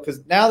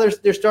 because now there's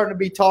starting to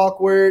be talk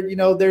where,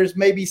 there's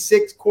maybe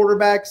 6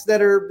 quarterbacks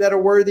that are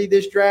worthy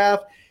this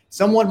draft.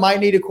 Someone might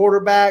need a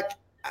quarterback.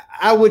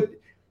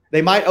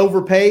 They might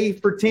overpay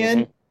for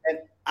 10, and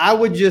I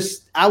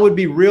would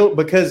be real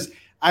because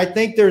I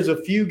think there's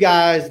a few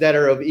guys that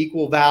are of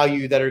equal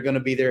value that are going to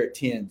be there at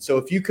 10. So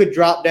if you could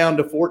drop down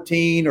to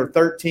 14 or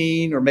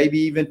 13 or maybe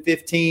even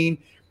 15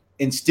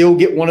 and still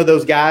get one of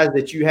those guys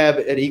that you have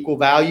at equal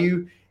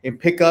value and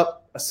pick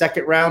up a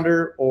second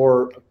rounder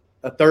or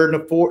a third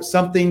and a fourth,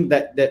 something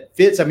that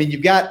fits. I mean,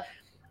 you've got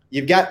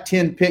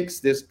 10 picks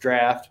this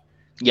draft.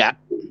 Yeah.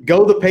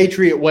 Go the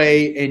Patriot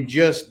way and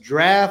just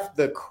draft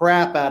the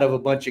crap out of a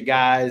bunch of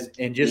guys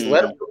and just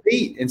let them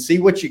compete and see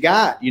what you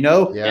got, you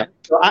know? Yeah.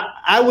 So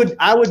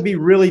I would be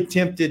really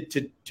tempted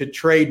to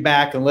trade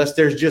back unless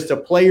there's just a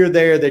player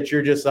there that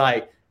you're just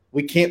like,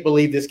 we can't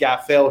believe this guy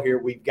fell here.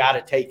 We've got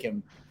to take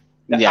him.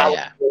 I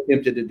would be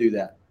tempted to do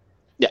that.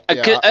 Yeah.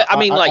 I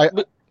mean,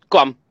 go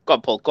on,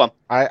 Paul, go on.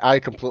 I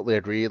completely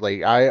agree.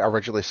 Like, I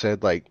originally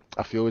said, like,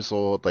 I feel as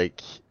though,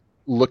 like,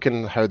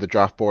 looking how the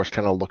draft board's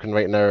kind of looking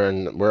right now,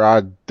 and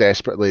we're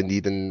desperately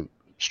needing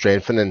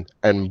strengthening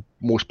in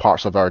most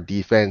parts of our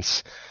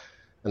defense,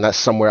 and that's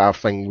somewhere I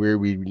think where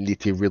we need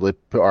to really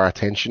put our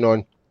attention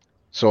on.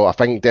 So I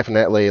think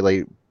definitely,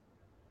 like,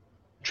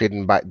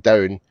 trading back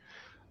down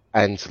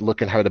and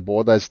looking how the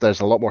board is,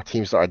 there's a lot more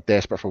teams that are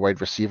desperate for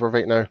wide receiver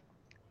right now,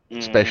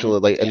 especially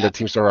like in the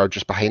teams that are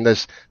just behind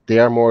us. They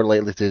are more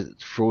likely to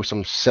throw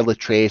some silly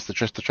trades to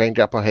try and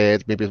get up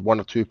ahead, maybe one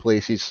or two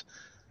places,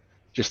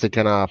 just to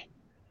kind of,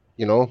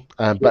 you know.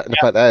 But the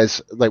fact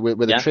is, like,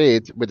 with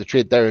the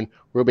trade down,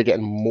 we'll be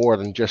getting more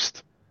than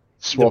just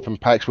swapping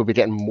picks. We'll be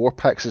getting more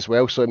picks as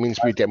well. So it means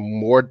we get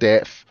more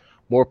depth,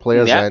 more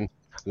players in,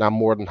 and I'm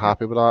more than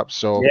happy with that.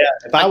 So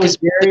if I was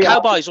Gary, the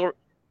Cowboys,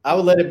 I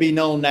would let it be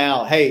known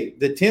now. Hey,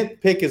 the 10th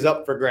pick is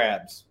up for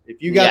grabs.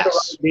 If you got the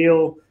right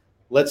deal,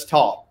 let's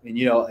talk. And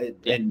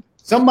and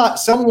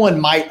someone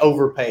might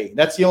overpay.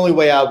 That's the only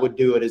way I would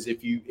do it, is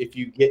if you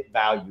get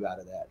value out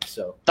of that.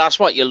 So that's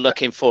what you're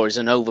looking for, is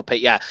an overpay.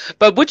 Yeah,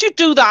 but would you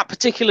do that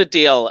particular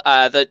deal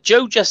that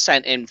Joe just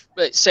sent in,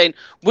 saying,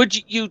 would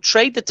you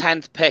trade the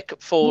 10th pick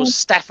for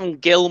Stephen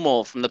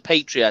Gilmore from the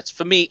Patriots?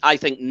 For me, I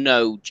think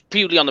no,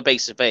 purely on the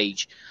basis of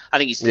age. I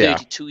think he's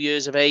 32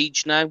 years of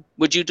age now.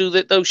 Would you do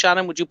that though,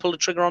 Shannon? Would you pull the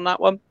trigger on that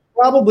one?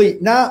 Probably.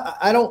 No,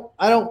 I don't.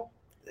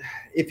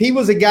 If he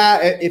was a guy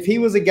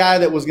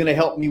that was going to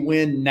help me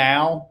win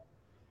now,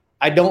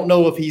 I don't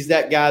know if he's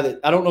that guy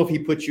I don't know if he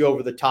puts you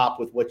over the top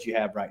with what you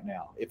have right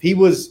now. If he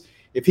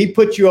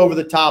put you over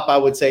the top, I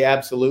would say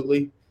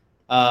absolutely.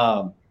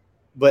 But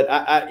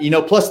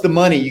plus the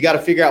money, you got to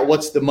figure out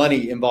what's the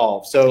money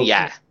involved. So you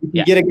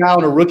can get a guy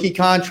on a rookie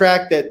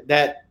contract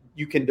that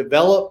you can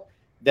develop,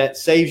 that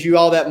saves you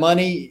all that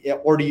money,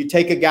 or do you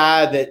take a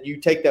guy that you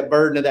take that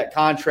burden of that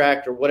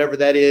contract or whatever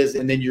that is,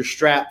 and then you're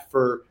strapped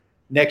for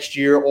next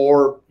year,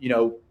 or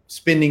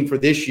spending for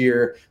this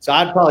year? So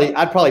I'd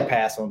probably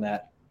pass on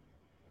that.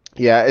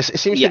 Yeah, it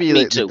seems to be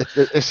me like too.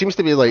 It seems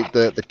to be like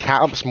the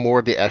cap's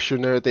more the issue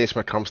nowadays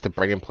when it comes to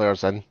bringing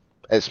players in.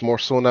 It's more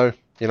so now,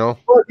 Well,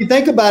 if you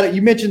think about it,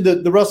 you mentioned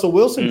the Russell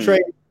Wilson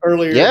trade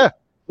earlier. Yeah.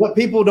 What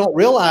people don't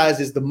realize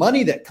is the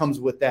money that comes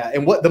with that,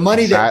 and what the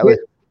money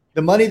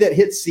that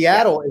hits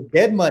Seattle is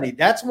dead money.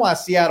 That's why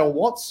Seattle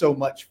wants so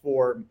much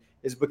for him,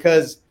 is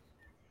because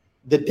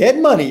the dead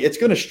money, it's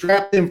going to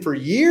strap them for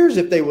years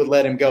if they would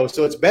let him go.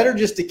 So it's better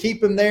just to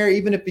keep him there,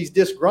 even if he's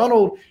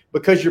disgruntled,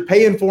 because you're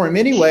paying for him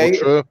anyway.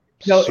 So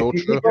true.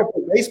 If you go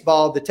for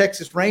baseball, the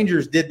Texas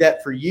Rangers did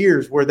that for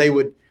years, where they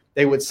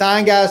would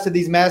sign guys to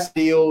these mass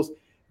deals,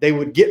 they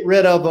would get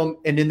rid of them,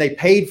 and then they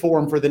paid for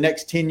them for the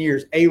next 10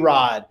 years.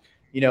 A-Rod,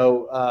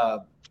 I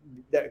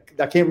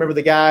can't remember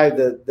the guy,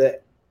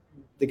 the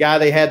guy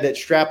they had that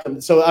strapped them.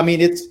 So I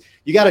mean,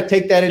 you got to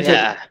take that into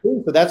account.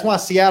 So that's why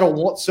Seattle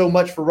wants so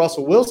much for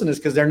Russell Wilson, is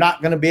because they're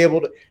not going to be able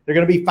to. They're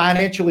going to be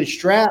financially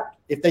strapped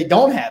if they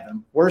don't have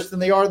him, worse than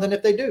they are than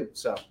if they do.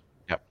 So,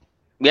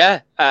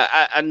 yeah,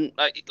 and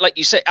like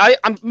you say,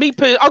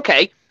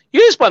 okay.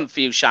 Here's one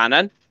for you,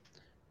 Shannon.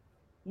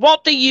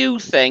 What do you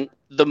think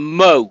the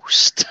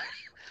most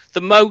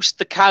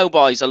the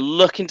Cowboys are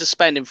looking to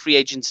spend in free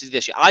agency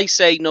this year? I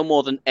say no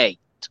more than 8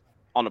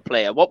 on a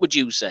player. What would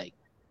you say?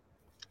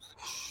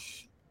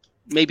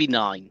 Maybe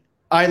 9.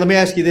 All right, let me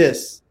ask you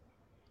this.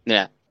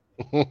 Yeah.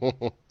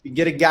 You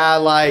get a guy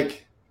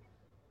like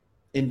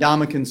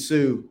Ndamukong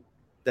Suh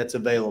that's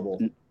available.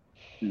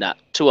 No,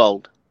 too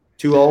old.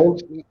 Too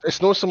old?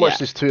 It's not so much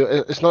he's too.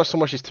 It's not so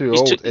much he's too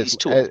old. He's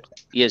too old.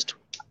 He is too.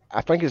 I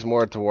think it's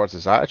more towards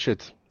his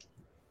attitude.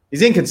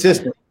 He's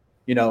inconsistent.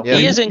 He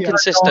is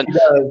inconsistent. He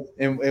does,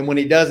 and when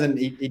he doesn't,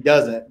 he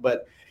doesn't.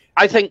 But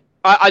I think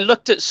I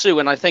looked at Suh,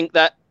 and I think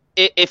that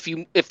if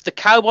the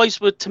Cowboys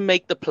were to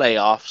make the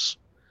playoffs,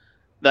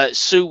 that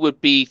Suh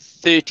would be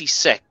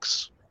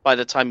 36 by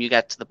the time you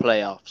get to the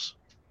playoffs.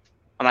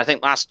 And I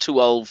think that's too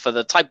old for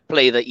the type of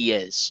player that he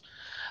is.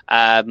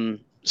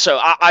 So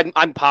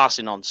I'm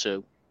passing on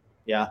Suh.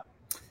 Yeah.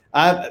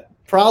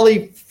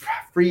 Probably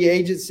free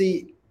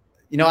agency.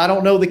 I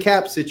don't know the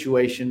cap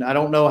situation. I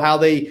don't know how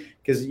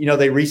because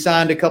they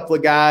re-signed a couple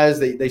of guys.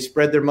 They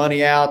spread their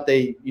money out.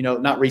 They,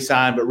 not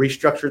re-signed, but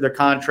restructured their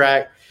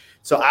contract.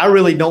 So I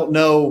really don't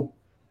know.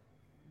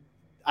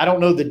 I don't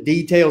know the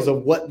details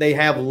of what they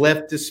have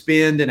left to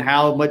spend and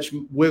how much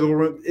wiggle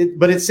room,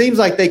 but it seems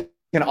like they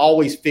can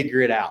always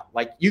figure it out.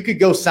 Like you could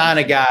go sign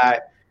a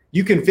guy,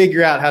 you can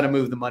figure out how to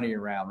move the money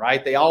around,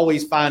 right? They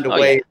always find a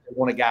way if they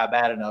want a guy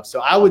bad enough. So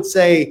I would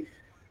say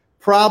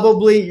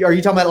probably, are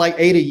you talking about like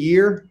 8 a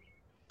year?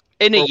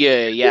 In a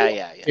year,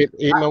 yeah. 8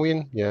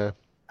 million, yeah.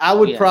 I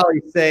would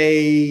probably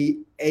say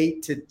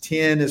 8 to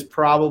 10 is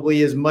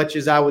probably as much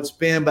as I would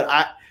spend. But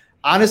I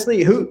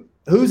honestly,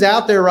 who's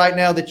out there right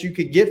now that you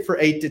could get for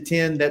 8 to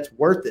 10 that's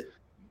worth it?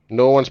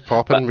 No one's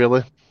popping,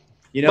 really.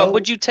 You know, but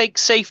would you take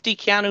safety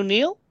Keanu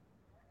Neal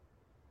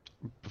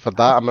for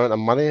that amount of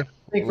money?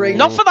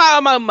 Not for that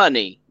amount of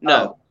money.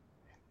 No.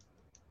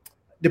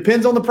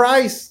 Depends on the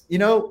price. You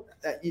know,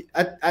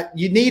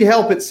 you need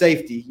help at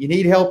safety. You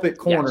need help at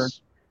corner.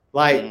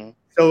 Yes.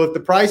 So if the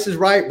price is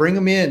right, bring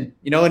him in.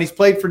 You know, and he's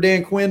played for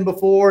Dan Quinn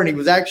before, and he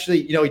was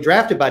actually, he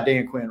drafted by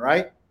Dan Quinn,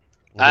 right?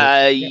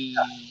 I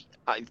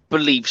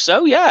believe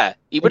so. Yeah,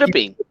 he would have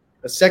been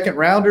a second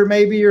rounder,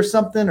 maybe, or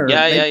something. Or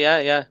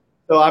yeah.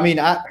 So I mean,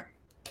 I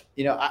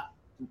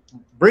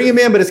bring him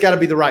in, but it's got to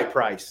be the right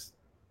price.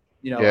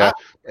 You know,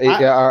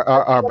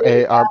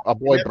 our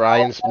boy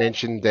Brian's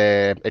mentioned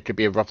it could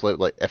be roughly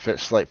like if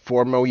it's like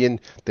 4 million,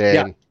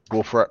 then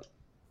go for it.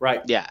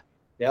 Right. Yeah.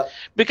 Yeah.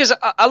 Because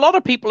a lot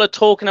of people are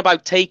talking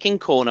about taking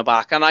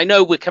cornerback, and I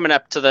know we're coming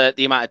up to the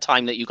amount of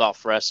time that you got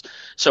for us,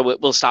 so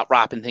we'll start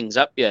wrapping things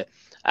up here.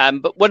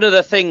 But one of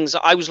the things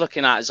I was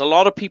looking at is a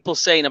lot of people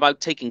saying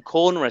about taking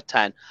corner at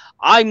 10.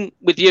 I'm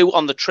with you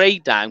on the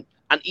trade down,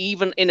 and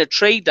even in a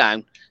trade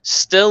down,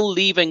 still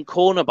leaving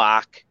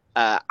cornerback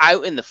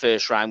out in the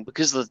first round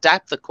because of the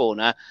depth of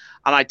corner.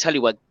 And I tell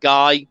you, a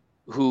guy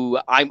who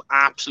I'm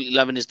absolutely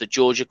loving is the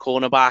Georgia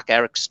cornerback,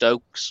 Eric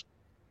Stokes.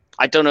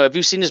 I don't know. Have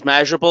you seen his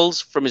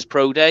measurables from his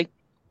pro day?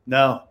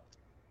 No.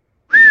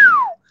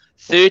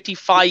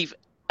 35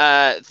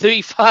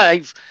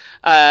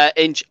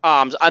 inch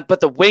arms,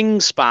 but the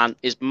wingspan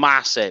is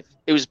massive.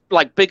 It was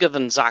like bigger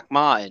than Zach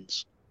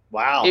Martin's.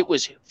 Wow. It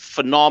was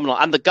phenomenal.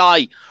 And the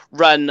guy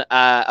ran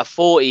a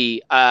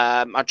 40.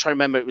 I'm trying to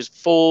remember. It was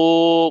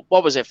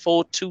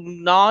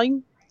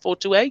 429?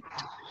 428?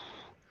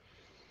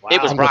 Wow.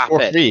 It was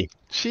rapid.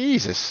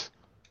 Jesus.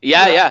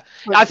 Yeah.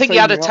 I think he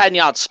had a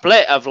 10-yard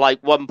split of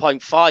like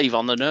 1.5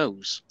 on the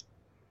nose.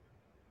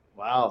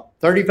 Wow.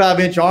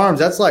 35-inch arms.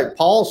 That's like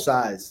Paul's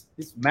size.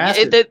 It's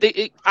massive.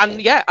 And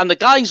the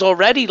guy's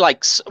already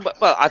like,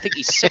 well, I think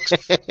he's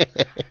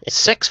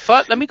 6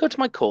 foot. Let me go to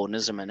my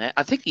corners a minute.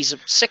 I think he's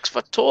 6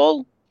 foot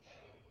tall.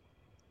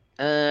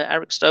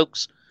 Eric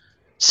Stokes,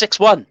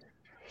 6'1".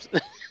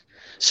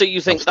 So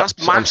you think that's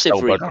massive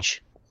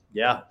reach?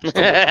 Yeah.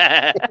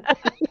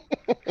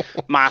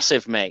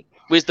 Massive, mate.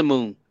 Where's the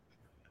moon?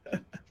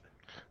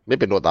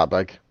 Maybe not that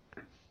big.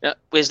 Yeah,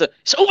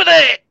 it's over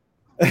there.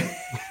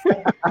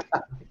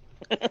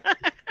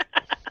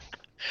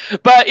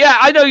 But yeah,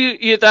 I know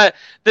you that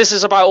this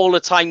is about all the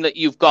time that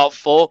you've got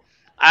for.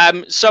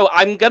 So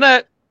I'm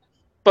gonna,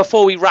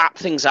 before we wrap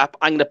things up,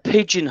 I'm gonna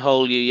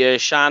pigeonhole you here,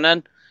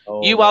 Shannon.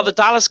 You are the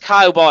Dallas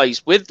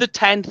Cowboys with the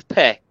 10th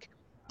pick.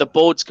 The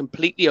board's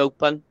completely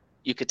open.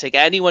 You could take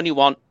anyone you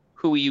want.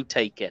 Who are you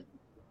taking?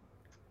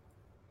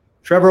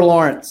 Trevor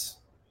Lawrence.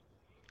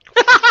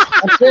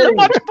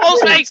 Watch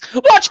Paul's face.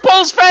 Watch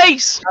Paul's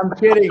face. I'm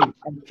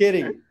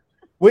kidding.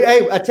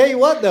 Hey, I tell you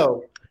what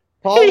though,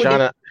 Paul.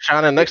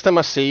 Shannon, next time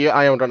I see you,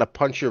 I am going to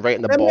punch you right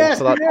in the balls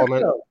for that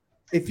comment.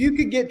 If you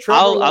could get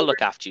Trevor, I'll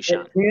look after you,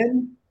 Shannon.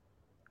 10,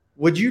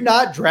 would you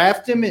not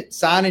draft him at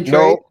sign and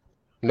trade?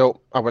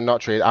 No, I would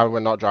not trade. I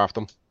would not draft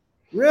him.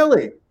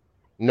 Really?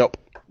 Nope.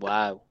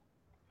 Wow.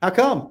 How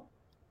come?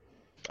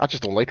 I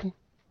just don't like him.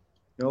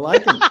 You don't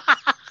like him?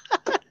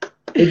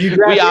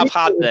 We have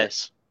had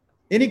this.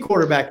 Any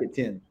quarterback at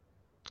 10?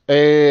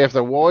 If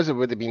there was, it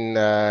would have been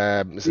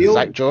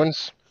Zach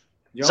Jones.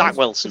 Zach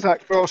Wilson.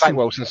 Zach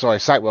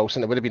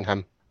Wilson. It would have been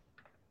him.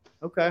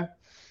 Okay.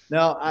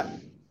 Now,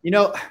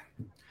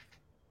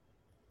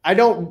 I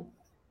don't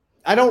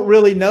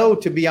really know,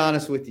 to be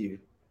honest with you.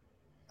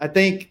 I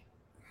think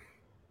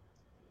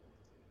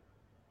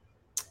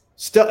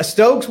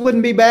Stokes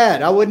wouldn't be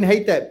bad. I wouldn't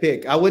hate that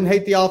pick. I wouldn't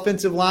hate the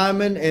offensive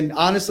lineman. And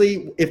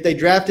honestly, if they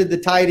drafted the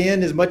tight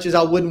end, as much as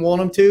I wouldn't want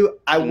them to,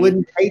 I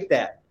wouldn't hate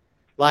that.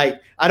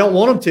 Like, I don't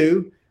want them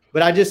to,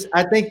 but I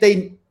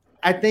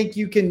think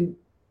you can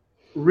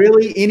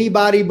really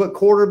anybody but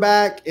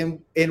quarterback and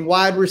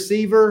wide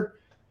receiver.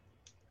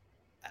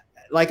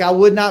 Like, I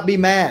would not be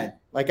mad.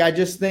 Like, I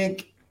just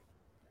think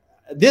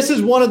this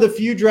is one of the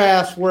few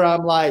drafts where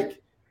I'm like,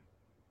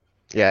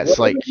 yeah, it's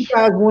like you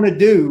guys want to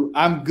do,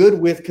 I'm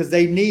good with, because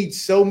they need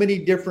so many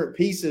different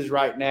pieces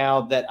right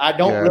now that I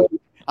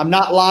don't I'm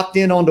not locked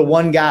in onto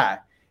one guy.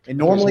 And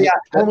normally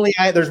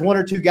there's one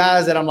or two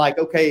guys that I'm like,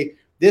 okay,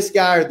 this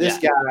guy or this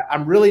guy.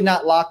 I'm really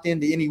not locked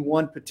into any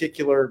one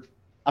particular.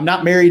 I'm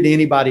not married to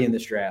anybody in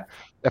this draft.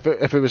 If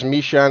it was me,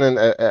 Shannon,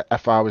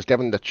 if I was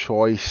given the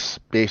choice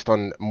based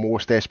on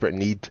most desperate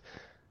need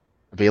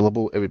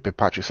available, it would be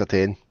Patrick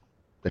Surtain,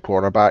 the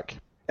cornerback.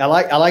 I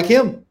like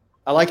him.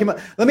 I like him.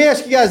 Let me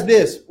ask you guys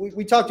this.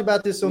 We talked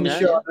about this on the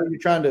show. I know you're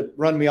trying to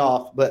run me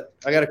off, but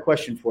I got a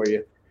question for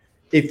you.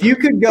 If you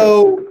could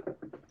go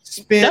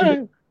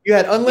spend, you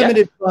had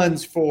unlimited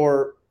funds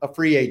for a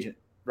free agent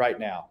right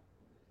now,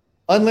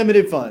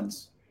 unlimited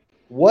funds.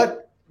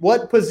 What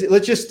position?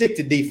 Let's just stick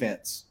to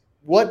defense.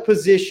 What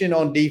position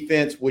on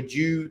defense would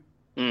you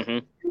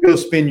go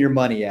spend your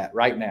money at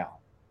right now?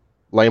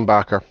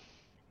 Linebacker.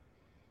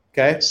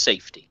 Okay.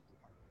 Safety.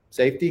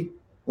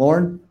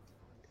 Lauren?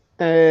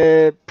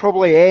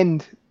 Probably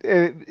end.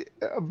 A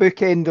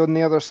bookend on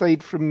the other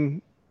side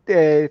from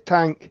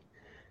Tank.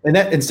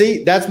 And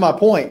see, that's my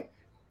point.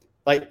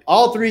 Like,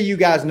 all three of you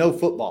guys know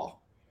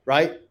football,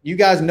 right? You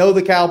guys know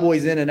the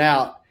Cowboys in and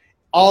out.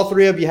 All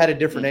three of you had a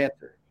different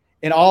answer.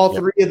 And all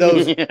three of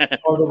those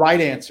are the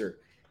right answer.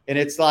 And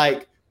it's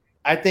like,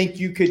 I think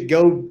you could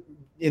go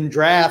in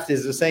draft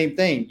is the same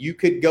thing. You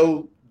could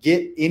go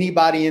get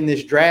anybody in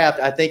this draft.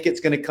 I think it's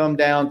going to come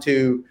down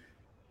to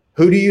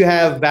who do you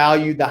have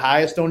valued the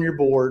highest on your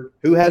board,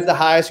 who has the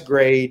highest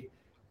grade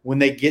when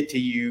they get to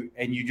you,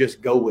 and you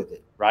just go with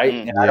it, right?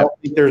 And I don't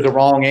think there's a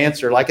wrong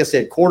answer. Like I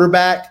said,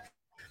 quarterback,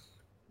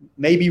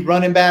 maybe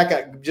running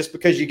back, just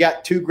because you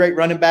got two great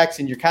running backs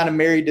and you're kind of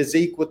married to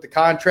Zeke with the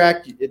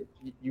contract,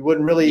 you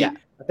wouldn't really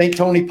I think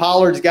Tony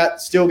Pollard's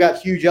still got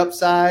huge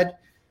upside.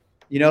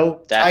 You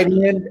know, tight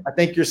end, I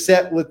think you're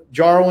set with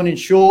Jarwin and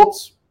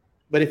Schultz.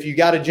 But if you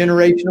got a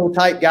generational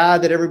type guy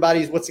that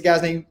everybody's, what's the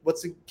guy's name?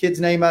 What's the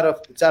kid's name out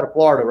of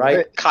Florida,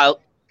 right?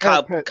 Kyle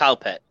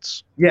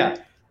Pitts. Yeah.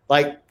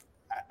 Like,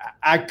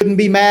 I couldn't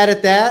be mad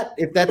at that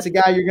if that's a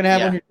guy you're going to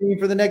have on your team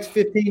for the next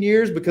 15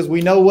 years, because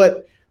we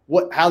know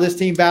how this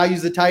team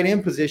values the tight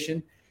end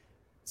position.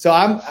 So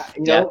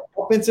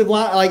offensive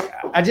line, like,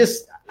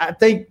 I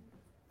think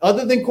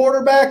other than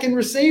quarterback and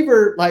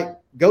receiver, like,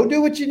 go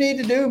do what you need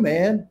to do,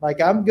 man.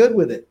 Like, I'm good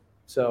with it.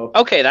 So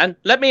okay, then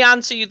let me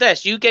answer you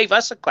this. You gave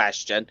us a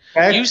question.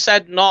 Okay. You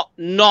said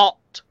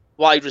not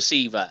wide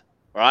receiver,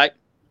 right?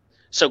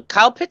 So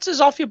Kyle Pitts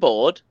is off your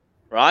board,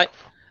 right?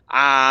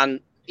 And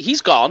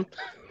he's gone.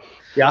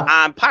 Yeah.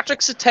 And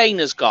Patrick Surtain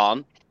is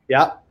gone.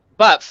 Yeah.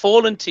 But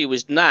fallen to you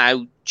is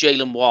now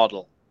Jalen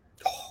Waddle.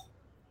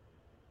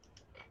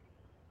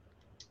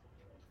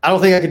 I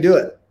don't think I could do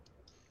it.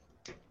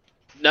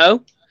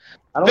 No.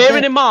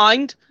 Bearing in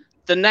mind,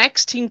 the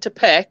next team to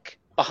pick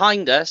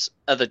behind us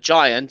are the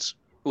Giants,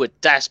 who are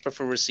desperate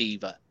for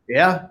receiver.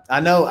 Yeah,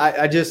 I know.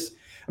 I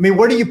mean,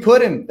 where do you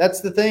put him?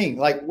 That's the thing.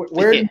 Like,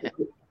 where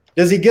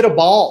does he get a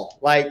ball?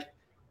 Like,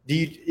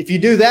 if you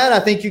do that, I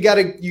think you got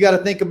to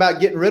think about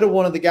getting rid of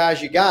one of the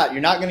guys you got.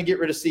 You're not going to get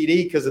rid of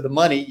CD because of the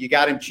money. You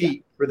got him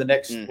cheap for the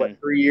next 3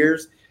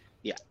 years.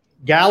 Yeah.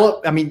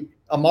 Gallup. I mean,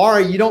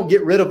 Amari. You don't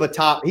get rid of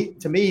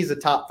to me, he's a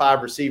top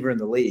 5 receiver in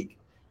the league.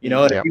 You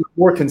know, and if he was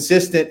more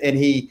consistent, and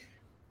he,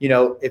 you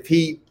know, if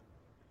he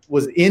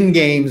was in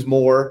games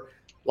more,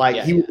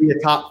 he would be a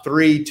top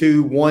 3,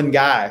 2, 1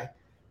 guy.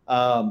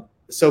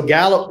 So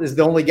Gallup is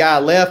the only guy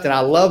left, and I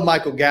love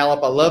Michael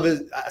Gallup.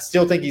 I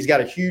still think he's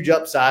got a huge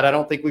upside. I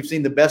don't think we've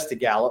seen the best of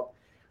Gallup.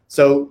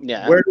 So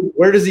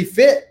where does he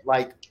fit?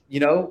 Like, you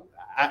know,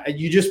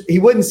 he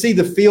wouldn't see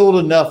the field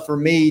enough for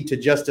me to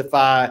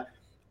justify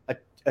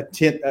a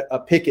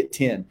pick at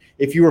 10.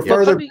 If you were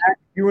further back,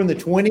 if you were in the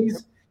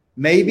 20s,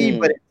 maybe,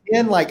 but at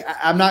 10, like,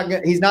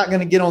 he's not going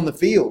to get on the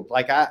field.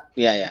 Like,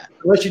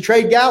 unless you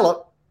trade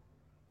Gallup.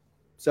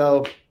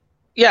 So,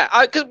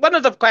 because one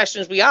of the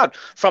questions we had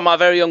from our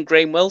very own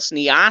Graham Wilson,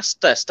 he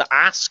asked us to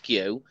ask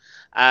you,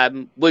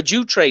 would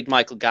you trade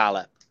Michael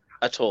Gallup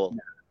at all?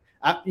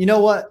 You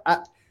know what?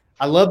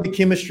 I love the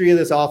chemistry of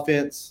this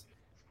offense.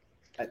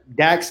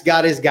 Dak's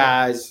got his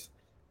guys.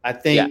 I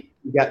think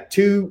you got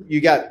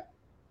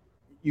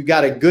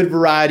a good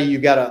variety. You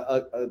got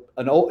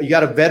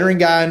a veteran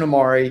guy in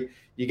Amari.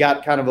 You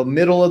got kind of a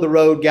middle of the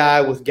road guy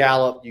with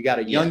Gallup. You got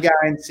a young guy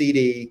in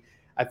CD.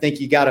 I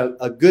think you got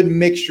a good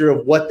mixture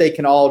of what they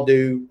can all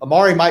do.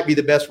 Amari might be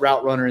the best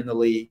route runner in the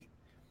league.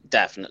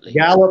 Definitely.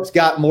 Gallup's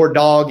got more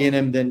dog in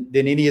him than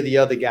any of the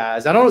other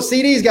guys. I don't know.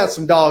 CD's got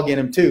some dog in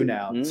him too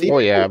now. Oh,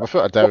 yeah.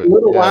 Without a doubt. A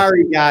little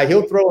wiry guy.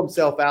 He'll throw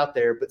himself out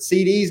there. But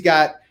CD's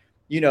got,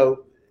 you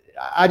know,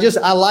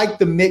 I like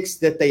the mix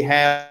that they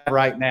have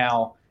right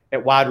now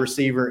at wide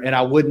receiver, and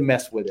I wouldn't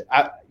mess with it.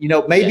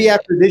 Maybe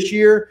after this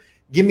year,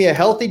 give me a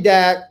healthy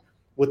Dak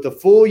with the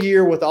full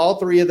year with all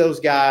 3 of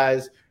those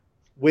guys,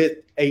 with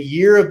a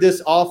year of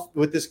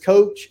with this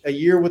coach, a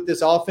year with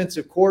this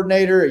offensive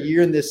coordinator, a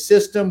year in this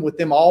system with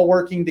them all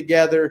working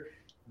together.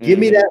 Give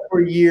me that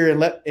for a year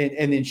and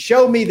then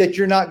show me that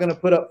you're not going to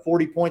put up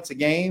 40 points a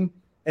game,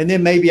 and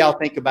then maybe I'll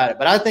think about it.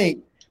 But I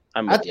think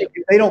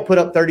if they don't put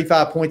up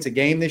 35 points a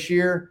game this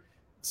year,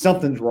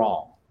 something's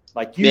wrong.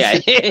 Like you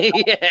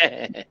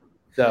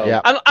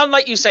So, and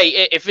like you say,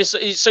 if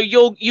it's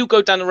you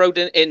go down the road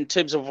in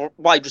terms of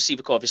wide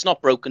receiver core. If it's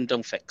not broken,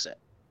 don't fix it.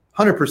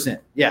 100%.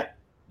 Yeah.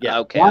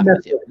 Okay.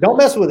 Don't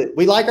mess with it.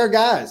 We like our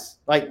guys.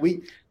 Like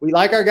we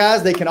like our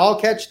guys. They can all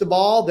catch the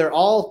ball.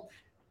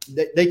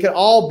 They could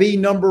all be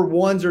number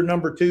 1s or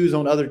number 2s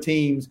on other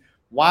teams.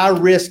 Why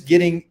risk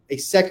getting a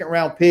second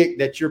round pick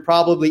that you're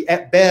probably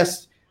at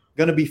best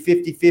going to be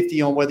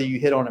 50-50 on whether you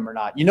hit on him or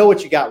not. You know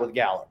what you got with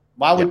Gallup.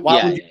 Why would you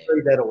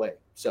trade that away?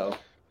 So.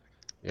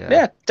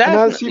 Yeah,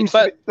 definitely.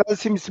 That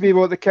seems to be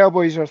what the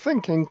Cowboys are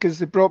thinking, because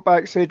they brought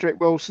back Cedric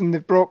Wilson,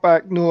 they've brought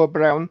back Noah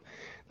Brown.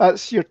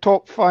 That's your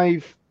top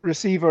 5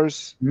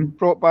 receivers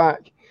brought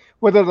back.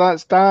 Whether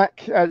that's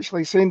Dak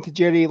actually saying to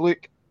Jerry,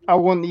 look, I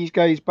want these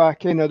guys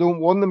back in. I don't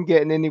want them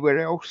getting anywhere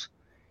else.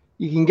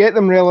 You can get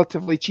them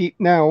relatively cheap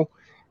now.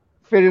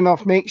 Fair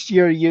enough. Next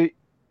year,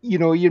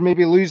 you're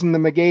maybe losing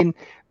them again.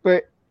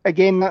 But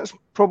again, that's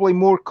probably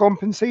more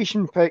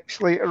compensation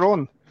picks later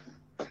on.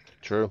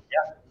 True.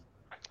 Yeah.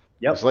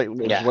 Yep. It's like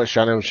what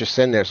Shannon was just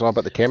saying there. It's all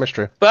about the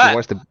chemistry.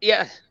 But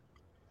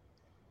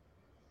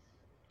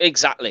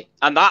exactly,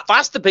 and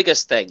that's the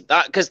biggest thing.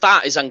 Because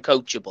that is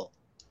uncoachable.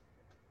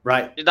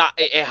 Right. That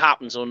it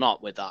happens or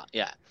not with that.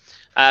 Yeah.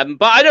 But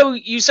I know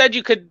you said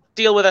you could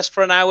deal with us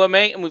for an hour,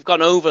 mate, and we've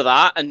gone over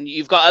that, and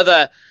you've got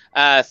other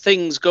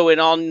things going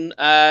on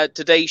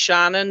today,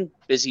 Shannon.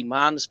 Busy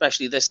man,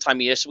 especially this time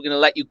of year, so we're going to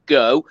let you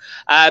go.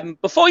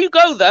 Before you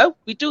go, though,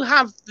 we do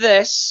have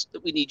this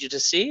that we need you to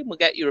see, and we'll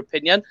get your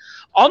opinion.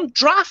 On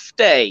draft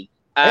day,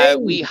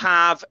 we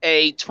have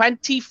a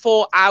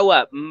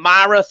 24-hour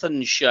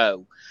marathon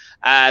show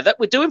that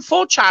we're doing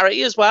for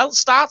charity as well.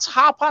 Starts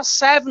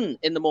 7:30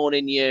 in the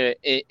morning here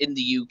in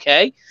the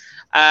UK.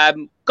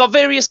 Got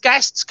various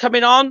guests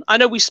coming on. I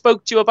know we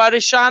spoke to you about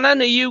it,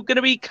 Shannon. Are you going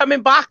to be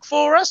coming back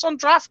for us on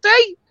draft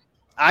day?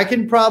 I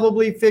can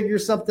probably figure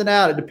something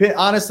out.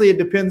 Honestly, it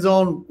depends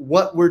on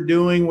what we're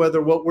doing,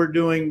 whether what we're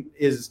doing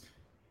is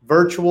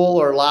virtual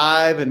or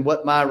live, and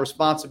what my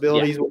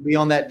responsibilities will be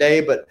on that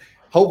day. But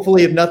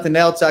hopefully, if nothing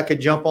else, I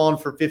could jump on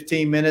for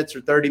 15 minutes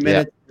or 30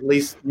 minutes, at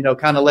least,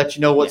 kind of let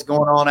you know what's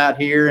going on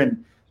out here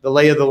and the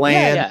lay of the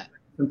land.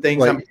 Some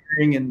things I'm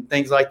hearing and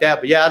things like that.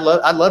 But yeah,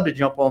 I'd love to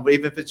jump on, but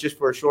even if it's just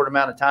for a short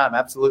amount of time,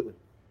 absolutely.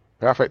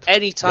 Perfect.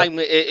 Anytime.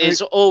 It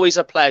is always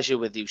a pleasure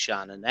with you,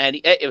 Shannon.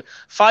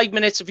 5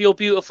 minutes of your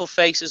beautiful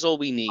face is all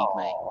we need,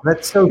 mate.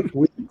 That's so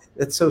sweet.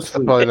 That's so sweet.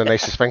 That's probably the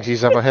nicest thing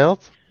he's ever held.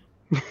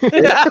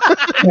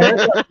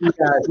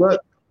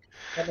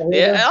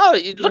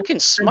 You're looking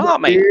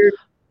smart, mate.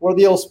 Or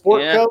the old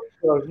sport coat,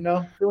 so,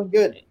 feeling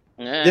good.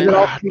 Yeah. Did it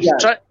all for you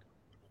guys.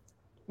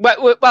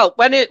 Well,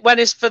 when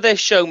it's for this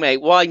show,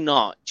 mate, why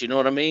not? Do you know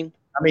what I mean?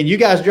 I mean, you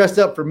guys dressed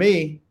up for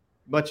me,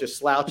 bunch of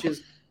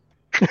slouches.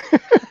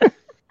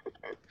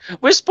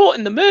 We're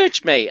sporting the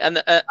merch, mate, and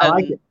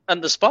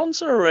the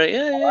sponsor.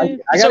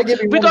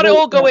 We got it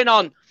all going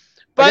on.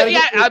 But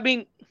I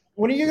mean,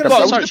 when are you going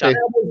to send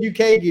Cowboys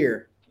UK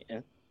gear?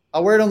 Yeah.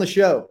 I'll wear it on the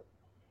show.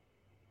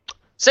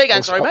 Say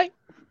again, sorry, mate.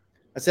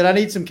 I said I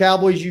need some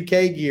Cowboys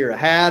UK gear, a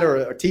hat or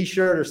a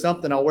T-shirt or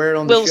something. I'll wear it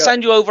on the show. We'll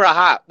send you over a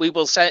hat. We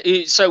will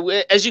send. So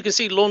as you can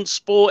see, Lund's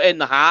sporting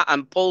the hat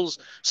and Paul's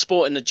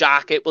sporting the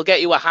jacket. We'll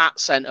get you a hat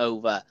sent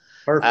over.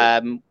 Perfect. I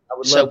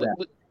would love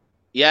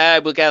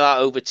that. We'll get that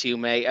over to you,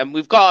 mate. And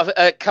we've got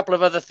a couple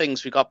of other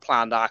things we got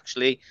planned,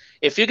 actually.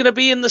 If you're going to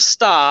be in the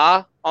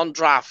Star on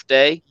draft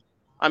day,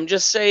 I'm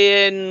just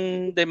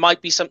saying there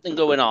might be something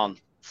going on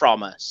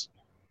from us.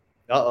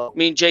 Uh-oh.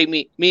 Me and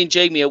Jamie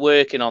are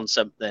working on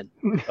something.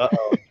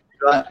 Uh-oh.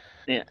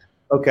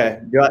 Okay.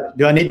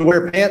 Do I need to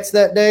wear pants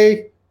that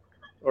day?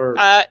 Or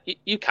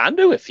you can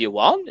do if you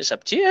want. It's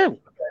up to you.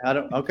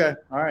 Okay.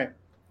 All right.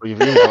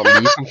 You've even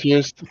got me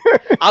confused.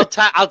 I'll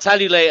tell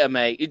you later,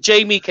 mate.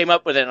 Jamie came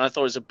up with it, and I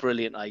thought it was a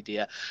brilliant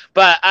idea.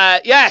 But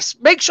yes,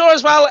 make sure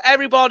as well,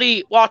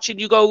 everybody watching,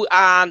 you go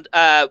and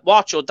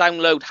watch or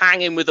download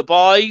Hanging with the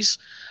Boys.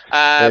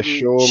 Best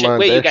show,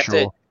 man. Best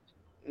show.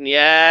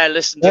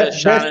 Listen to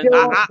Shannon.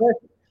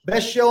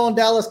 Best show on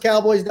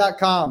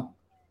DallasCowboys.com.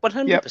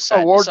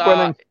 100%.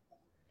 Award-winning.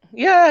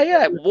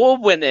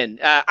 Award-winning.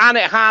 And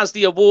it has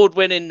the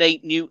award-winning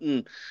Nate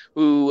Newton,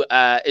 who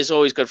is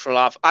always good for a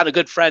laugh, and a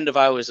good friend of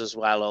ours as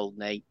well, old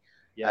Nate.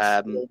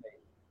 Yes.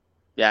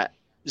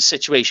 The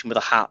situation with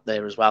a hat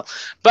there as well.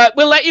 But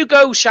we'll let you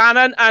go,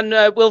 Shannon,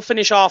 and we'll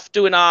finish off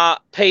doing our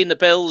paying the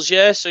bills,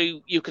 so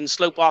you can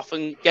slope off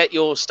and get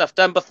your stuff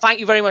done. But thank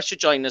you very much for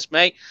joining us,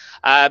 mate.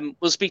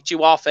 We'll speak to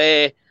you off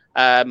air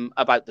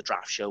about the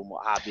draft show and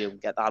what have you,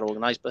 and get that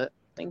organised. But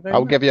thank you very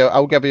much. I'll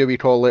give you a wee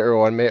call later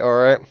on, mate. All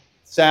right.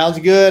 Sounds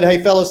good.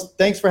 Hey, fellas,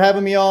 thanks for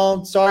having me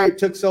on. Sorry it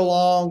took so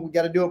long. We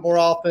got to do it more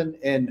often,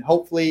 and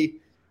hopefully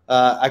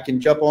I can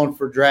jump on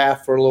for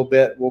draft for a little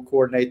bit. We'll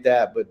coordinate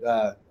that.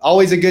 But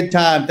always a good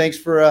time. Thanks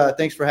for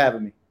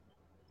having me.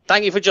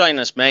 Thank you for joining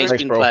us, mate. It's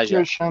been a pleasure.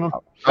 Cheers, Shannon.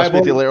 I'll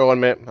speak to you later on,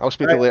 mate. I'll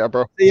speak to you later,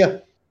 bro. See ya.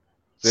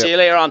 See you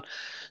later on.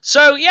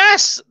 So,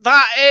 yes,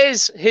 that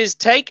is his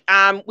take.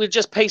 We'll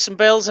just pay some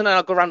bills, and then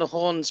I'll go around the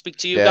horn and speak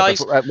to you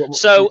guys. I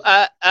was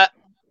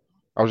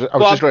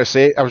just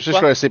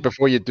going to say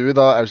before you do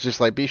that, I was just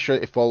like, be sure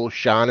to follow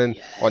Shannon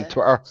on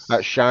Twitter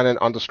at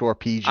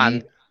Shannon_PG.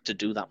 And to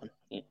do that one.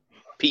 Yeah.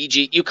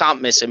 PG, you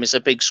can't miss him. It's a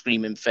big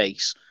screaming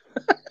face.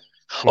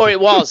 Or it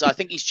was. I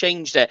think he's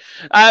changed it.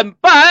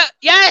 But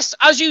yes,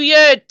 as you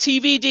heard,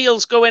 TV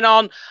deals going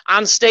on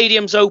and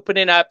stadiums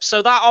opening up.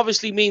 So that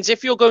obviously means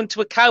if you're going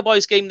to a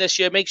Cowboys game this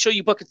year, make sure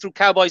you book it through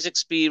Cowboys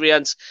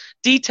Experience.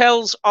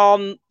 Details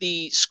on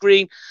the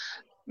screen.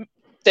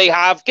 They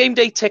have game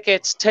day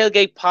tickets,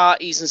 tailgate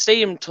parties, and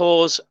stadium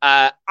tours.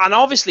 And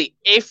obviously,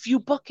 if you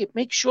book it,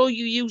 make sure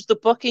you use the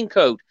booking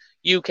code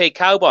UK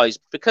Cowboys.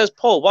 Because,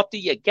 Paul, what do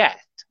you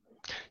get?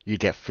 You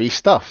get free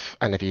stuff.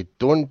 And if you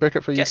don't book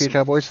it for UK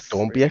Cowboys,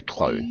 don't be a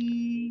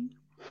clown.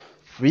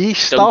 Free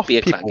stuff, Don't be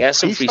a people. clown. Get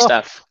some free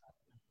stuff.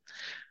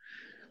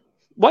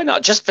 Why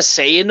not? Just for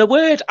saying the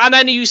word. And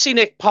then you've seen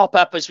it pop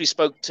up as we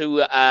spoke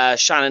to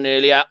Shannon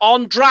earlier.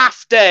 On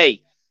draft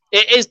day,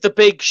 it is the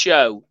big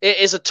show. It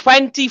is a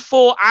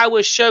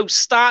 24-hour show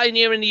starting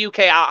here in the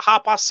UK at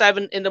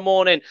 7:30 in the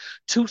morning,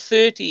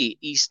 2:30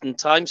 Eastern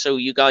time. So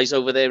you guys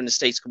over there in the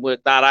States can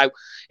work that out.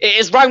 It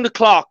is round the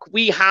clock.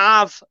 We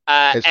have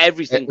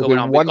everything going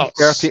on.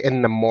 1:30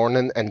 in the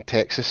morning in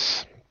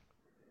Texas.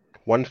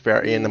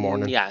 1:30 in the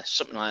morning. Yeah,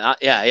 something like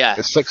that. Yeah.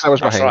 It's 6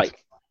 hours That's behind.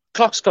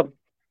 Right.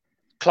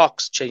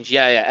 Clocks change.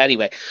 Yeah.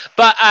 Anyway,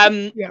 but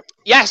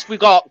yes, we've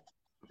got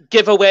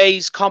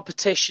giveaways,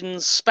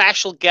 competitions,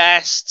 special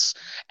guests,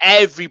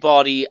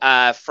 everybody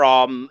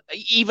from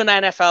even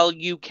NFL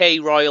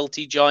UK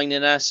royalty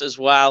joining us as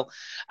well.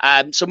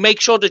 So make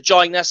sure to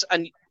join us,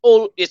 and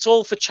it's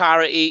all for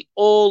charity.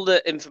 All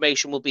the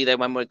information will be there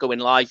when we're going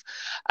live.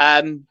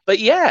 But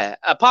yeah,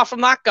 apart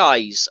from that,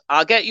 guys,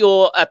 I'll get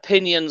your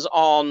opinions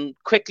on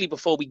quickly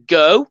before we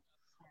go.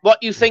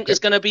 What you think is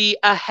going to be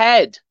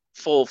ahead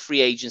for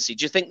free agency?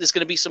 Do you think there's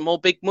going to be some more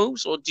big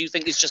moves, or do you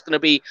think it's just going to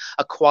be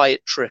a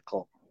quiet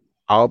trickle?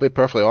 I'll be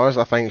perfectly honest.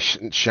 I think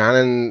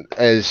Shannon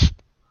is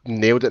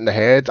nailed it in the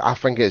head. I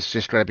think it's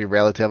just going to be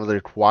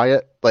relatively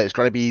quiet. Like, it's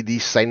going to be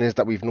these signings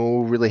that we've no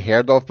really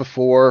heard of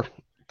before,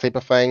 type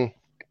of thing.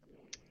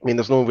 I mean,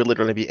 there's no really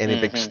going to be any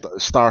big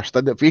star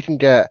stud. If we can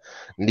get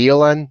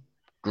Neil in,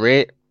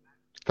 great,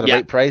 for the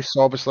right price,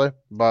 obviously.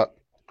 But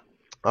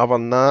other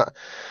than that,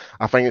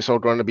 I think it's all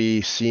going to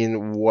be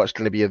seeing what's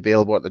going to be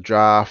available at the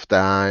draft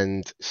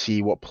and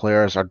see what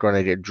players are going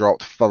to get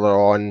dropped further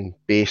on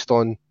based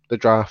on the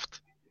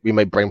draft. We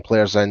might bring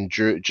players in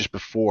just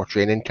before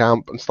training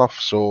camp and stuff.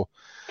 So,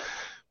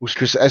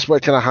 because that's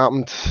what kind of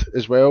happened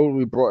as well.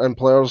 We brought in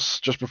players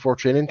just before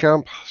training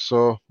camp.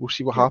 So we'll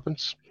see what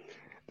happens.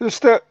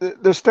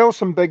 There's still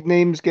some big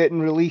names getting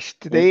released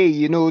today.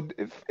 You know,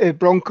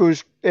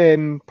 Broncos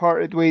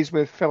parted ways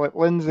with Philip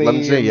Lindsay.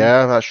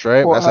 Yeah, that's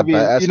right. That's a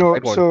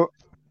big one. So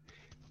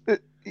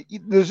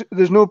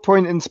there's no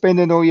point in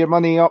spending all your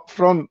money up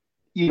front.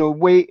 You know,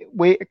 wait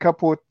a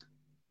couple of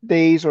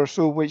days or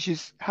so, which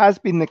has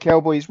been the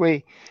Cowboys'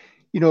 way.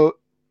 You know,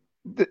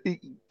 the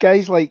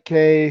guys like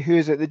who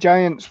is it? The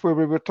Giants, where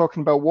we were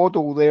talking about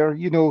Waddle there.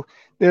 You know,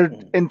 they're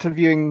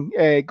interviewing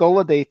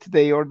Golladay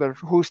today, or they're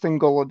hosting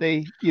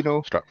Golladay. You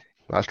know,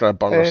 that's going to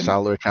burn our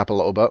salary cap a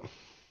little bit.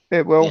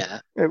 It will. Yeah.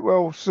 It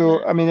will.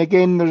 So I mean,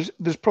 again,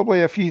 there's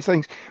probably a few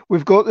things.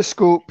 We've got the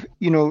scope.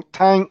 You know,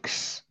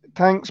 Tank's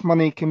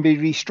money can be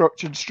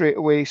restructured straight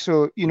away.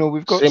 So you know,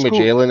 we've got same with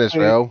Jalen as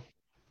well.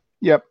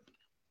 Yep.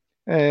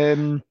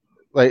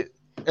 Like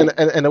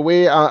in a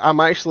way, I'm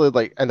actually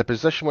like in the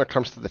position where it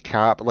comes to the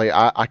cap. Like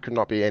I could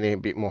not be any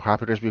bit more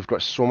happy because we've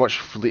got so much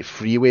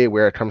freeway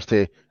where it comes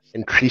to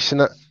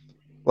increasing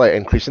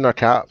our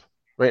cap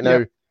right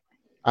now.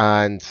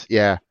 And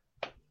yeah,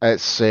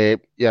 it's so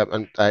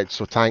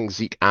Tank,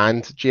 Zeke,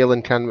 and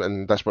Jalen can,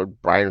 and that's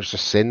what Brian was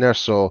just saying there.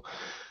 So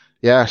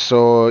yeah,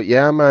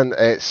 man,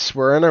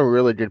 we're in a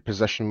really good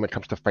position when it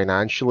comes to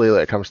financially.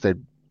 Like it comes to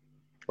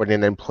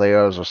bringing in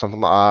players or something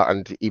like that,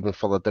 and even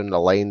further down the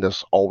line,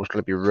 there's always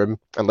going to be room.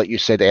 And like you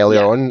said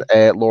earlier on,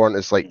 Lauren,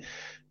 it's like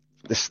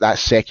that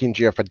second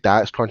year for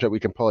Dak's contract, we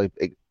can probably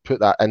put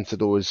that into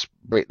those,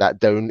 break that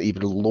down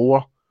even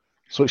lower,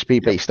 so to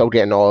speak. But he's still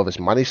getting all of his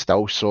money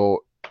still.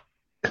 So,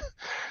 I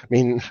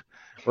mean,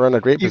 we're in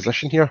a great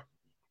position here.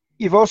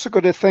 You've also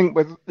got to think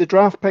with the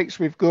draft picks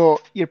we've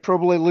got, you're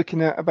probably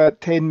looking at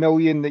about 10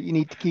 million that you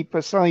need to keep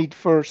aside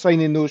for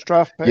signing those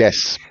draft picks.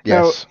 Yes,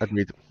 now,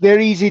 agreed. They're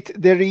easy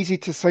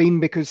to sign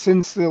because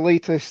since the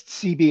latest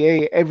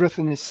CBA,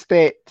 everything is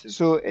stepped.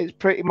 So it's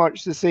pretty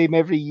much the same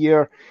every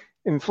year,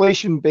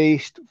 inflation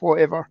based,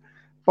 whatever.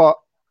 But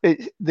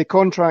the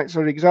contracts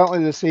are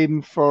exactly the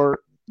same for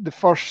the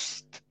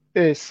first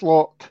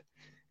slot,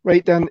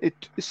 right down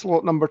to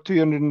slot number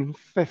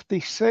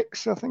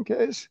 256, I think it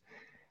is.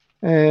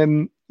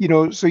 You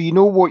know, so you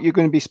know what you're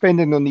going to be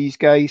spending on these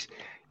guys.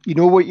 You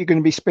know what you're going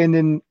to be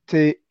spending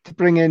to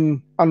bring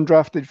in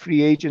undrafted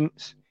free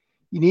agents.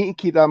 You need to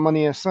keep that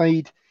money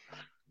aside.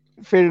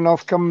 Fair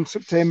enough, come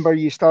September,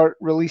 you start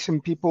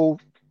releasing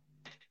people.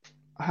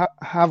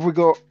 Have we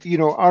got, you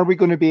know, are we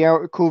going to be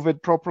out of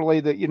COVID properly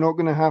that you're not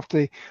going to have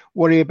to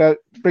worry about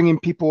bringing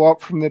people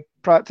up from the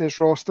practice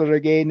roster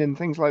again and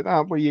things like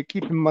that, where you're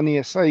keeping money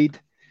aside,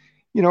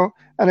 you know,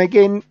 and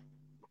again,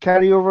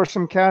 carry over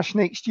some cash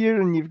next year,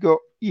 and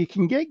you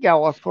can get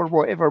Gallup or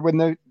whatever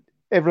when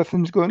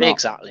everything's going up.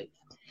 Exactly.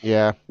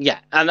 Yeah. Yeah,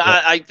 and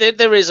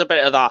there is a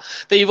bit of that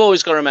you've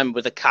always got to remember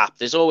with the cap.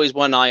 There's always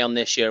one eye on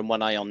this year and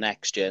one eye on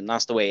next year, and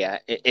that's the way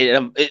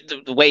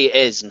the way it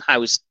is and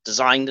how it's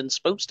designed and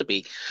supposed to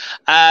be.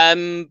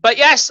 But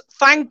yes,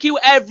 thank you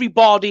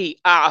everybody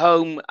at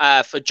home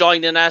for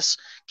joining us,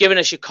 giving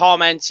us your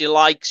comments, your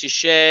likes, your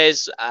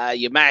shares,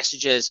 your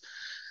messages.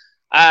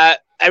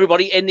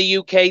 Everybody in the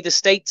UK, the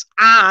States,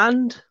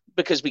 and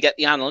because we get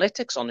the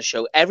analytics on the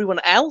show, everyone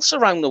else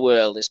around the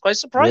world is quite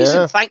surprising.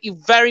 Yeah. Thank you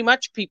very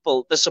much,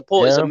 people. The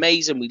support is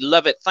amazing. We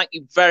love it. Thank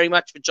you very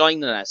much for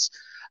joining us.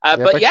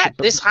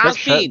 This has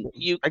been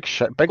big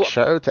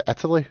shout out to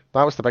Italy.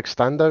 That was the big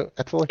standout.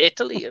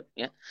 Italy,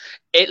 yeah.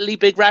 Italy,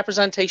 big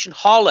representation.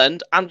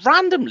 Holland, and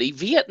randomly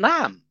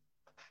Vietnam.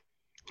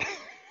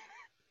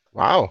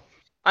 Wow.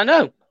 I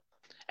know.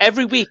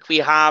 Every week we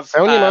have.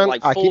 Man,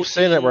 I keep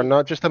saying it. We're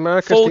not just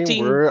America's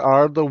team. We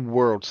are the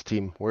world's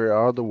team.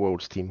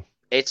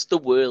 It's the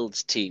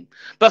world's team.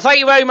 But thank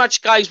you very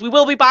much, guys. We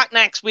will be back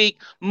next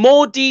week.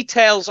 More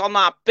details on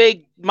that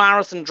big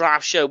marathon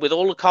draft show with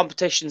all the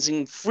competitions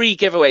and free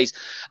giveaways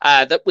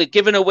that we're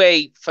giving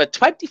away for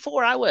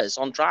 24 hours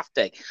on draft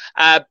day.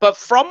 But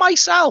from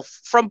myself,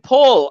 from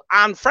Paul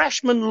and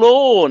Freshman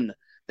Lawn,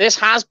 this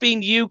has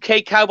been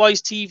UK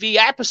Cowboys TV,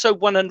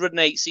 episode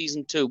 108,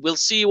 season 2. We'll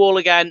see you all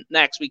again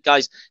next week,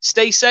 guys.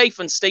 Stay safe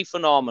and stay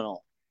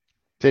phenomenal.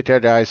 Take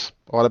care, guys.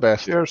 All the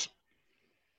best. Cheers.